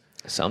this.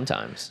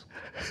 Sometimes.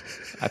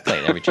 I play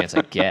it every chance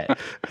I get.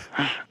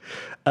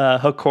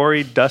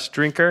 Hokori Dust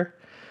Drinker.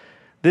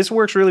 This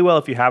works really well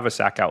if you have a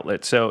sack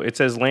outlet. So it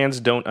says lands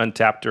don't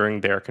untap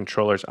during their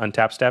controller's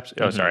untap steps.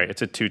 Oh, sorry.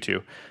 It's a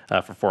 2/2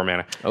 for 4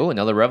 mana. Oh,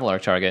 another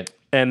Revelar target.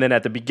 And then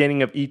at the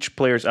beginning of each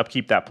player's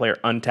upkeep, that player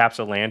untaps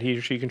a land he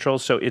or she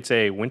controls. So it's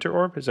a Winter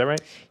Orb. Is that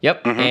right?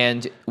 Yep. Mm-hmm.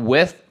 And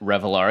with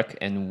Revelark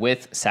and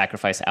with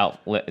Sacrifice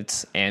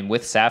Outlets and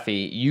with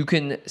Safi, you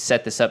can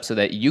set this up so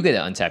that you get to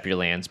untap your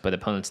lands, but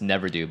opponents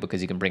never do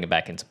because you can bring it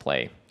back into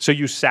play. So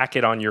you sack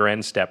it on your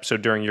end step. So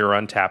during your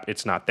untap,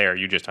 it's not there.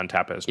 You just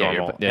untap it as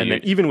normal. And then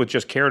even with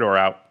just Karador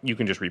out, you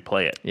can just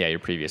replay it. Yeah, your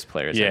previous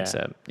player's end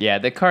step. Yeah,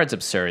 the card's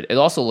absurd. It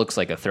also looks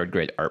like a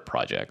third-grade art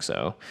project,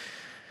 so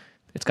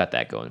it's got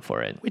that going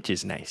for it. Which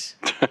is nice.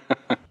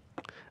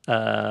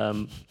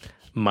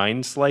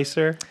 Mind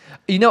Slicer.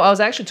 I was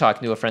actually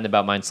talking to a friend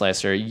about Mind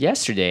Slicer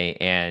yesterday,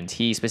 and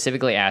he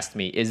specifically asked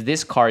me, is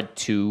this card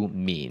too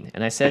mean?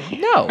 And I said,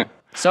 no.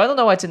 So I don't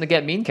know why it's in the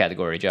get mean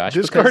category, Josh.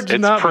 This card's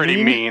not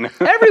pretty mean.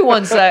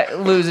 Everyone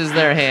loses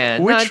their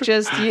hand, not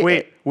just you.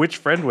 Wait, which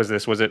friend was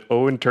this? Was it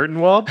Owen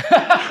Turtenwald?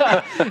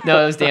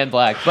 No, it was Dan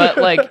Black.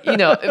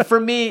 But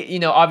for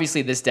me,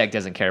 obviously this deck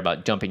doesn't care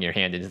about dumping your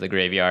hand into the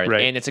graveyard,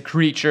 right. And it's a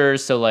creature,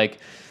 so wait,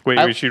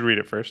 we should read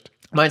it first.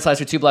 Mind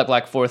Slicer, 2 black,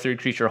 4/3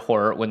 creature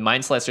horror. When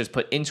Mind Slicer is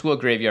put into a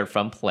graveyard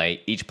from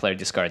play, each player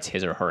discards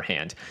his or her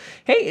hand.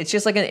 Hey, it's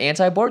just like an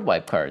anti-board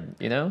wipe card,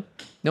 No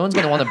one's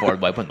going to want a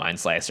board wipe when Mind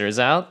Slicer is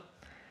out.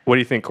 What do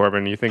you think,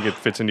 Corbin? You think it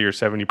fits into your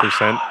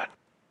 70%?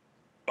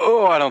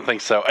 Oh, I don't think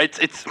so.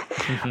 It's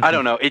I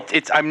don't know.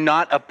 It's I'm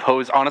not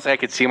opposed. Honestly, I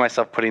could see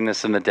myself putting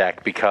this in the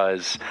deck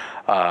because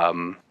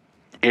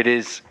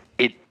it's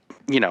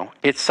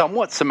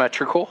somewhat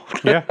symmetrical.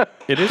 Yeah,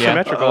 it is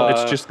symmetrical.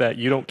 It's just that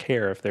you don't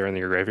care if they're in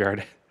your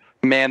graveyard.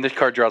 Man, this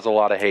card draws a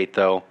lot of hate,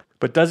 though.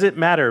 But does it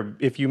matter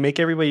if you make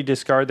everybody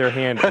discard their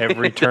hand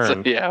every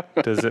turn?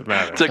 Does it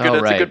matter? That's a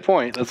good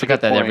point. That's a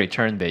good that point. every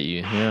turn bit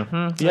you. Yeah,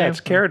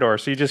 it's Karador,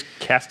 so you just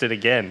cast it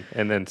again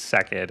and then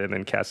sack it and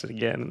then cast it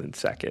again and then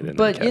sack it. And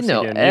then cast it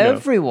again.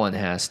 Everyone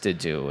has to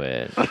do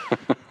it.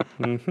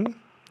 Mm-hmm.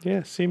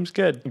 Yeah, seems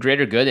good.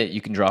 Greater good at you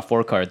can draw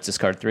 4 cards,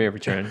 discard 3 every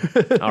turn.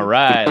 All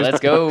right,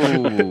 let's go.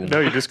 No,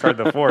 you discard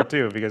the 4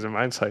 too because of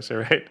Mind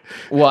Slicer, right?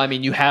 Well, I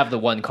mean, you have the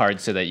 1 card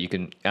so that you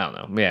can. I don't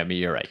know. Yeah, I mean,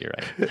 you're right.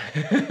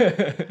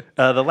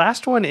 The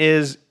last one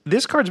is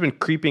this card's been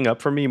creeping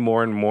up for me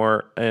more and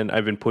more, and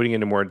I've been putting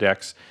into more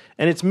decks.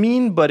 And it's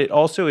mean, but it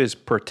also is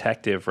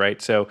protective,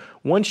 right? So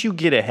once you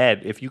get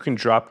ahead, if you can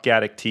drop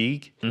Gaddock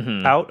Teague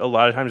out, a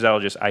lot of times that'll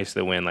just ice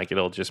the win. Like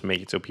it'll just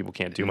make it so people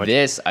can't do much.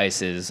 This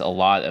ices a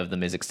lot of the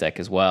Mizzix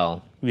deck as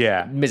well.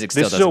 Yeah. Mizzix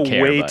still this doesn't is a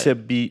care, way but to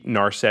beat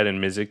Narset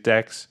and Mizzix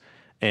decks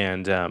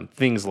and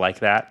things like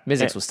that.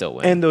 Mizzix will still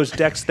win. And those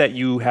decks that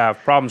you have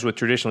problems with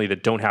traditionally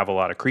that don't have a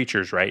lot of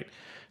creatures, right?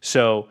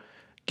 So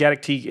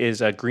Gaddock Teague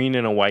is a green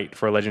and a white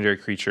for a legendary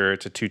creature.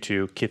 It's a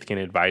 2/2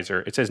 Kithkin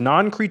Advisor. It says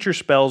non-creature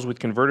spells with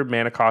converted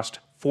mana cost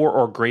 4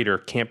 or greater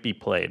can't be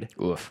played.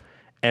 Oof.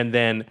 And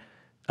then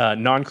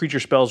non-creature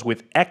spells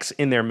with X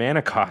in their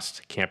mana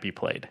cost can't be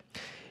played.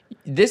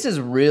 This is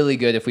really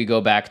good if we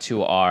go back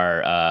to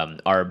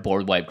our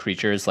board wipe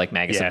creatures like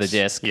Magus of the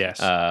Disc.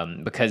 Yes.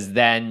 Because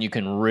then you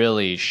can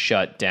really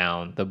shut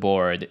down the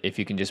board if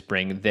you can just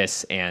bring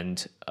this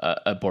and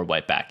a board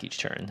wipe back each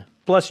turn.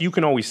 Plus, you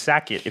can always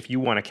sack it if you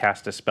want to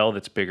cast a spell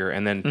that's bigger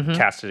and then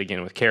cast it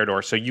again with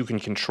Karador, so you can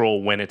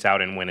control when it's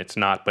out and when it's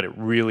not, but it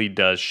really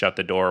does shut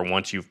the door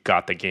once you've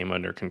got the game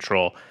under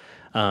control.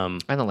 I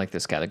don't like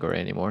this category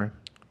anymore.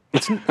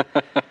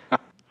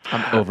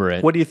 I'm over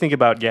it. What do you think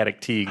about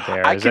Gaddock Teague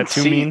there? Is that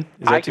too mean?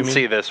 I can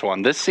see this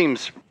one. This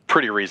seems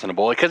pretty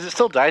reasonable because it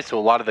still dies to a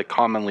lot of the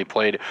commonly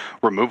played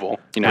removal.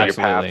 You know,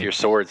 Absolutely. your path, your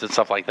swords, and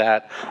stuff like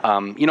that.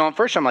 You know, at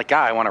first I'm like,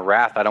 I want a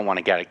Wrath. I don't want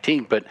a Gaddock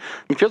Teague, but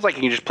it feels like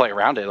you can just play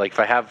around it. Like if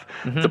I have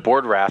the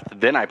board Wrath,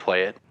 then I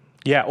play it.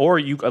 Yeah, or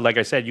you, like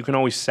I said, you can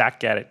always sack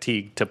Gaddock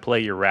Teague to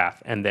play your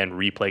Wrath and then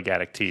replay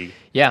Gaddock Teague.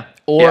 Yeah,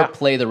 or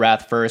play the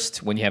Wrath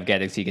first when you have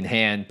Gaddock Teague in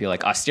hand. Be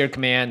like, austere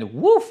command,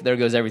 woof, there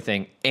goes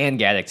everything, and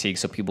Gaddock Teague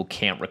so people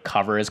can't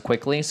recover as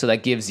quickly. So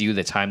that gives you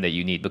the time that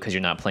you need because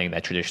you're not playing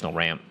that traditional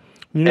ramp.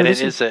 You know, and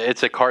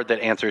it's a card that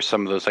answers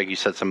some of those, like you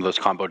said, some of those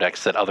combo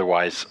decks that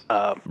otherwise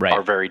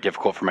are very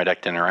difficult for my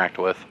deck to interact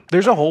with.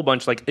 There's a whole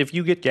bunch. Like if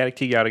you get Gaddock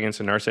Teague out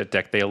against a Narset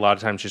deck, they a lot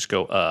of times just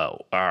go,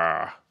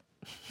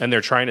 and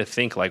they're trying to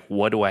think like,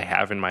 what do I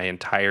have in my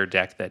entire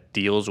deck that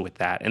deals with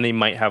that? And they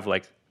might have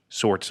like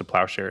Swords to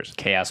Plowshares,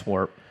 Chaos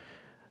Warp.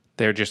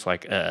 They're just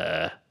like,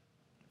 But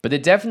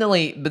that's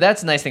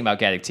the nice thing about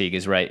Gaddock Teague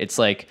is, right, it's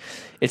like,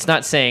 it's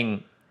not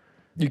saying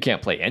you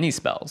can't play any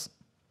spells,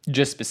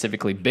 just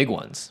specifically big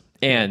ones.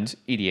 And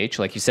EDH,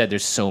 like you said,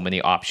 there's so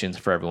many options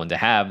for everyone to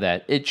have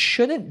that it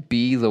shouldn't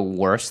be the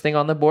worst thing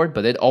on the board,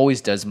 but it always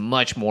does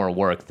much more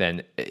work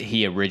than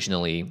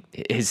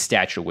his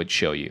stature would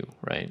show you,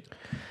 right?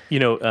 You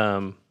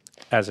know,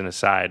 as an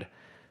aside,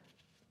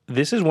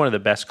 this is one of the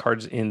best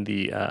cards in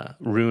the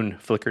Rune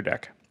Flicker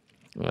deck.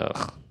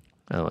 Ugh.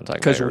 I don't want to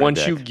talk about it. Because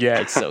once you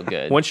get it's so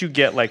good. Once you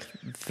get like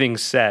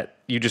things set,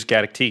 you just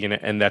Gaddock Teague in it,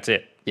 and that's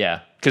it.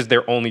 Yeah. Because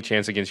their only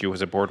chance against you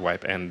was a board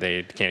wipe, and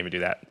they can't even do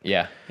that.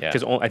 Yeah.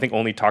 Because I think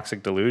only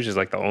Toxic Deluge is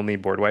like the only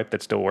board wipe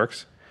that still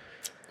works.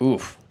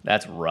 Oof,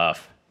 that's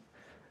rough.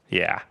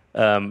 Yeah.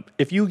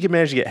 If you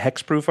manage to get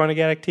Hexproof on a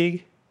Gaddock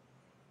Teague,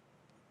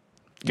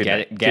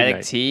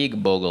 Gaddock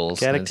Teague Bogles.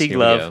 Gaddock Teague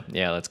love.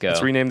 Yeah, let's go.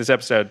 Let's rename this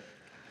episode.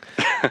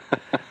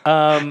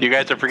 You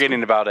guys are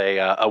forgetting about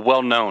a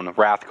well-known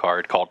Wrath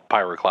card called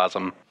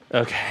Pyroclasm.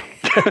 Okay.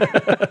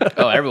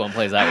 Oh, everyone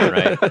plays that one,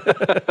 right?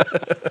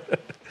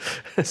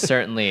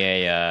 Certainly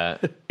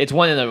it's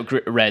one in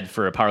the red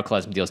for a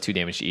Pyroclasm deals 2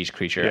 damage to each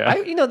creature.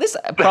 Yeah. This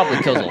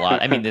probably kills a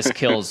lot. I mean, this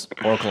kills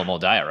Oracle of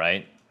Moldiah,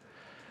 right?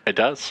 It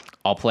does.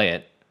 I'll play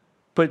it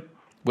But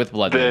with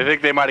Blood I Moon.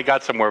 think they might have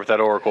got somewhere with that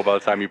Oracle by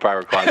the time you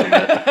Pyroclasm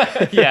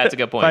it. Yeah, that's a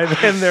good point. by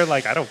then they're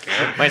like, I don't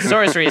care. My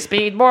sorcery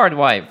speed board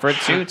wipe for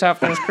 2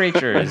 toughness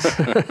creatures.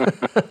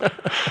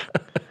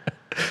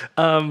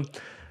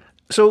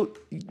 So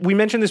we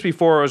mentioned this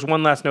before. As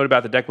one last note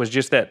about the deck was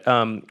just that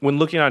when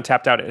looking on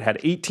Tapped Out, it had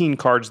 18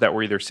 cards that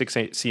were either 6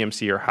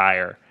 CMC or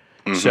higher.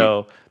 Mm-hmm.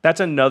 So that's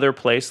another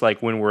place,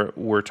 like when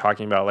we're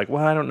talking about, like,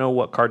 well, I don't know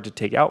what card to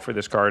take out for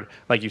this card.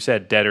 Like you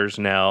said, Debtor's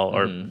Knell,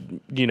 or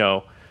you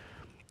know,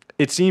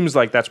 it seems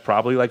like that's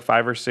probably like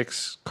 5 or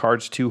 6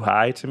 cards too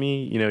high to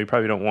me. You know, you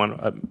probably don't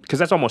want because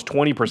that's almost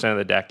 20% of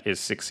the deck is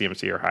 6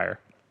 CMC or higher.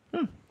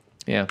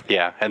 Yeah.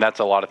 Yeah, and that's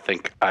a lot of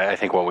I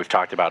think what we've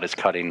talked about is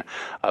cutting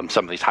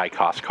some of these high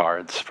cost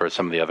cards for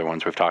some of the other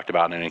ones we've talked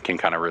about, and it can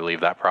kind of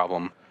relieve that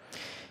problem.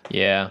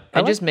 Yeah,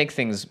 and just make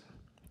things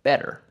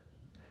better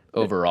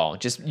overall.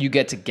 Just you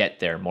get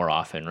there more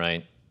often,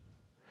 right?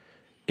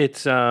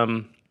 It's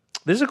this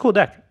is a cool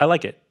deck. I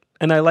like it,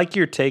 and I like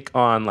your take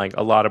on like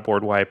a lot of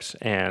board wipes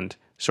and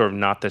sort of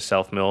not the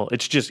self mill.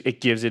 It's just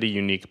it gives it a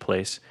unique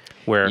place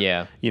where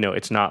you know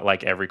it's not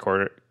like every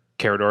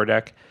Karador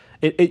deck.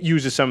 It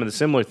uses some of the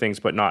similar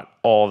things, but not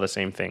all the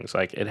same things.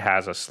 Like it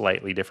has a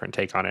slightly different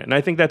take on it, and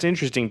I think that's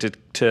interesting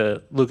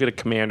to look at a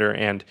commander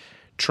and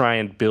try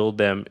and build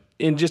them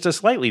in just a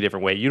slightly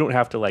different way. You don't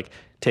have to like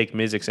take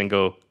Mizzix and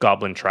go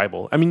Goblin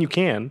Tribal. I mean, you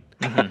can,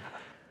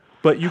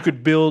 but you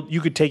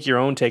could take your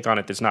own take on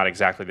it that's not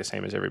exactly the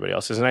same as everybody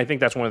else's. And I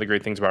think that's one of the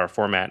great things about our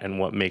format and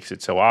what makes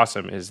it so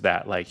awesome is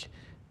that like,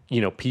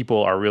 you know,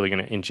 people are really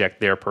going to inject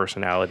their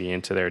personality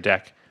into their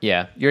deck.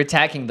 Yeah, you're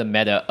attacking the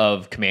meta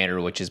of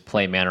Commander, which is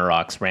play Mana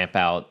Rocks, ramp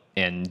out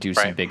and do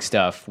some big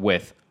stuff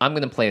with, I'm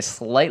going to play a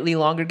slightly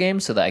longer game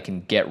so that I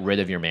can get rid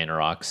of your mana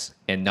rocks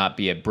and not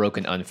be a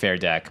broken, unfair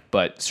deck,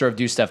 but sort of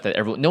do stuff that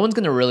no one's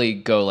going to really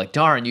go like,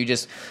 darn, you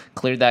just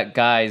cleared that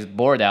guy's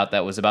board out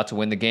that was about to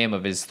win the game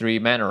of his 3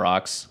 mana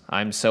rocks.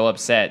 I'm so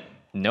upset.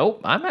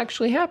 Nope, I'm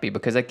actually happy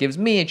because that gives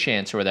me a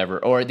chance or whatever,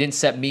 or it didn't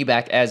set me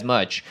back as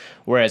much.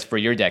 Whereas for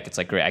your deck, it's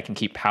like, great, I can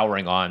keep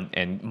powering on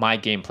and my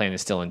game plan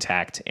is still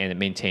intact and it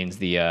maintains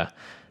the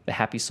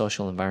happy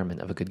social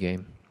environment of a good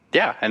game.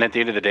 Yeah, and at the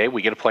end of the day,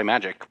 we get to play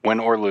Magic. Win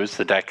or lose,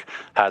 the deck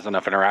has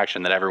enough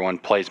interaction that everyone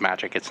plays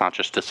Magic. It's not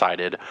just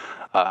decided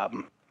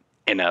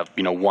in a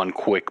one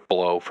quick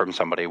blow from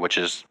somebody, which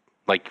is,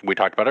 like we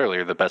talked about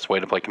earlier, the best way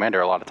to play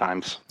Commander a lot of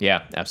times.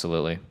 Yeah,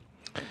 absolutely.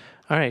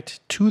 All right,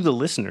 to the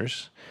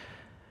listeners,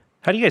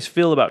 how do you guys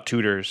feel about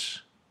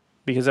tutors?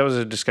 Because that was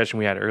a discussion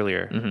we had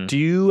earlier. Mm-hmm. Do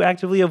you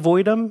actively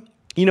avoid them?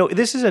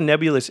 This is a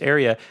nebulous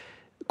area.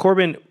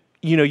 Corbin,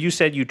 you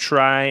said you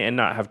try and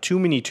not have too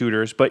many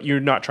tutors, but you're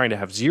not trying to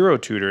have 0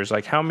 tutors.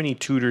 Like, how many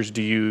tutors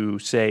do you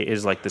say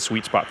is like the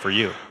sweet spot for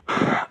you?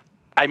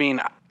 I mean,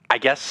 I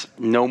guess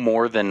no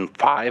more than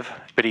 5,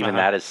 but even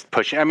that is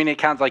pushing. I mean, it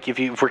counts like if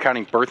we're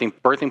counting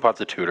birthing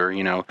pod's a tutor,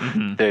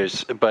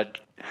 mm-hmm. But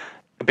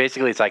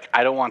basically it's like,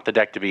 I don't want the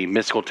deck to be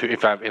mystical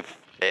tutor. If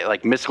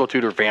like mystical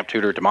tutor, vamp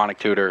tutor, demonic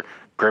tutor,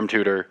 grim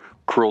tutor,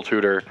 cruel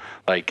tutor,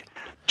 like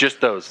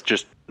just those,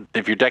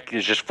 if your deck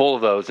is just full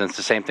of those and it's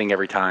the same thing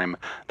every time,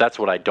 that's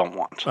what I don't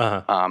want.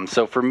 Uh-huh.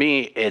 So for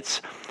me,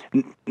 it's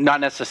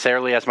not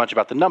necessarily as much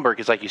about the number,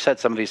 because like you said,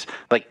 some of these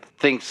like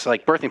things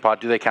like birthing pod,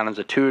 do they count as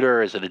a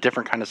tutor? Is it a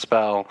different kind of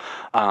spell?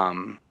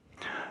 Well,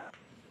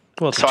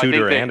 it's a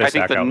tutor and a sack I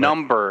think the outlet.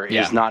 number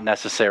is not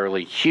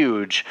necessarily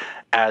huge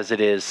as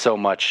it is so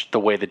much the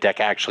way the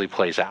deck actually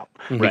plays out.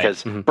 Mm-hmm.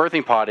 Because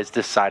birthing pod is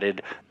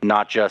decided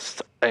not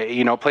just,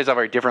 plays out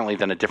very differently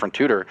than a different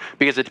tutor,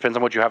 because it depends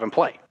on what you have in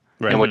play.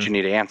 Right. And what you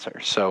need to answer.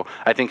 So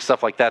I think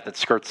stuff like that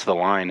skirts the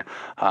line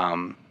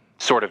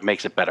sort of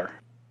makes it better,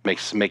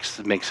 makes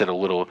it a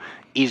little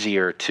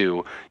easier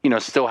to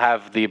still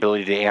have the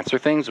ability to answer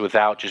things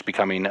without just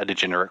becoming a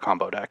degenerate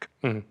combo deck.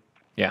 Mm-hmm.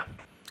 Yeah,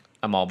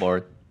 I'm all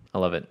board. I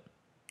love it.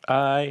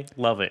 I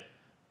love it.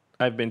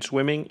 I've been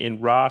swimming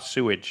in raw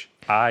sewage.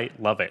 I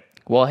love it.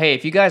 Well, hey,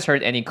 if you guys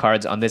heard any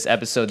cards on this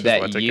episode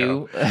that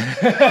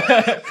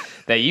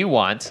you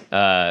want,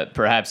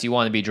 perhaps you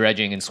want to be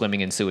dredging and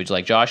swimming in sewage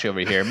like Josh over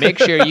here, make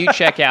sure you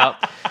check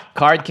out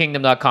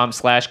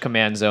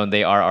cardkingdom.com/command zone.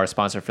 They are our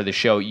sponsor for the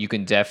show. You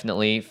can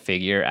definitely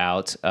figure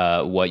out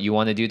what you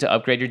want to do to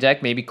upgrade your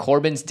deck. Maybe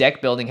Corbin's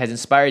deck building has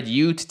inspired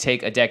you to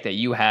take a deck that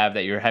you have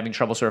that you're having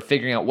trouble sort of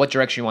figuring out what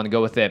direction you want to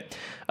go with it.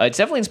 It's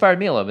definitely inspired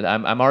me a little bit.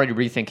 I'm already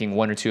rethinking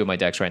 1 or 2 of my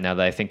decks right now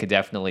that I think could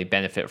definitely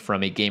benefit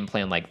from a game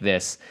plan like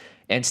this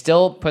and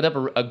still put up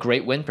a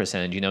great win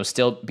percentage,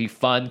 still be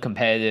fun,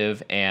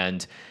 competitive,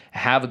 and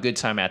have a good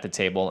time at the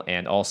table,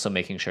 and also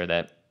making sure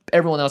that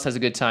everyone else has a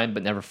good time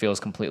but never feels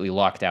completely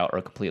locked out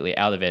or completely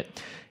out of it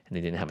and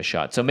they didn't have a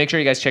shot. So make sure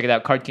you guys check it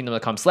out,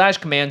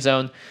 cardkingdom.com/command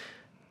zone.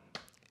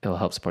 It will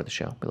help support the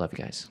show. We love you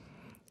guys.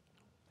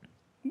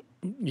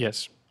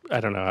 Yes. I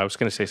don't know. I was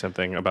going to say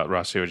something about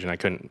raw sewage and I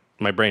couldn't.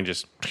 My brain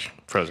just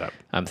froze up.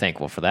 I'm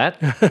thankful for that.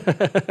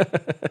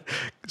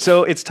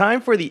 So it's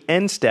time for the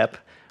end step,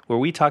 where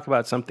we talk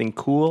about something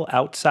cool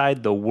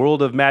outside the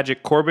world of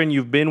Magic. Corbin,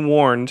 you've been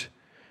warned.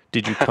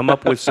 Did you come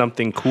up with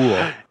something cool?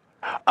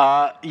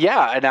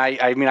 Yeah, and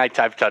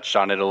I've touched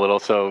on it a little,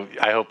 so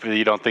I hope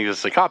you don't think this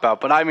is a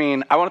cop-out, but I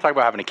want to talk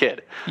about having a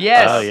kid.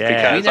 Yes, oh,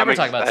 yeah. We never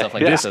talk about stuff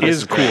like this. This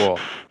is cool.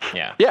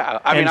 Yeah. Yeah,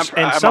 I'm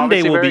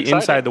someday we'll be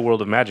inside the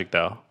world of Magic,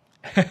 though.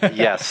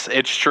 Yes,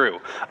 it's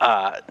true.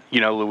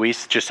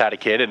 Luis just had a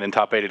kid and then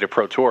top 8 at a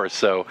Pro Tour,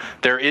 so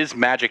there is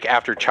Magic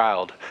after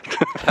child.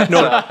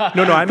 No,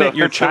 I meant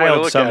your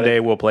child someday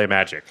will play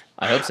Magic.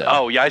 I hope so.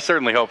 Oh, yeah, I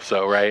certainly hope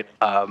so, right?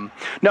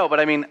 No, but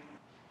like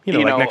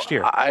next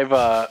year.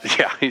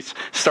 He's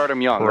start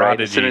him young, Prodigy.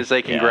 Right? As soon as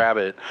they can grab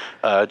it.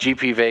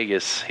 GP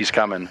Vegas, he's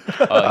coming.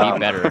 Oh, he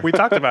better. We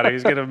talked about it.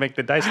 He's going to make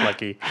the dice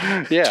lucky.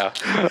 Yeah.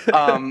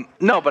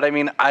 No, but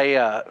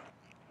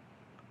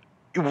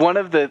one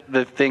of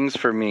the things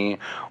for me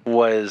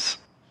was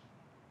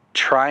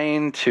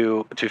trying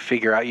to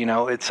figure out,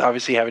 it's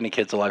obviously having a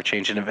kid's a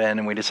life-changing event,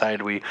 and we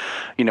decided we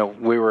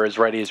were as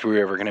ready as we were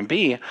ever going to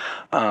be.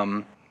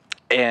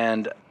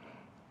 And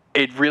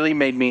it really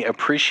made me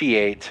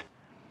appreciate,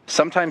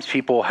 sometimes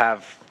people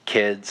have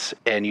kids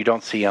and you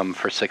don't see them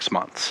for 6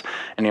 months,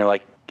 and you're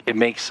like, it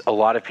makes a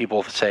lot of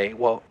people say,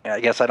 well, I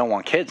guess I don't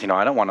want kids.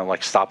 I don't want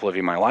to stop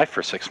living my life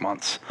for 6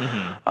 months.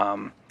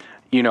 Mm-hmm.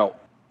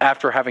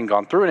 After having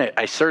gone through it,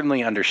 I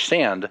certainly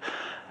understand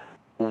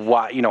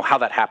why, how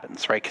that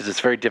happens, right? Because it's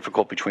very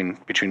difficult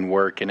between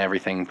work and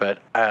everything. But,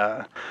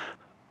 I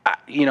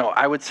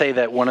would say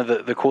that one of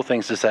the cool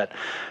things is that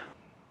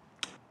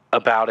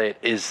about it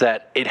is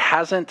that it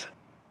hasn't,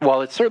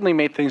 while it certainly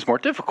made things more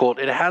difficult,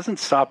 it hasn't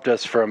stopped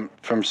us from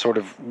sort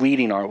of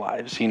leading our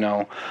lives.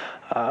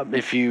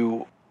 If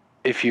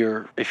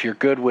you're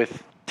good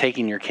with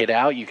taking your kid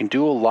out, you can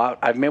do a lot.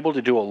 I'm able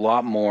to do a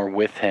lot more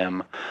with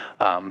him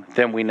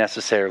than we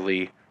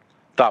necessarily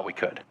thought we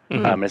could.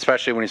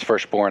 Especially when he's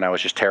first born, I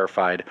was just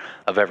terrified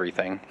of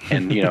everything.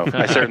 And,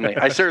 I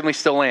certainly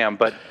still am,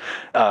 but,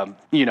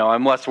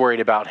 I'm less worried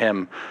about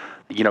him,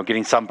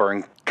 getting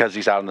sunburned because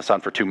he's out in the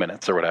sun for 2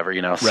 minutes or whatever,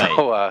 Right.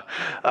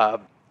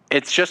 So,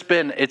 it's just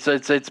been,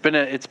 it's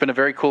been a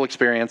very cool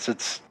experience.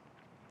 It's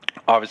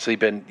obviously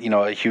been,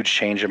 a huge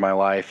change in my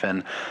life.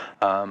 And,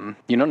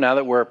 now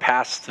that we're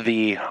past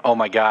the, oh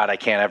my God, I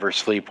can't ever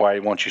sleep, why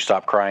won't you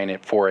stop crying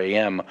at 4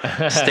 a.m.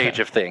 stage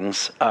of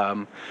things,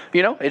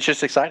 it's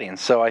just exciting.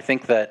 So I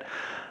think that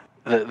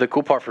the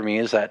cool part for me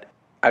is that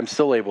I'm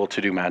still able to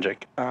do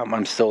magic.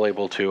 I'm still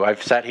able to,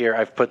 I've sat here,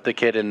 I've put the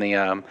kid in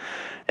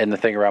the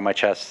thing around my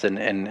chest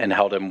and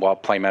held him while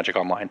playing Magic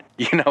Online.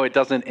 It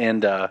doesn't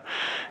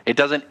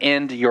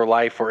end your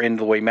life or end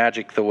the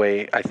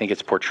way I think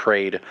it's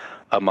portrayed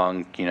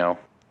among,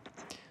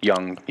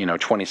 young,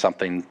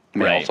 20-something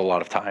males Right. a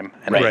lot of time.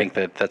 And Right. I think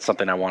that's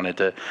something I wanted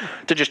to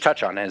just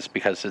touch on, is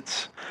because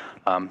it's,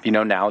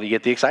 now you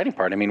get the exciting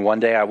part. I mean, one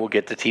day I will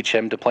get to teach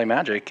him to play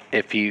Magic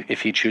if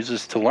he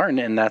chooses to learn.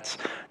 And that's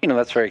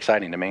very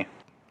exciting to me.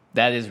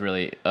 That is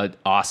really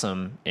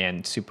awesome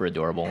and super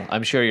adorable.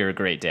 I'm sure you're a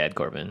great dad,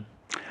 Corbin.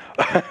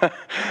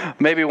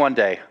 Maybe one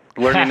day.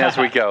 Learning as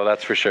we go,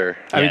 that's for sure.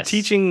 I mean,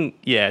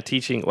 Yes.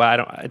 teaching.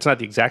 Well, it's not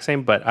the exact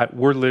same, but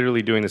we're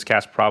literally doing this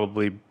cast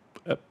probably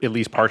at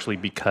least partially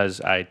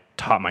because I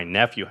taught my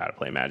nephew how to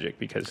play Magic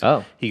because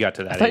he got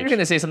to that I thought age. you were going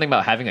to say something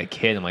about having a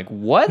kid. I'm like,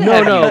 what? No,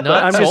 have no, you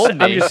but not told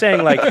me? I'm just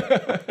saying, like,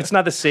 it's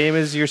not the same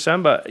as your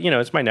son, but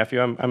it's my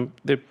nephew.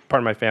 They're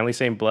part of my family,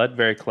 same blood,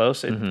 very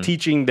close. And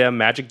teaching them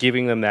Magic,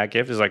 giving them that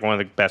gift is like one of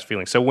the best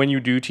feelings. So when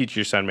you do teach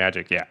your son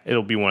Magic,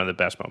 it'll be one of the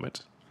best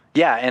moments.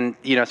 Yeah, and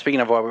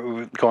speaking of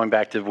going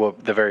back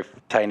to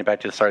tying it back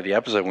to the start of the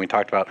episode when we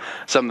talked about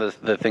some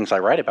of the things I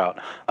write about.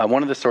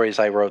 One of the stories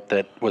I wrote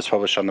that was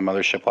published on the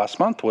Mothership last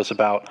month was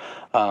about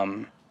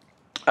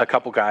a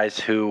couple guys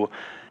who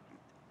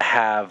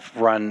have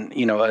run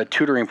a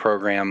tutoring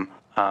program,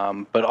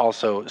 but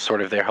also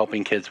sort of they're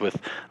helping kids with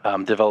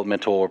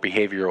developmental or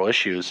behavioral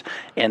issues,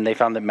 and they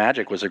found that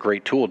Magic was a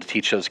great tool to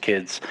teach those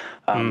kids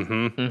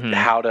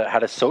how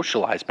to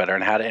socialize better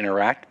and how to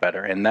interact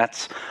better, and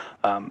that's.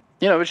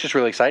 It's just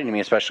really exciting to me,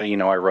 especially,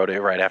 I wrote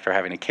it right after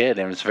having a kid,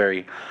 and it was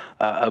very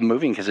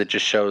moving because it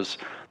just shows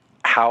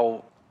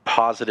how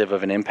positive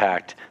of an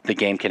impact the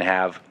game can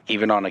have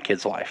even on a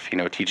kid's life.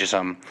 It teaches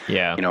them,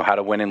 how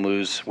to win and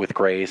lose with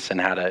grace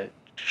and how to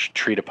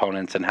treat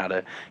opponents and how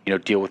to,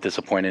 deal with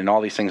disappointment and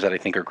all these things that I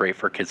think are great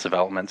for kids'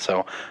 development.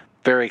 So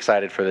very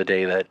excited for the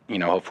day that,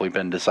 hopefully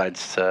Ben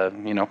decides to,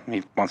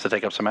 he wants to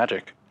take up some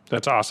Magic.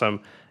 That's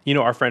awesome.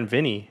 Our friend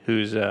Vinny,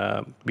 who's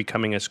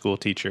becoming a school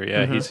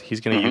teacher, he's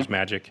going to use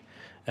Magic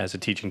as a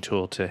teaching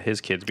tool to his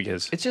kids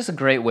because It's just a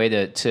great way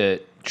to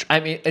I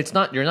mean,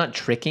 you're not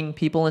tricking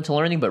people into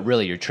learning, but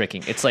really you're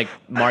tricking. It's like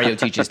Mario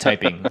teaches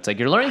typing. It's like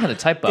you're learning how to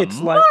type, but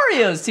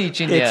Mario's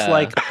teaching you. it's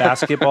like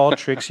basketball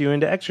tricks you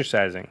into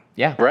exercising.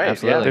 Yeah, Right,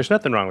 absolutely. yeah. There's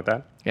nothing wrong with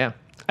that. Yeah.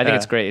 I think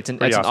it's great. It's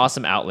an awesome.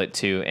 awesome outlet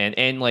too.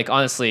 And like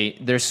honestly,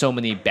 there's so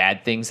many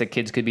bad things that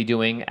kids could be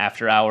doing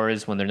after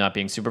hours when they're not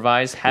being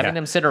supervised. Having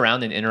them sit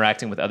around and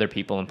interacting with other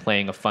people and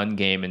playing a fun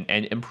game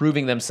and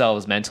improving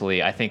themselves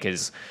mentally, I think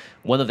is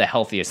one of the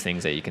healthiest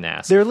things that you can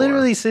ask. They're for.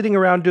 literally sitting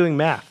around doing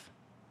math.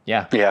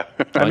 Yeah. Yeah.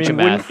 Bunch of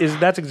math.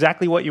 That's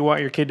exactly what you want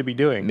your kid to be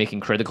doing.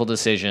 Making critical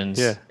decisions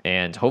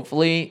and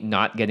hopefully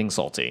not getting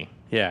salty.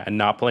 Yeah, and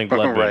not playing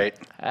Blood Moon. Right.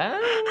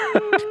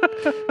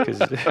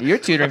 Your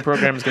tutoring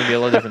program is going to be a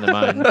little different than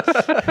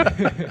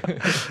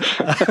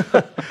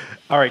mine.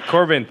 All right,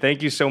 Corbin,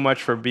 thank you so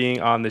much for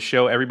being on the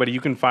show. Everybody, you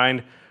can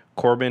find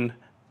Corbin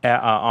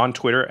on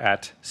Twitter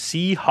at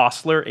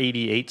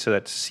chosler88. So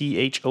that's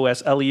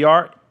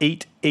CHOSLER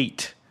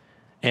 88.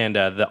 And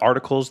the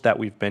articles that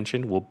we've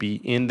mentioned will be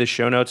in the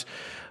show notes.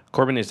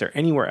 Corbin, is there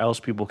anywhere else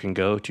people can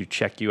go to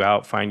check you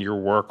out, find your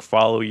work,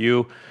 follow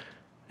you,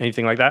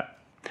 anything like that?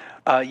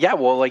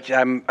 Well, like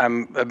I'm a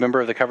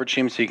member of the coverage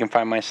team, so you can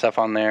find my stuff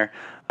on there.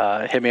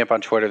 Hit me up on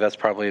Twitter. That's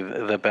probably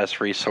the best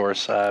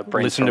resource.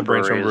 Listen to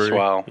Brainstorm Brewery as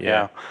well.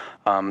 Yeah.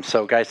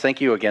 So guys,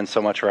 thank you again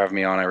so much for having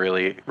me on. I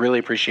really, really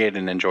appreciate it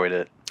and enjoyed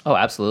it. Oh,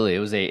 absolutely.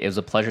 It was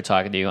a pleasure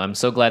talking to you. I'm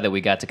so glad that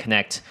we got to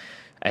connect.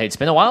 It's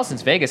been a while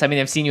since Vegas. I mean,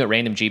 I've seen you at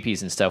random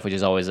GPs and stuff, which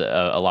is always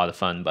a lot of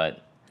fun,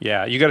 but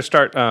Yeah, you got to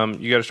start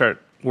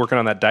working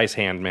on that dice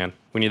hand, man.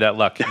 We need that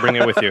luck. Bring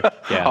it with you.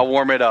 yeah. I'll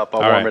warm it up.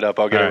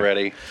 I'll get it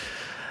ready.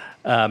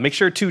 Make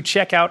sure to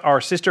check out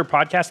our sister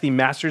podcast, The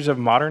Masters of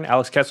Modern.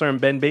 Alex Kessler and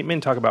Ben Bateman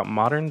talk about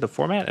Modern, the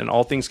format, and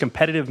all things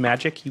competitive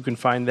Magic. You can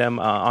find them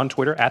on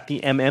Twitter at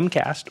the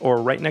MMCast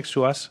or right next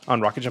to us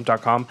on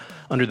RocketJump.com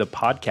under the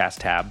podcast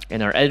tab.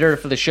 And our editor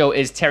for the show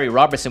is Terry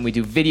Robertson. We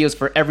do videos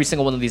for every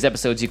single one of these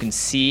episodes. You can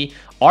see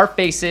our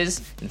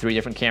faces in 3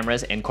 different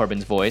cameras and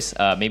Corbin's voice.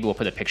 Maybe we'll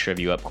put a picture of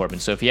you up, Corbin.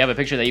 So if you have a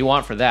picture that you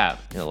want for that,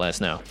 let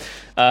us know.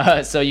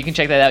 So you can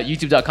check that out,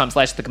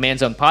 youtube.com/The Command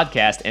Zone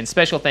Podcast. And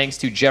special thanks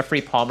to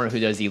Jeffrey Palmer, who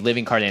does the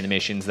living card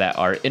animations that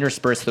are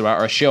interspersed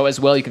throughout our show as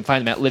well. You can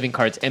find them at Living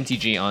Cards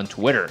MTG on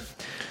Twitter.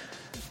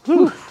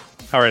 Whew.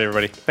 All right,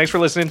 everybody. Thanks for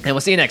listening. And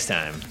we'll see you next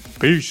time.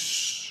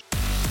 Peace.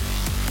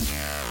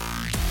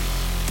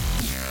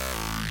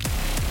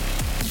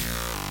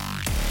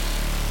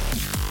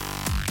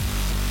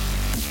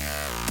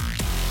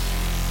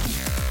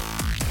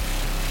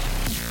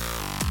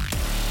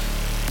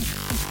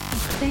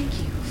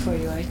 for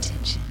your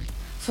attention.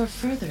 For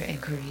further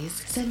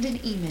inquiries, send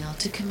an email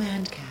to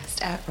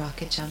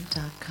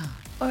commandcast@rocketjump.com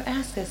or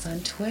ask us on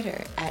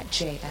Twitter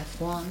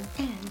 @JFWong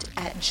and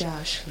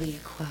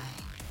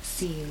 @JoshLeeQuai.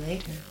 See you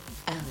later,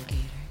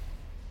 alligator.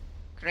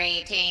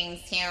 Greetings,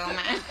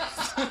 humans.